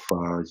work of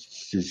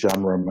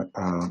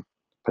Jamra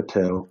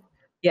Patel.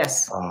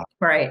 Yes,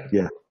 right.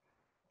 Yeah,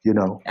 you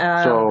know,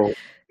 so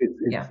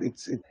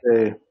it's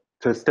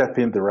a step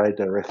in the right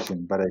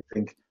direction, but I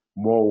think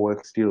more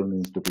work still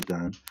needs to be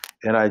done.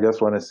 And I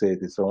just want to say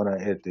this, I want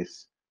to add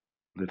this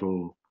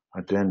little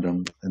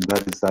addendum, and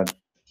that is that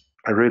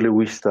I really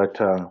wish that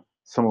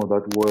some of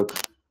that work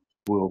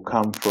will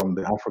come from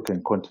the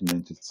African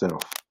continent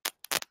itself.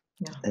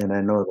 Yeah. And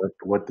I know that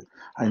what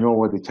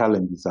the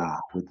challenges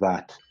are with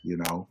that, you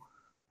know,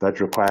 that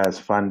requires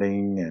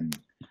funding, and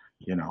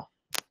you know,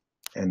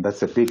 and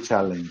that's a big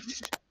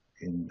challenge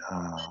in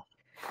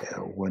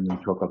when we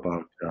talk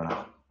about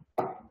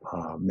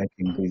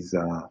making these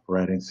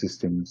writing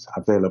systems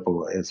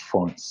available as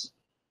fonts.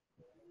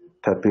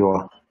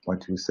 Tapiwa,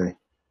 what do you say?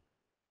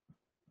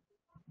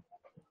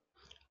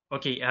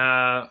 Okay,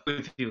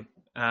 with you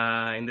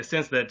in the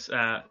sense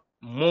that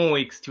more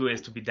work still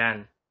has to be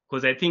done,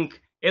 because I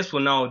think as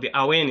for now the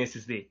awareness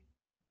is there.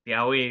 The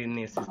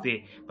awareness is there,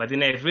 but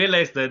then I've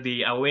realized that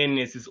the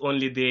awareness is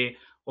only there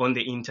on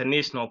the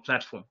international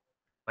platform.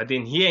 But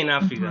then here in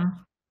Africa,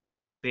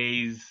 there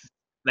is,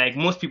 like,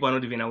 most people are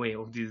not even aware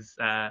of these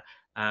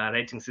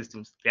writing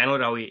systems. They are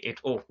not aware at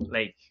all.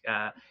 Like,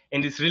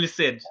 and it's really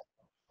sad,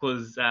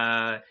 because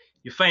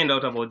you find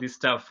out about this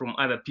stuff from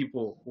other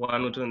people who are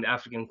not on the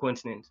African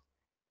continent,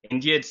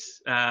 and yet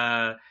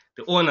the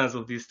owners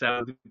of this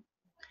stuff,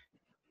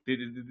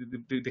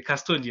 the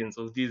custodians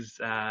of these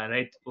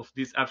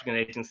these African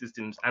writing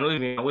systems, are not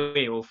even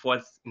aware of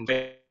what's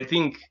involved. I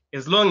think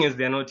as long as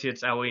they're not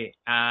yet aware,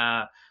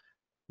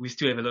 we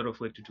still have a lot of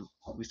work to do.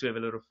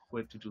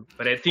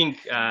 But I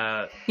think we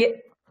are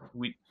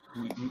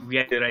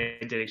in the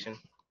right direction.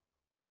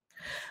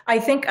 I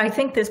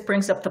think this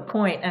brings up the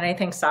point, and I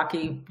think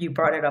Saki, you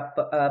brought it up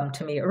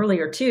to me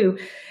earlier too,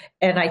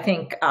 and I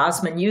think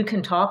Osmond, you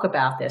can talk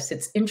about this.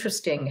 It's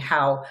interesting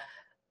how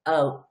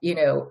you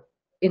know,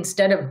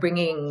 instead of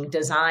bringing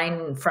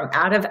design from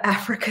out of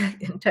Africa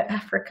into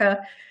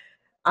Africa,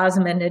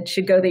 Osmond, it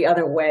should go the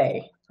other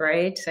way,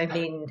 right? I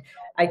mean,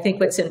 I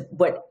think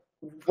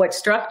what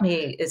struck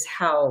me is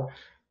how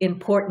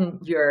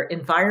important your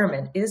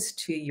environment is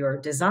to your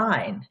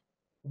design.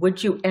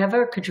 Could you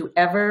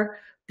ever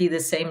be the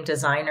same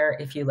designer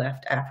if you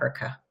left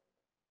Africa?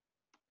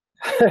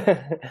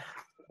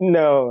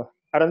 No,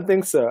 I don't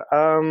think so.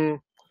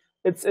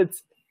 It's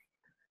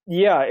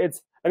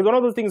like one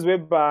of those things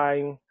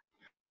whereby,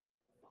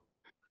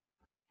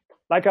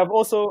 like, I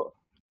also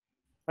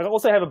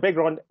have a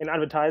background in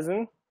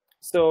advertising,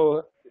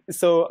 so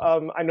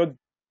I know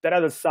that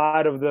other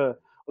side of the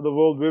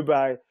world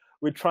whereby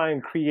we try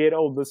and create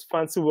all this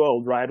fancy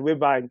world, right?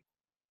 Whereby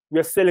we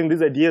are selling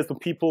these ideas to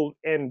people,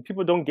 and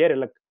people don't get it.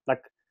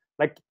 Like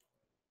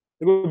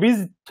we're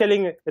busy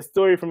telling a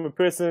story from a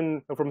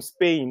person from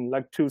Spain,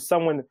 like, to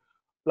someone,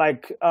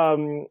 like,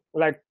 and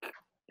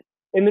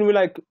then we're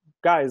like,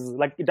 guys,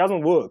 like, it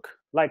doesn't work.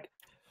 Like,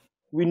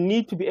 we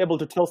need to be able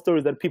to tell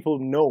stories that people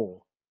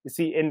know. You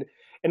see, and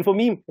for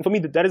me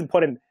that is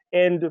important.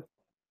 And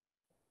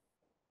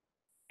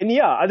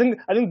yeah, I think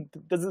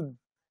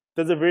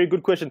that's a very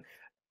good question.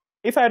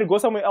 If I had to go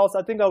somewhere else,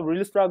 I think I'll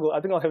really struggle.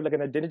 I think I'll have like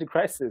an identity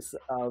crisis,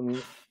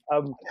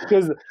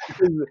 because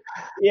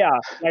yeah,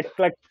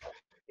 like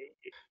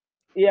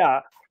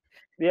yeah.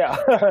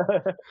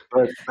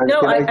 But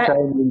no,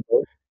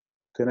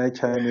 can I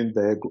chime in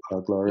there,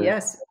 Gloria?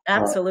 Yes,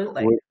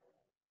 absolutely.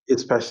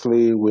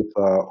 Especially with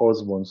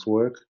Osmond's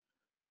work.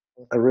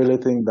 I really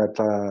think that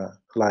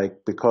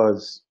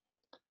because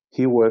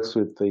he works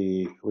with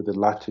the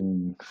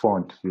Latin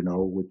font,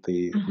 with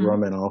the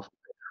Roman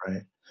alphabet,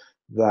 right?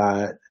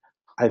 That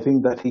I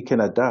think that he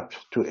can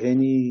adapt to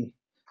any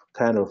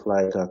kind of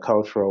a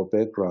cultural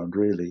background,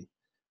 really.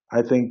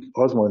 I think,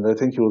 Osmond, I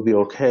think you will be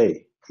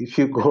okay if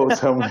you go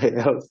somewhere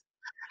else.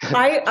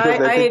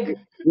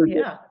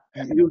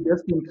 You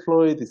just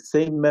employ the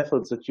same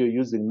methods that you're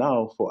using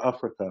now for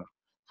Africa,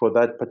 for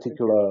that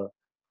particular,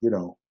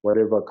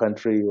 whatever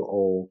country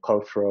or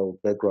cultural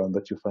background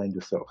that you find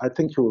yourself. I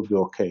think you will be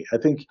okay. I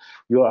think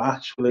you're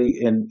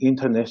actually an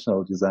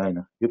international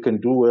designer. You can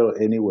do well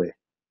anywhere.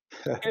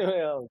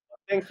 Well,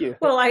 thank you.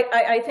 Well,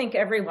 I think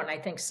I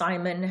think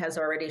Simon has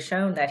already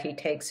shown that he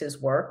takes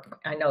his work.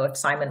 I know if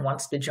Simon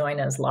wants to join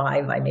us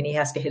live, he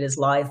has to hit his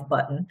live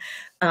button.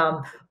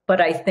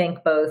 But I think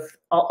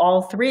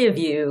all three of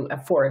you,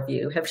 four of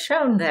you, have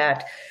shown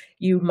that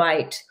you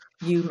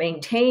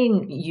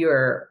maintain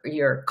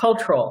your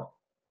cultural,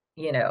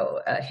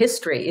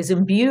 history is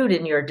imbued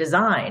in your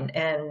design,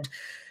 and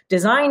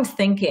design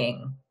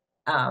thinking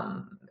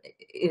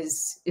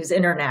is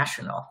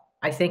international.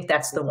 I think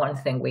that's the one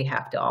thing we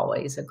have to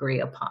always agree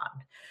upon.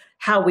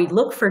 How we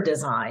look for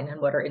design and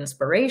what our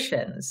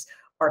inspirations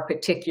are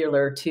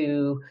particular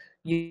to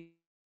you,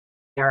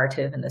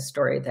 narrative and the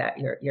story that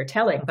you're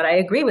telling. But I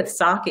agree with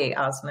Saki,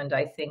 Osmond.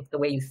 I think the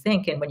way you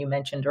think, and when you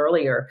mentioned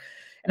earlier,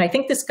 and I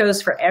think this goes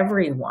for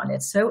everyone,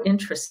 it's so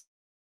interesting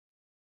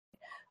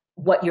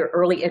what your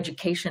early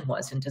education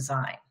was in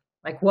design.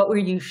 Like, what were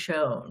you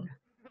shown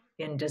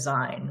in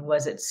design?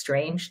 Was it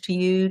strange to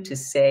you to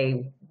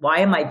say, why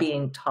am I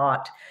being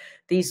taught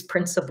these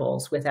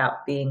principles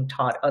without being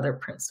taught other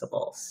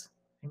principles?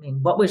 I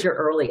mean, what was your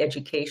early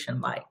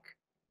education like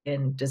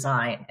in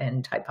design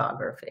and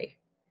typography?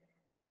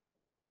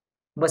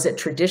 Was it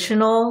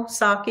traditional,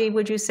 Saki,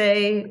 would you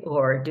say,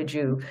 or did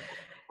you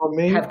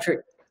have?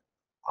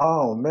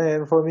 Oh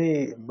man, for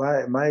me,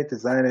 my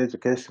design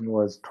education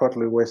was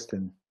totally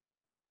Western,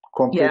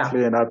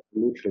 completely and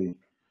absolutely.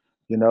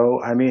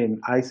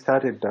 I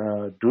started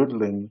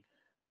doodling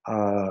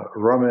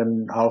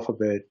Roman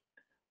alphabet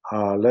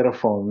letter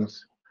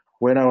forms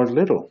when I was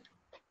little.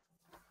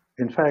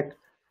 In fact,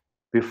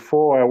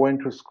 before I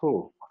went to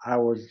school, I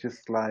was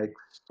just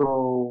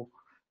so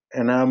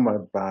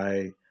enamored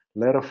by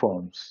letter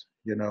forms,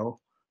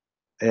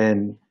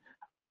 and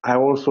I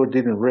also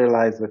didn't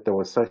realize that there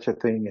was such a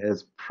thing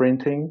as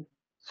printing.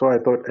 So I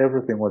thought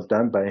everything was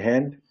done by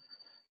hand.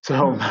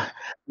 So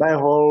my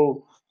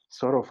whole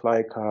sort of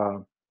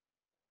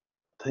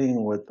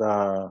thing with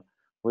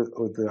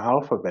the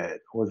alphabet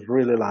was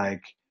really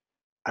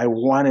I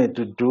wanted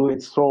to do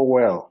it so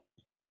well.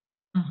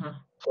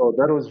 So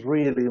that was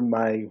really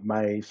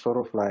my sort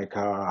of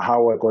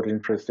how I got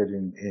interested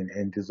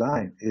in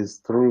design, is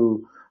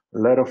through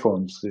letter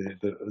forms,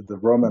 the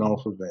Roman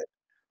alphabet.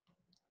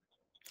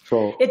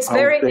 So it's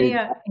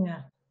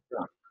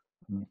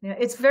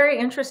it's very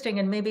interesting,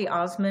 and maybe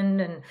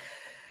Osmond and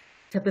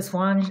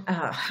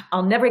Tapiwanashe,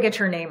 I'll never get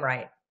your name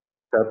right.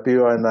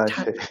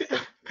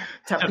 Tapiwanashe.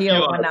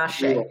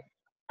 Tapiwanashe.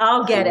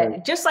 I'll get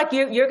it. Just like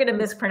you're going to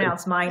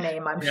mispronounce my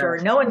name, I'm sure.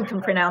 No one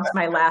can pronounce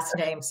my last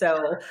name,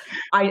 so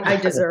I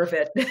deserve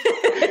it.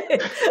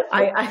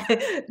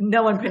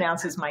 No one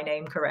pronounces my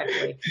name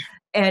correctly.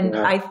 And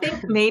I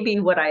think maybe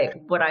what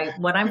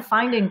I'm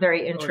finding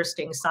very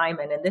interesting,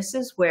 Simon, and this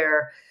is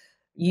where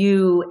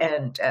you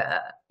and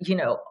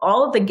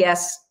all of the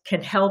guests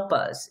can help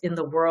us in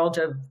the world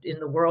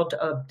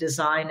of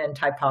design and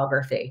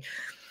typography.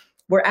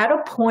 We're at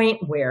a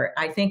point where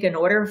I think in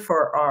order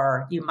for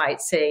our, you might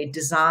say,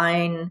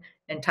 design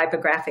and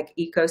typographic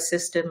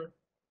ecosystem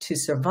to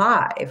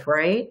survive,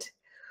 right?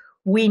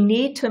 We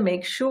need to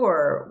make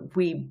sure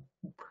we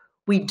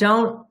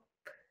don't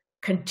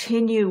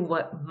continue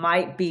what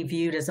might be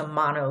viewed as a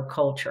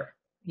monoculture.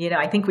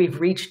 I think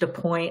we've reached a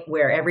point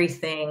where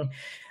everything,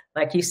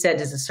 like you said,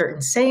 is a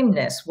certain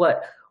sameness.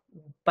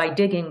 By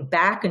digging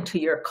back into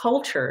your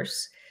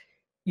cultures,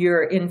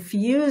 you're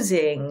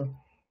infusing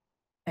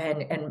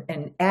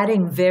and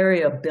adding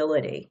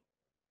variability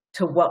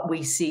to what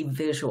we see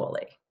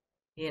visually.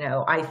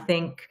 I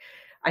think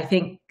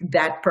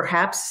that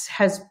perhaps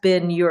has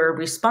been your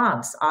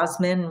response,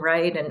 Osmond,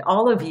 right? And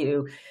all of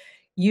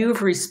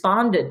you've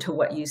responded to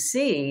what you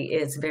see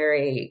is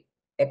very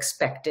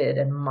expected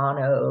and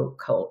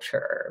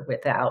monoculture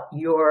without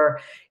your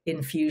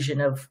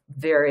infusion of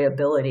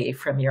variability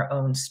from your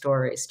own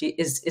stories.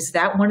 Is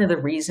that one of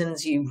the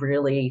reasons you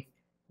really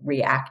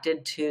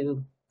reacted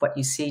to what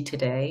you see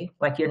today?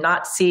 Like, you're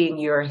not seeing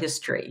your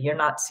history, you're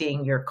not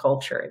seeing your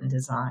culture in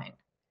design.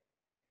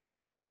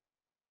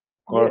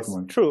 Yes,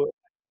 true.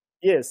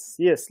 Yes.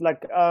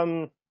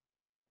 And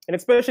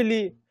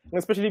especially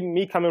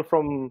me coming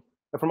from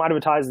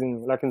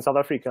advertising, like in South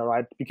Africa,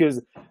 right?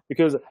 Because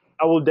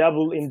I will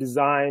dabble in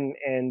design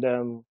and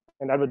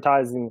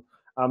advertising.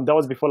 That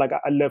was before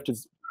I left and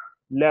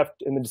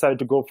then decided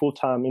to go full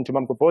time into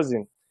mom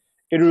composing.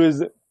 It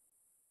was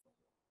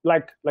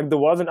like there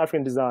wasn't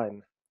African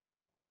design.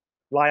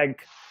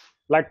 Like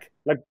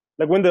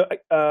like when the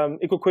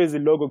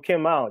Ikokwezi logo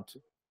came out,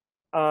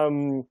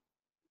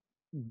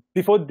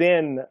 before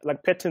then,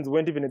 like patterns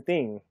weren't even a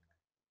thing.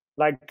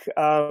 Like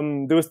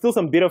there was still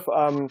some bit of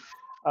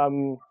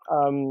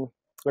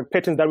like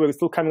patterns that were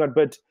still coming out,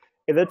 but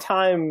at that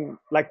time,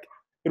 like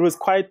it was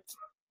quite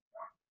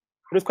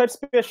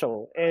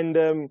special, and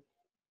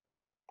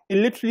it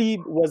literally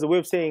was a way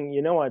of saying,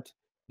 you know what,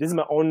 this is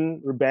my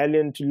own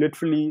rebellion to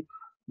literally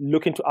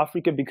look into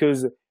Africa,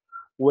 because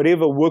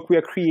whatever work we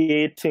are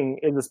creating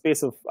in the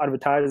space of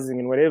advertising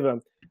and whatever,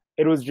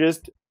 it was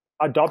just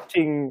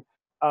adopting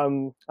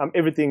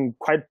everything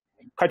quite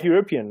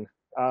European.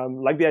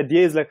 Like the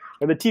idea is like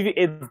the TV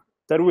ads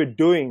that we're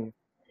doing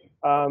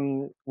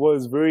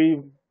was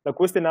very like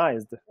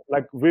westernized.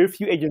 Like very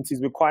few agencies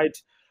were quite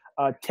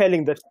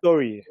telling that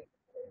story.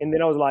 And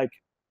then I was like,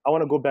 I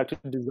want to go back to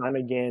design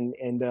again,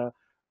 and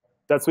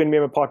that's when me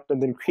and my partner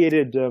then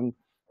created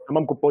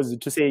Amam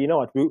Composite to say, you know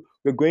what,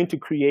 we're going to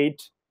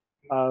create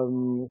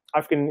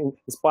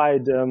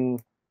African-inspired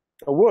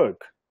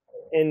work,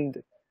 and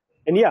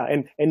yeah,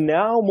 and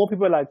now more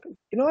people are like,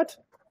 you know what,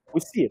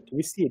 we see it,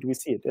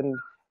 and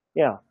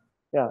yeah,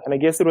 and I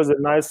guess it was a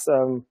nice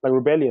like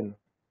rebellion.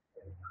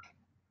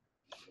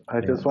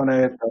 I just want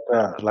to add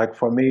that, like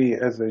for me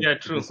as a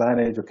design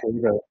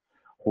educator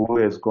who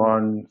has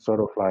gone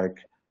sort of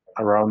like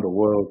around the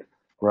world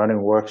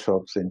running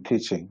workshops and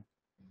teaching,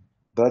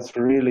 that's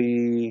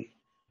really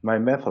my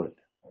method.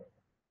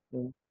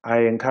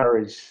 I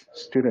encourage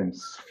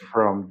students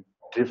from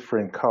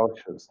different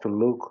cultures to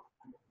look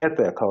at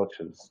their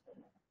cultures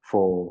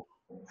for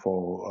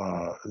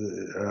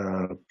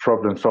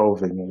problem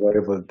solving,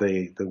 whatever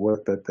the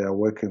work that they're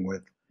working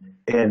with,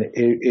 and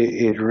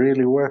it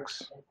really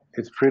works.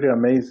 It's pretty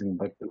amazing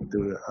what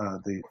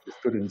the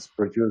students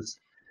produce.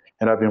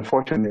 And I've been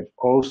fortunate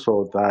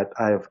also that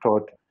I have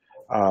taught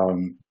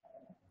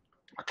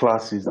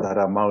classes that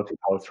are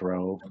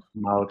multicultural,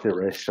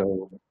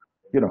 multiracial,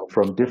 you know,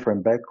 from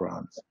different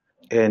backgrounds.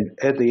 And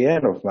at the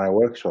end of my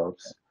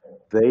workshops,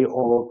 they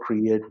all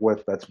create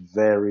work that's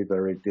very,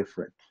 very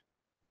different,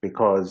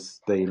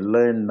 because they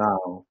learn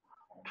now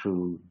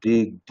to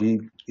dig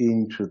deep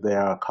into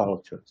their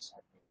cultures.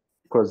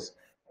 Because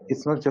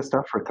it's not just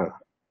Africa.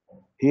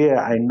 Here,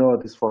 I know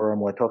this forum,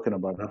 we're talking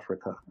about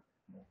Africa,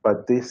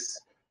 but this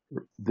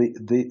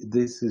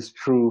is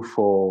true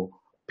for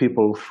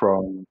people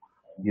from,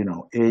 you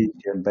know,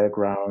 Asian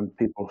background,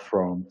 people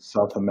from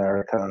South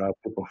America,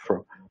 people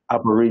from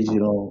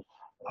Aboriginal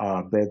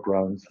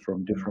backgrounds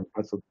from different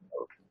parts of the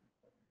world.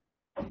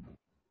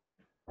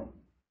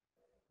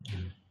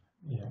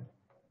 Yeah.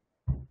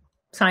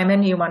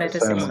 Simon, you wanted to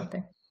say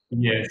something?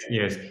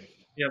 Yes.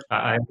 Yep.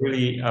 I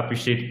really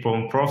appreciate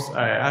Prof.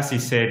 As he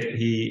said,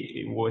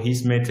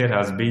 his method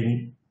has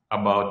been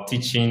about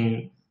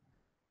teaching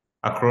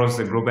across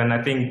the globe, and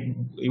I think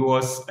it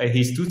was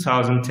his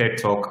 2000 TED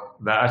Talk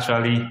that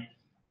actually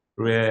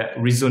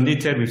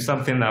resonated with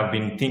something I've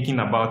been thinking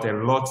about a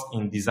lot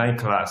in design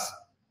class,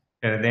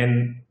 and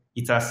then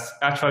it has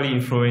actually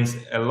influenced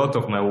a lot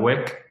of my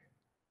work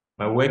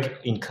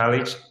in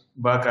college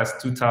back as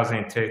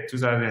 2010,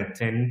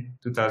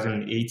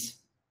 2008.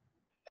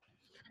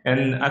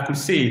 And I could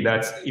say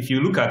that if you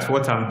look at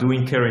what I'm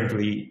doing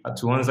currently,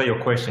 to answer your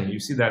question, you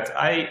see that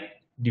I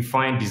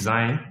define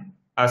design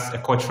as a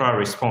cultural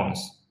response.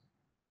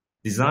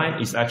 Design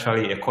is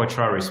actually a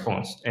cultural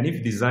response. And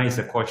if design is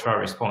a cultural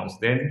response,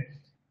 then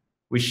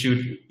we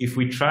should, if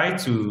we try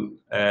to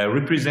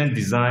represent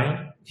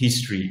design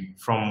history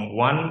from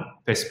one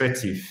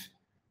perspective,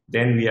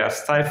 then we are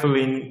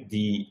stifling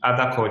the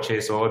other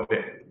cultures or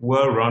the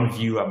well-round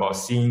view about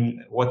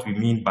seeing what we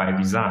mean by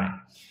design.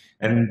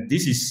 And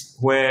this is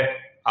where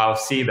I'll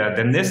say that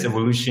the next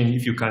evolution,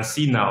 if you can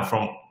see now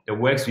from the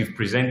works we've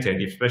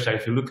presented, especially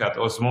if you look at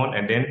Osmond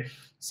and then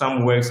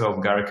some works of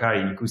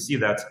Garikayi, you could see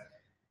that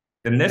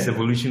the next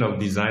evolution of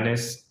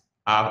designers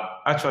are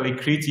actually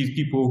creative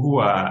people who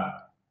are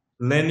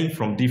learning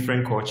from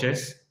different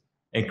cultures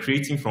and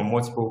creating from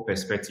multiple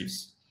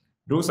perspectives.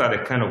 Those are the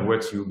kind of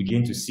works you'll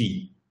begin to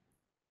see.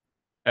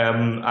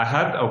 I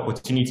had the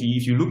opportunity,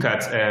 if you look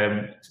at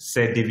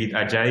Sir David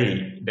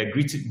Ajayi, the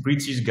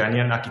British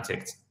Ghanaian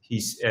architect,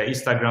 his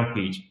Instagram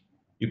page,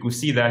 you could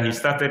see that he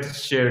started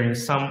sharing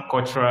some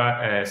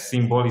cultural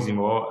symbolism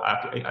or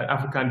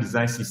African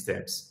design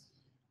systems,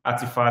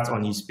 artifacts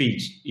on his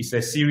page. It's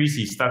a series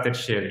he started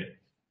sharing.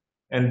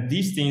 And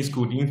these things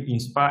could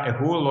inspire a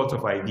whole lot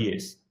of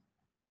ideas.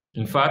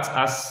 In fact,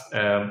 as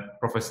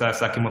Professor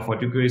Saki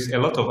Mafundikwa, a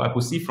lot of, I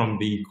could see from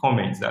the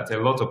comments that a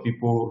lot of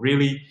people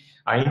really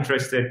are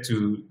interested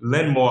to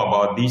learn more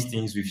about these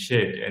things we've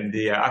shared, and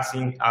they are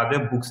asking, are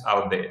there books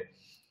out there?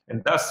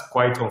 And that's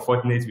quite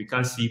unfortunate. We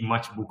can't see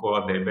much book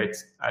out there, but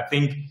I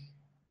think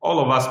all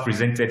of us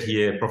presented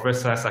here,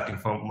 Professor Saki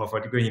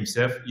Mafundikwa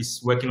himself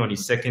is working on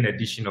his second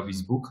edition of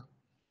his book,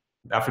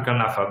 The African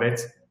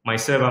Alphabet.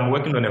 Myself, I'm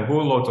working on a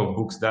whole lot of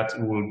books that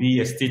will be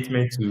a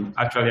statement to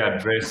actually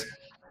address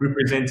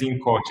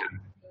representing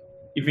culture.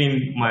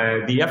 Even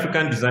the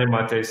African Design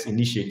Matters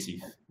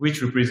initiative,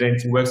 which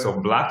represents works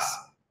of Blacks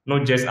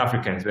not just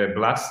Africans, but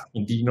blacks,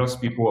 indigenous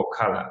people of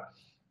color.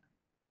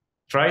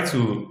 Try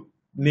to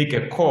make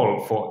a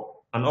call for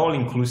an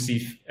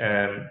all-inclusive,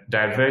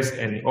 diverse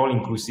and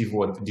all-inclusive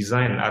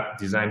design and art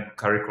design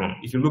curriculum.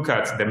 If you look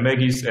at the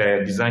Maggie's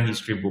design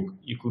history book,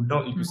 you could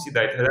see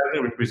that it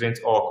doesn't represent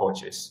all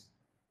cultures.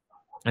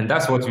 And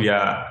that's what we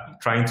are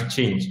trying to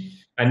change.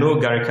 I know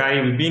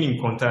Garikayi, we've been in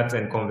contact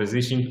and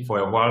conversation for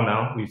a while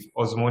now with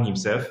Osmond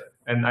himself.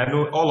 And I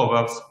know all of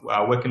us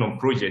are working on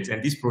projects,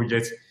 and these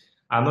projects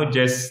are not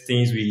just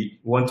things we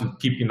want to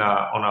keep on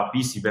our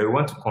PC, but we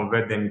want to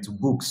convert them into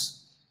books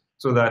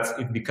so that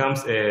it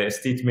becomes a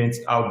statement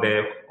out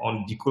there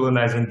on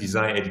decolonizing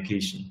design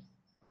education.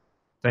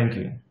 Thank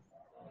you.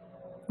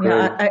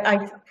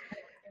 Yeah,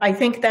 I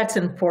think that's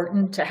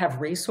important to have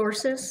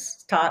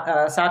resources.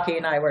 Saki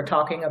and I were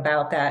talking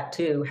about that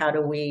too. How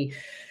do we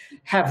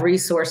have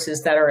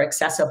resources that are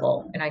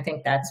accessible? And I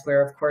think that's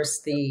where, of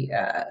course,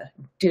 a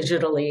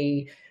digital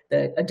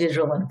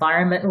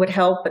environment would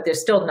help, but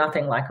there's still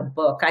nothing like a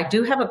book. I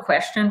do have a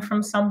question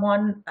from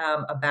someone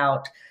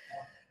about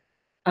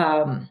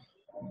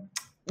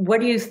what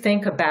do you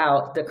think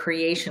about the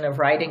creation of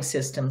writing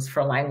systems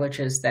for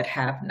languages that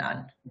have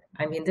none?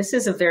 I mean, this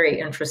is a very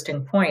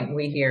interesting point.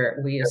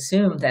 We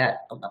assume that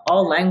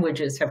all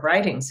languages have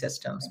writing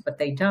systems, but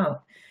they don't.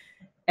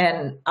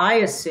 And I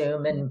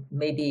assume, and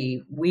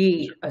maybe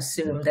we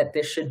assume, that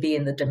this should be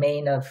in the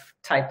domain of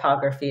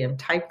typography and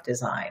type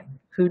design.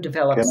 Who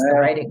develops the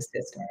writing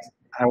systems?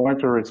 I want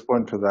to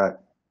respond to that.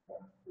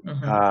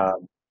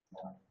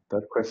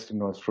 That question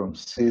was from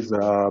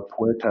Cesar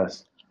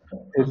Puertas.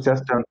 It's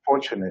just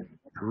unfortunate,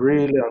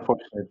 really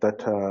unfortunate that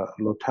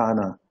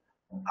Lutana,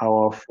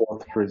 our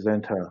fourth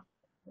presenter,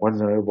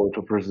 wasn't able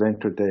to present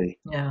today.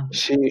 Yeah.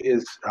 She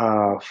is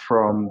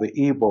from the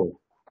Igbo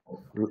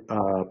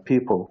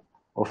people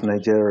of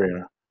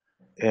Nigeria,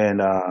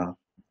 and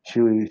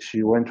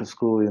she went to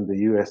school in the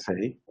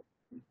USA,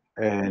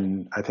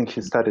 and I think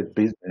she started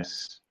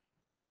business.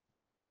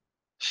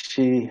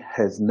 She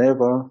has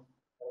never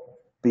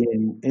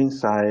been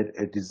inside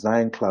a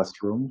design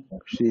classroom.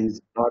 She's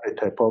not a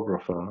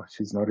typographer.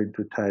 She's not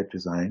into type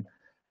design,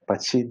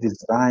 but she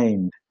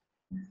designed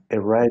a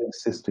writing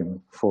system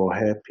for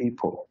her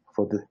people,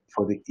 for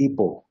the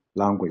Igbo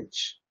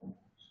language.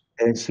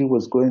 And she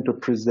was going to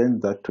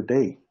present that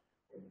today.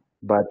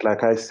 But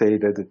like I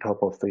said at the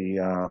top of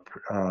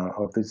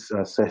this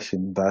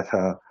session,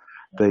 that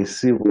the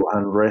civil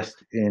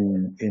unrest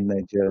in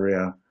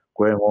Nigeria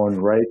going on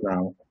right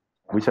now,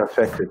 which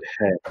affected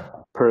her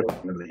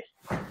personally,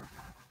 she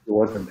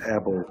wasn't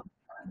able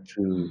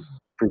to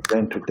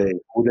present today.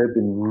 It would have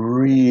been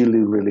really,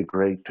 really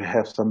great to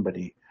have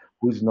somebody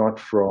who's not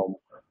from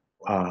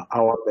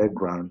our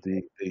background,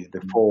 the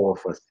four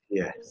of us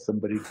here,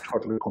 somebody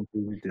totally,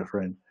 completely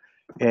different.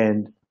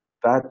 And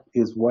that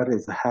is what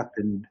has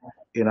happened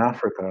in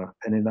Africa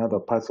and in other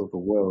parts of the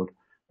world,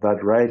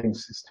 that writing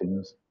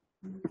systems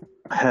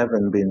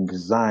haven't been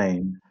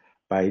designed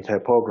by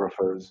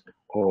typographers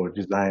or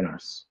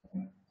designers.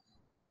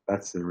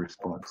 That's the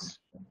response.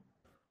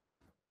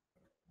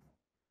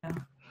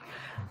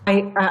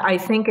 I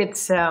think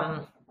it's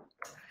an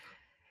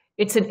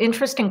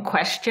interesting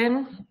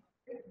question,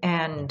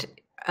 and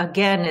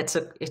again, it's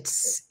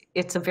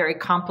a very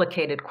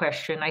complicated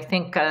question. I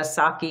think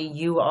Saki,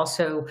 you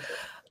also,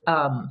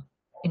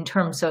 in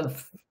terms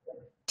of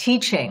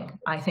teaching,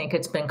 I think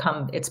it's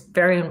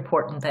very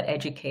important that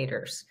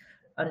educators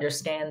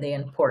understand the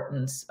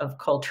importance of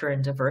culture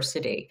and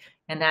diversity.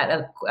 And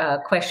that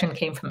question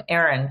came from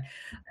Aaron.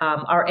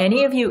 Are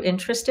any of you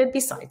interested,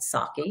 besides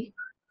Saki,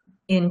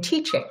 in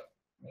teaching?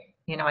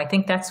 You know, I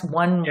think that's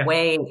one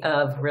way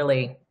of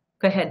really,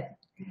 go ahead.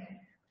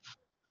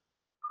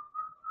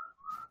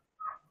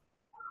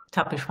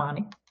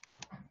 Tapishwani.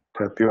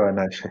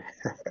 Tapiwanashe.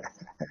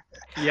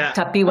 Yeah.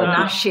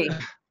 Tapiwanashe.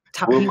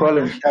 We'll call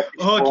him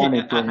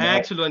Okay, I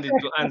actually wanted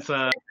to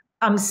answer.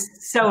 I'm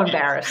so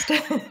embarrassed.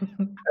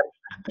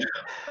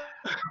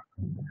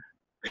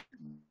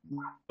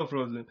 No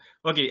problem.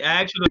 Okay, I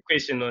actually have a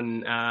question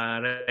on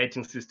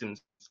writing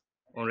systems.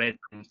 On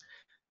writing,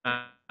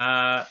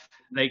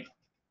 like,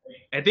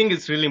 I think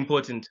it's really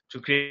important to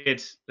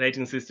create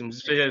writing systems,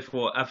 especially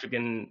for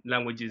African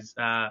languages.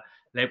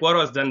 Like what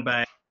was done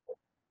by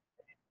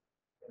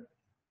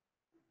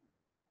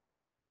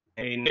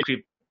in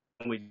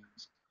language,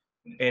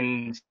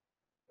 and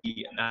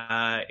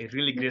a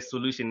really great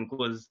solution,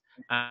 because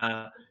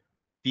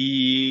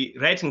the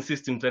writing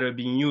systems that were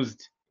being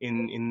used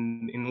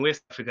in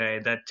West Africa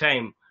at that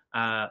time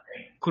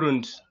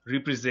couldn't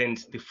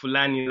represent the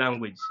Fulani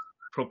language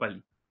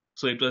properly.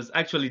 So it was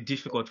actually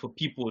difficult for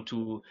people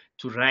to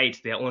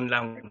write their own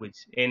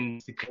language,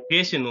 and the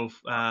creation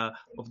of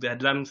the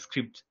Adlam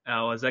script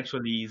is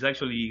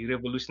actually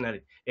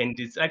revolutionary, and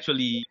it's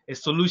actually a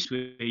solution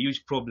to a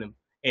huge problem.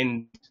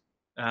 And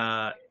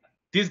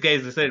these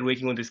guys started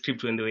working on the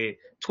script when they were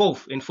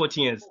 12 and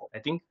 14 years, I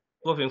think,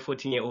 12 and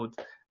 14-year-olds,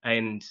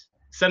 and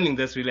something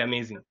that's really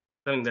amazing.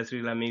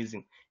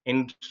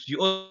 And you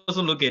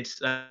also look at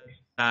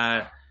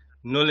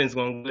Nolens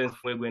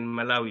Ngwangwe in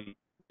Malawi.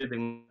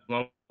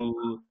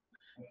 to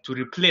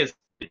replace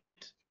it,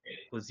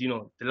 because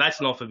the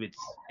Latin alphabet,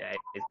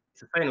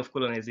 it's a sign of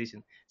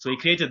colonization. So he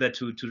created that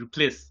to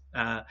replace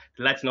the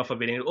Latin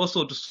alphabet, and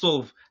also to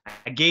solve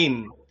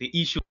again the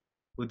issue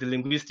with the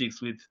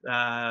linguistics, with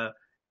how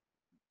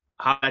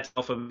Latin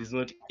alphabet is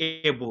not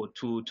able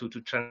to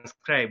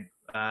transcribe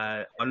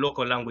our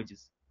local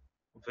languages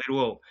very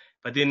well.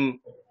 But then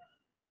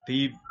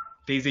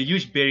there's a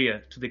huge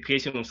barrier to the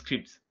creation of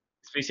scripts,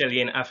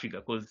 especially in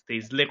Africa, because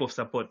there's lack of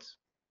support.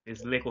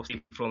 There's lack of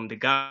support from the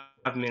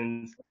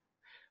governments,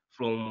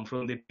 from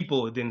the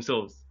people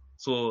themselves.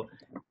 So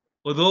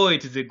although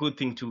it is a good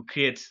thing to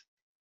create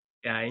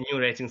a new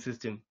writing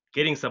system,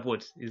 getting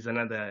support is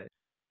another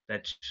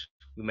that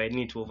we might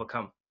need to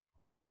overcome.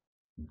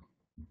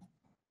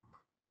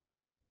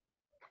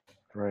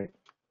 Right.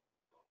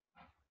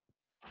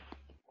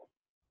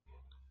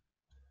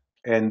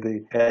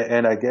 And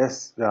I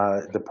guess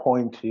the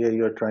point here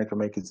you're trying to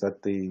make is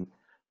that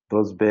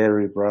those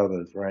Berry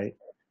brothers, right?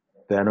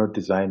 They are not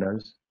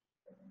designers,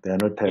 they are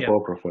not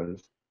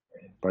typographers,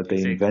 but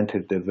they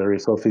invented a very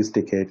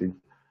sophisticated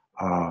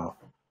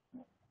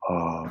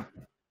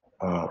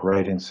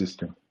writing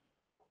system.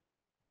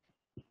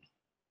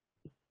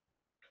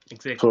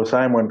 Exactly. So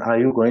Simon, are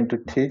you going to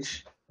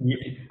teach?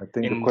 I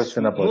think the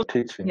question about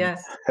teaching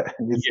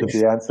needs to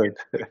be answered.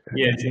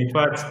 Yes, in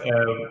fact,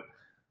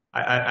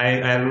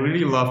 I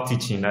really love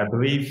teaching. I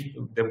believe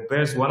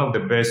one of the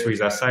best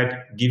ways,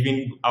 aside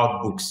giving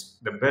out books,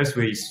 the best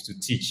way is to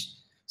teach.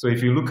 So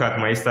if you look at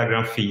my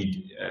Instagram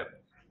feed,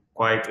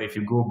 if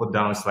you go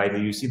down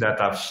slightly, you see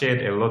that I've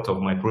shared a lot of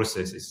my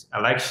processes.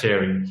 I like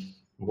sharing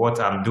what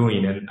I'm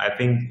doing, and I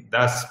think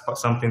that's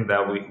something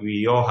that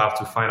we all have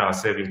to find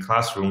ourselves in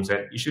classrooms,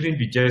 and it shouldn't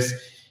be just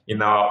in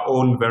our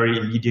own very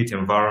immediate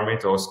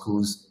environment or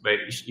schools, but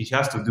it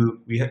has to do.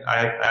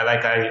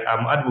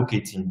 I'm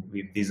advocating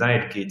with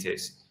design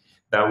educators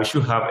that we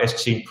should have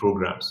exchange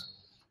programs.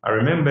 I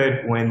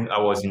remember when I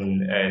was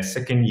in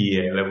second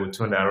year, level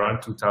 2,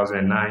 around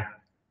 2009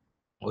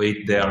 or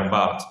 8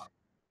 thereabout,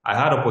 I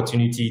had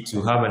opportunity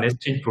to have an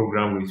exchange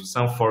program with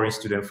some foreign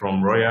students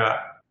from Royal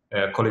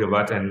College of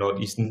Art and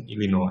Northeastern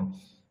Illinois,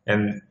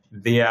 and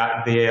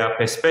their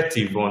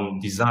perspective on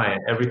design,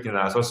 everything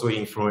has also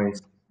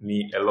influenced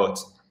me a lot.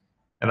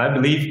 And I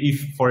believe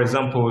if, for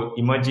example,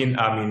 imagine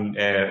I'm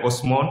in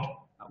Osmond.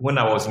 When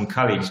I was in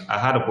college, I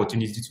had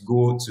opportunity to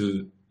go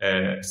to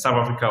South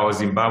Africa or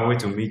Zimbabwe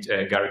to meet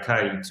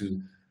Garikayi,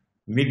 to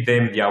meet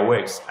them, their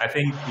works. I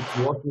think it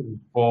will also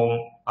inform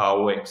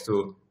our work.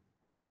 So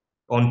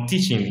on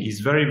teaching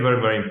is very,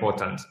 very, very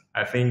important.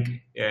 I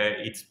think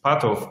it's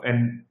part of,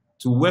 and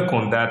to work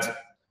on that,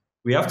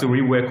 we have to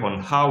rework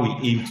on how we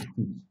aim to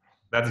teach.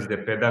 That is the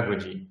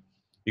pedagogy,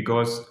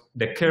 because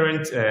the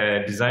current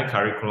design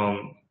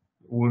curriculum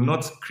will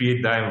not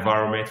create that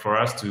environment for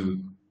us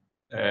to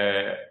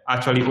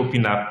actually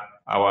open up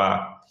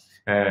our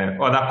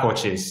other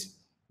courses,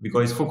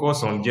 because it's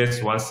focused on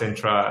just one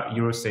central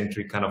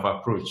Eurocentric kind of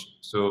approach.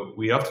 So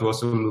we have to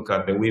also look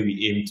at the way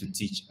we aim to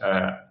teach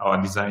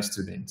our design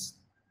students.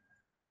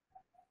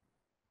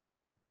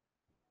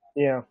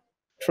 Yeah,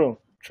 true.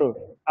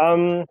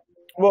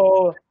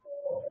 Well,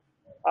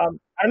 I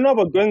don't know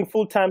about going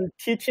full-time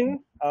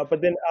teaching,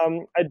 but then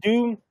I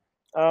do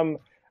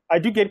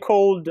get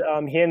called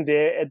here and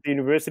there at the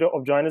University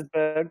of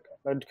Johannesburg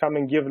to come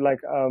and give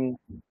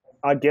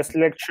guest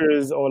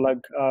lectures, or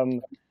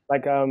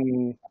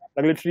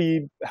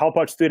literally help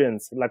out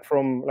students, like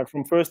from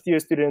first-year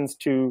students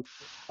to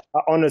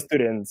honor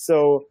students.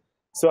 So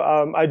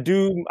I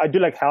do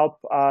like help,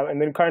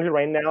 and then currently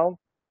right now,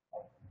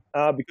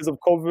 because of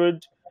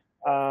COVID,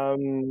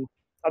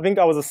 I think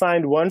I was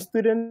assigned one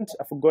student.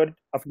 I forgot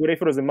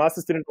if it was a master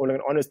student or like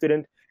an honor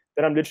student,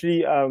 that I'm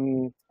literally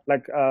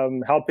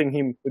helping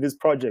him with this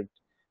project.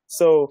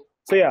 So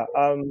yeah,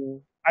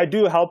 I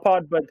do help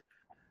out, but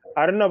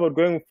I don't know about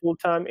going full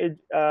time.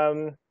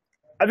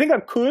 I think I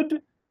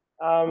could.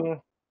 I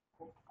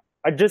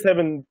just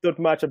haven't thought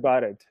much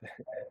about it.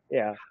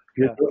 Yeah.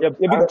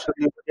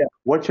 Actually,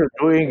 what you're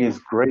doing is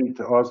great,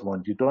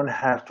 Osmond. You don't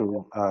have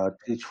to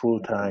teach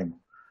full time.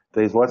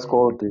 There's what's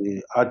called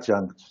the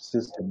adjunct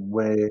system,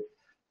 where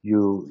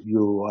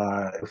you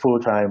are a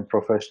full-time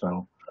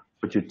professional,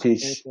 but you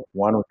teach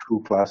 1 or 2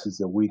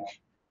 classes a week.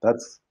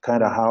 That's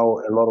kind of how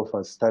a lot of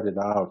us started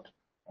out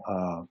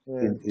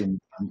in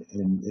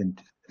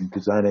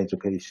design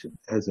education,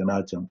 as an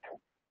adjunct.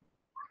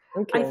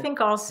 I think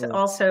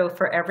also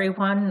for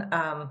everyone,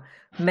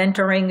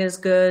 mentoring is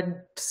good.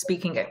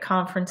 Speaking at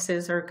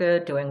conferences are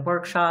good. Doing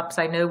workshops.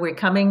 I know we're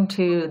coming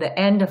to the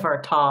end of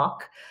our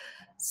talk,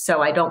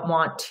 so I don't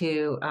want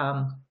to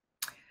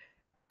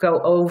go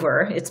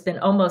over. It's been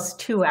almost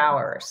 2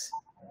 hours,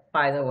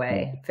 by the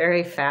way.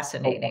 Very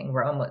fascinating.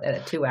 We're almost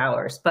at 2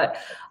 hours. But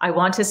I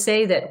want to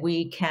say that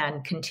we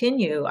can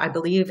continue. I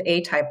believe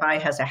ATypI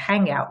has a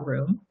hangout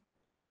room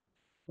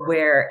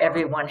where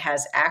everyone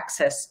has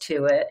access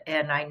to it.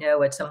 And I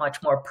know it's a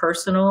much more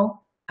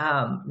personal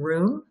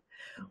room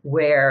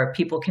where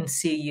people can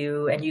see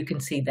you and you can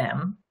see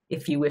them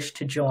if you wish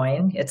to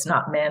join. It's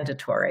not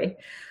mandatory.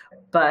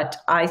 But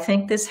I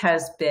think this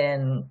has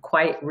been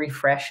quite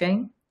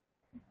refreshing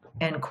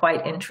and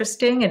quite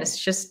interesting, and it's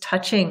just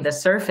touching the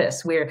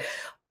surface. We're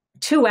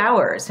 2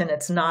 hours and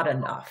it's not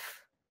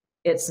enough.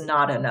 It's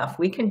not enough.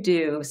 We can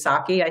do,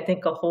 Saki, I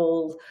think, a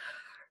whole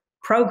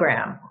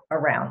program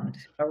around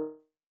this.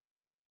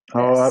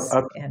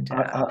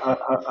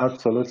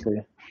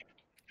 Absolutely.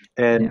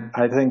 And yeah.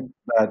 I think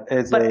that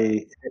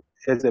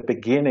as a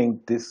beginning,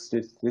 this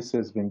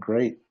has been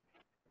great.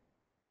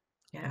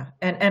 Yeah,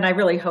 and I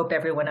really hope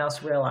everyone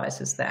else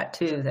realizes that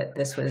too, that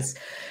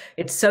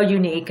it's so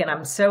unique, and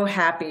I'm so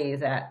happy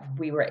that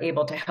we were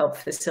able to help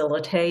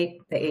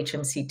facilitate, the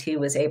HMCT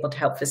was able to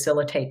help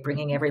facilitate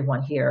bringing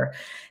everyone here,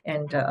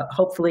 and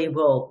hopefully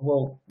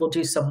we'll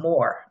do some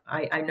more.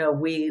 I know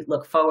we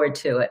look forward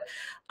to it.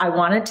 I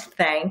wanted to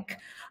thank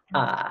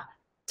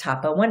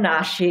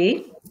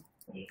Tapiwanashe,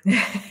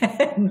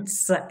 and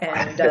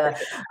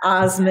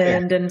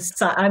Osmond and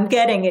I'm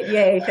getting it,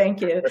 yay,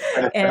 thank you,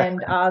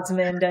 and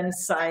Osmond and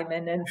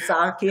Simon and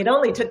Saki. It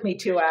only took me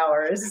 2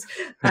 hours,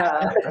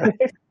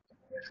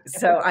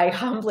 so I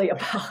humbly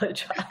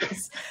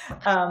apologize.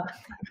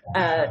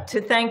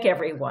 To thank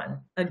everyone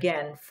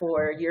again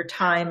for your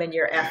time and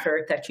your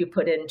effort that you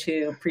put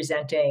into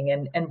presenting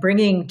and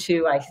bringing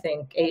to, I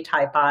think,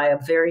 ATypI a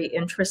very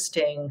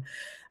interesting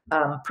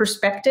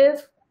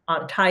perspective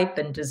on type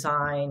and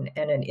design,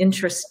 and an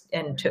interest,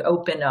 and to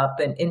open up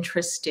an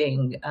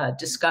interesting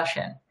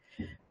discussion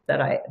that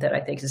I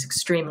think is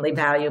extremely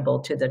valuable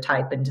to the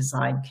type and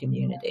design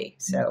community.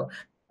 So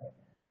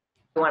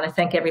I want to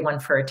thank everyone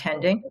for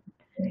attending,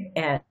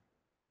 and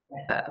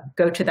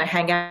go to the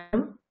Hangout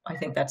room. I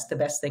think that's the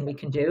best thing we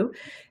can do.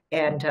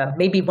 And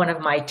maybe one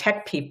of my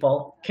tech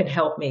people can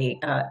help me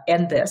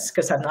end this,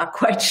 because I'm not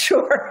quite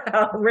sure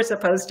how we're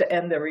supposed to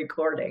end the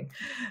recording.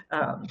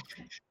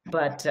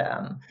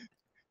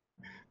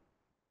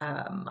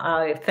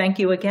 I thank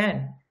you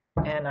again,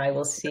 and I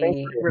will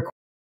see recording.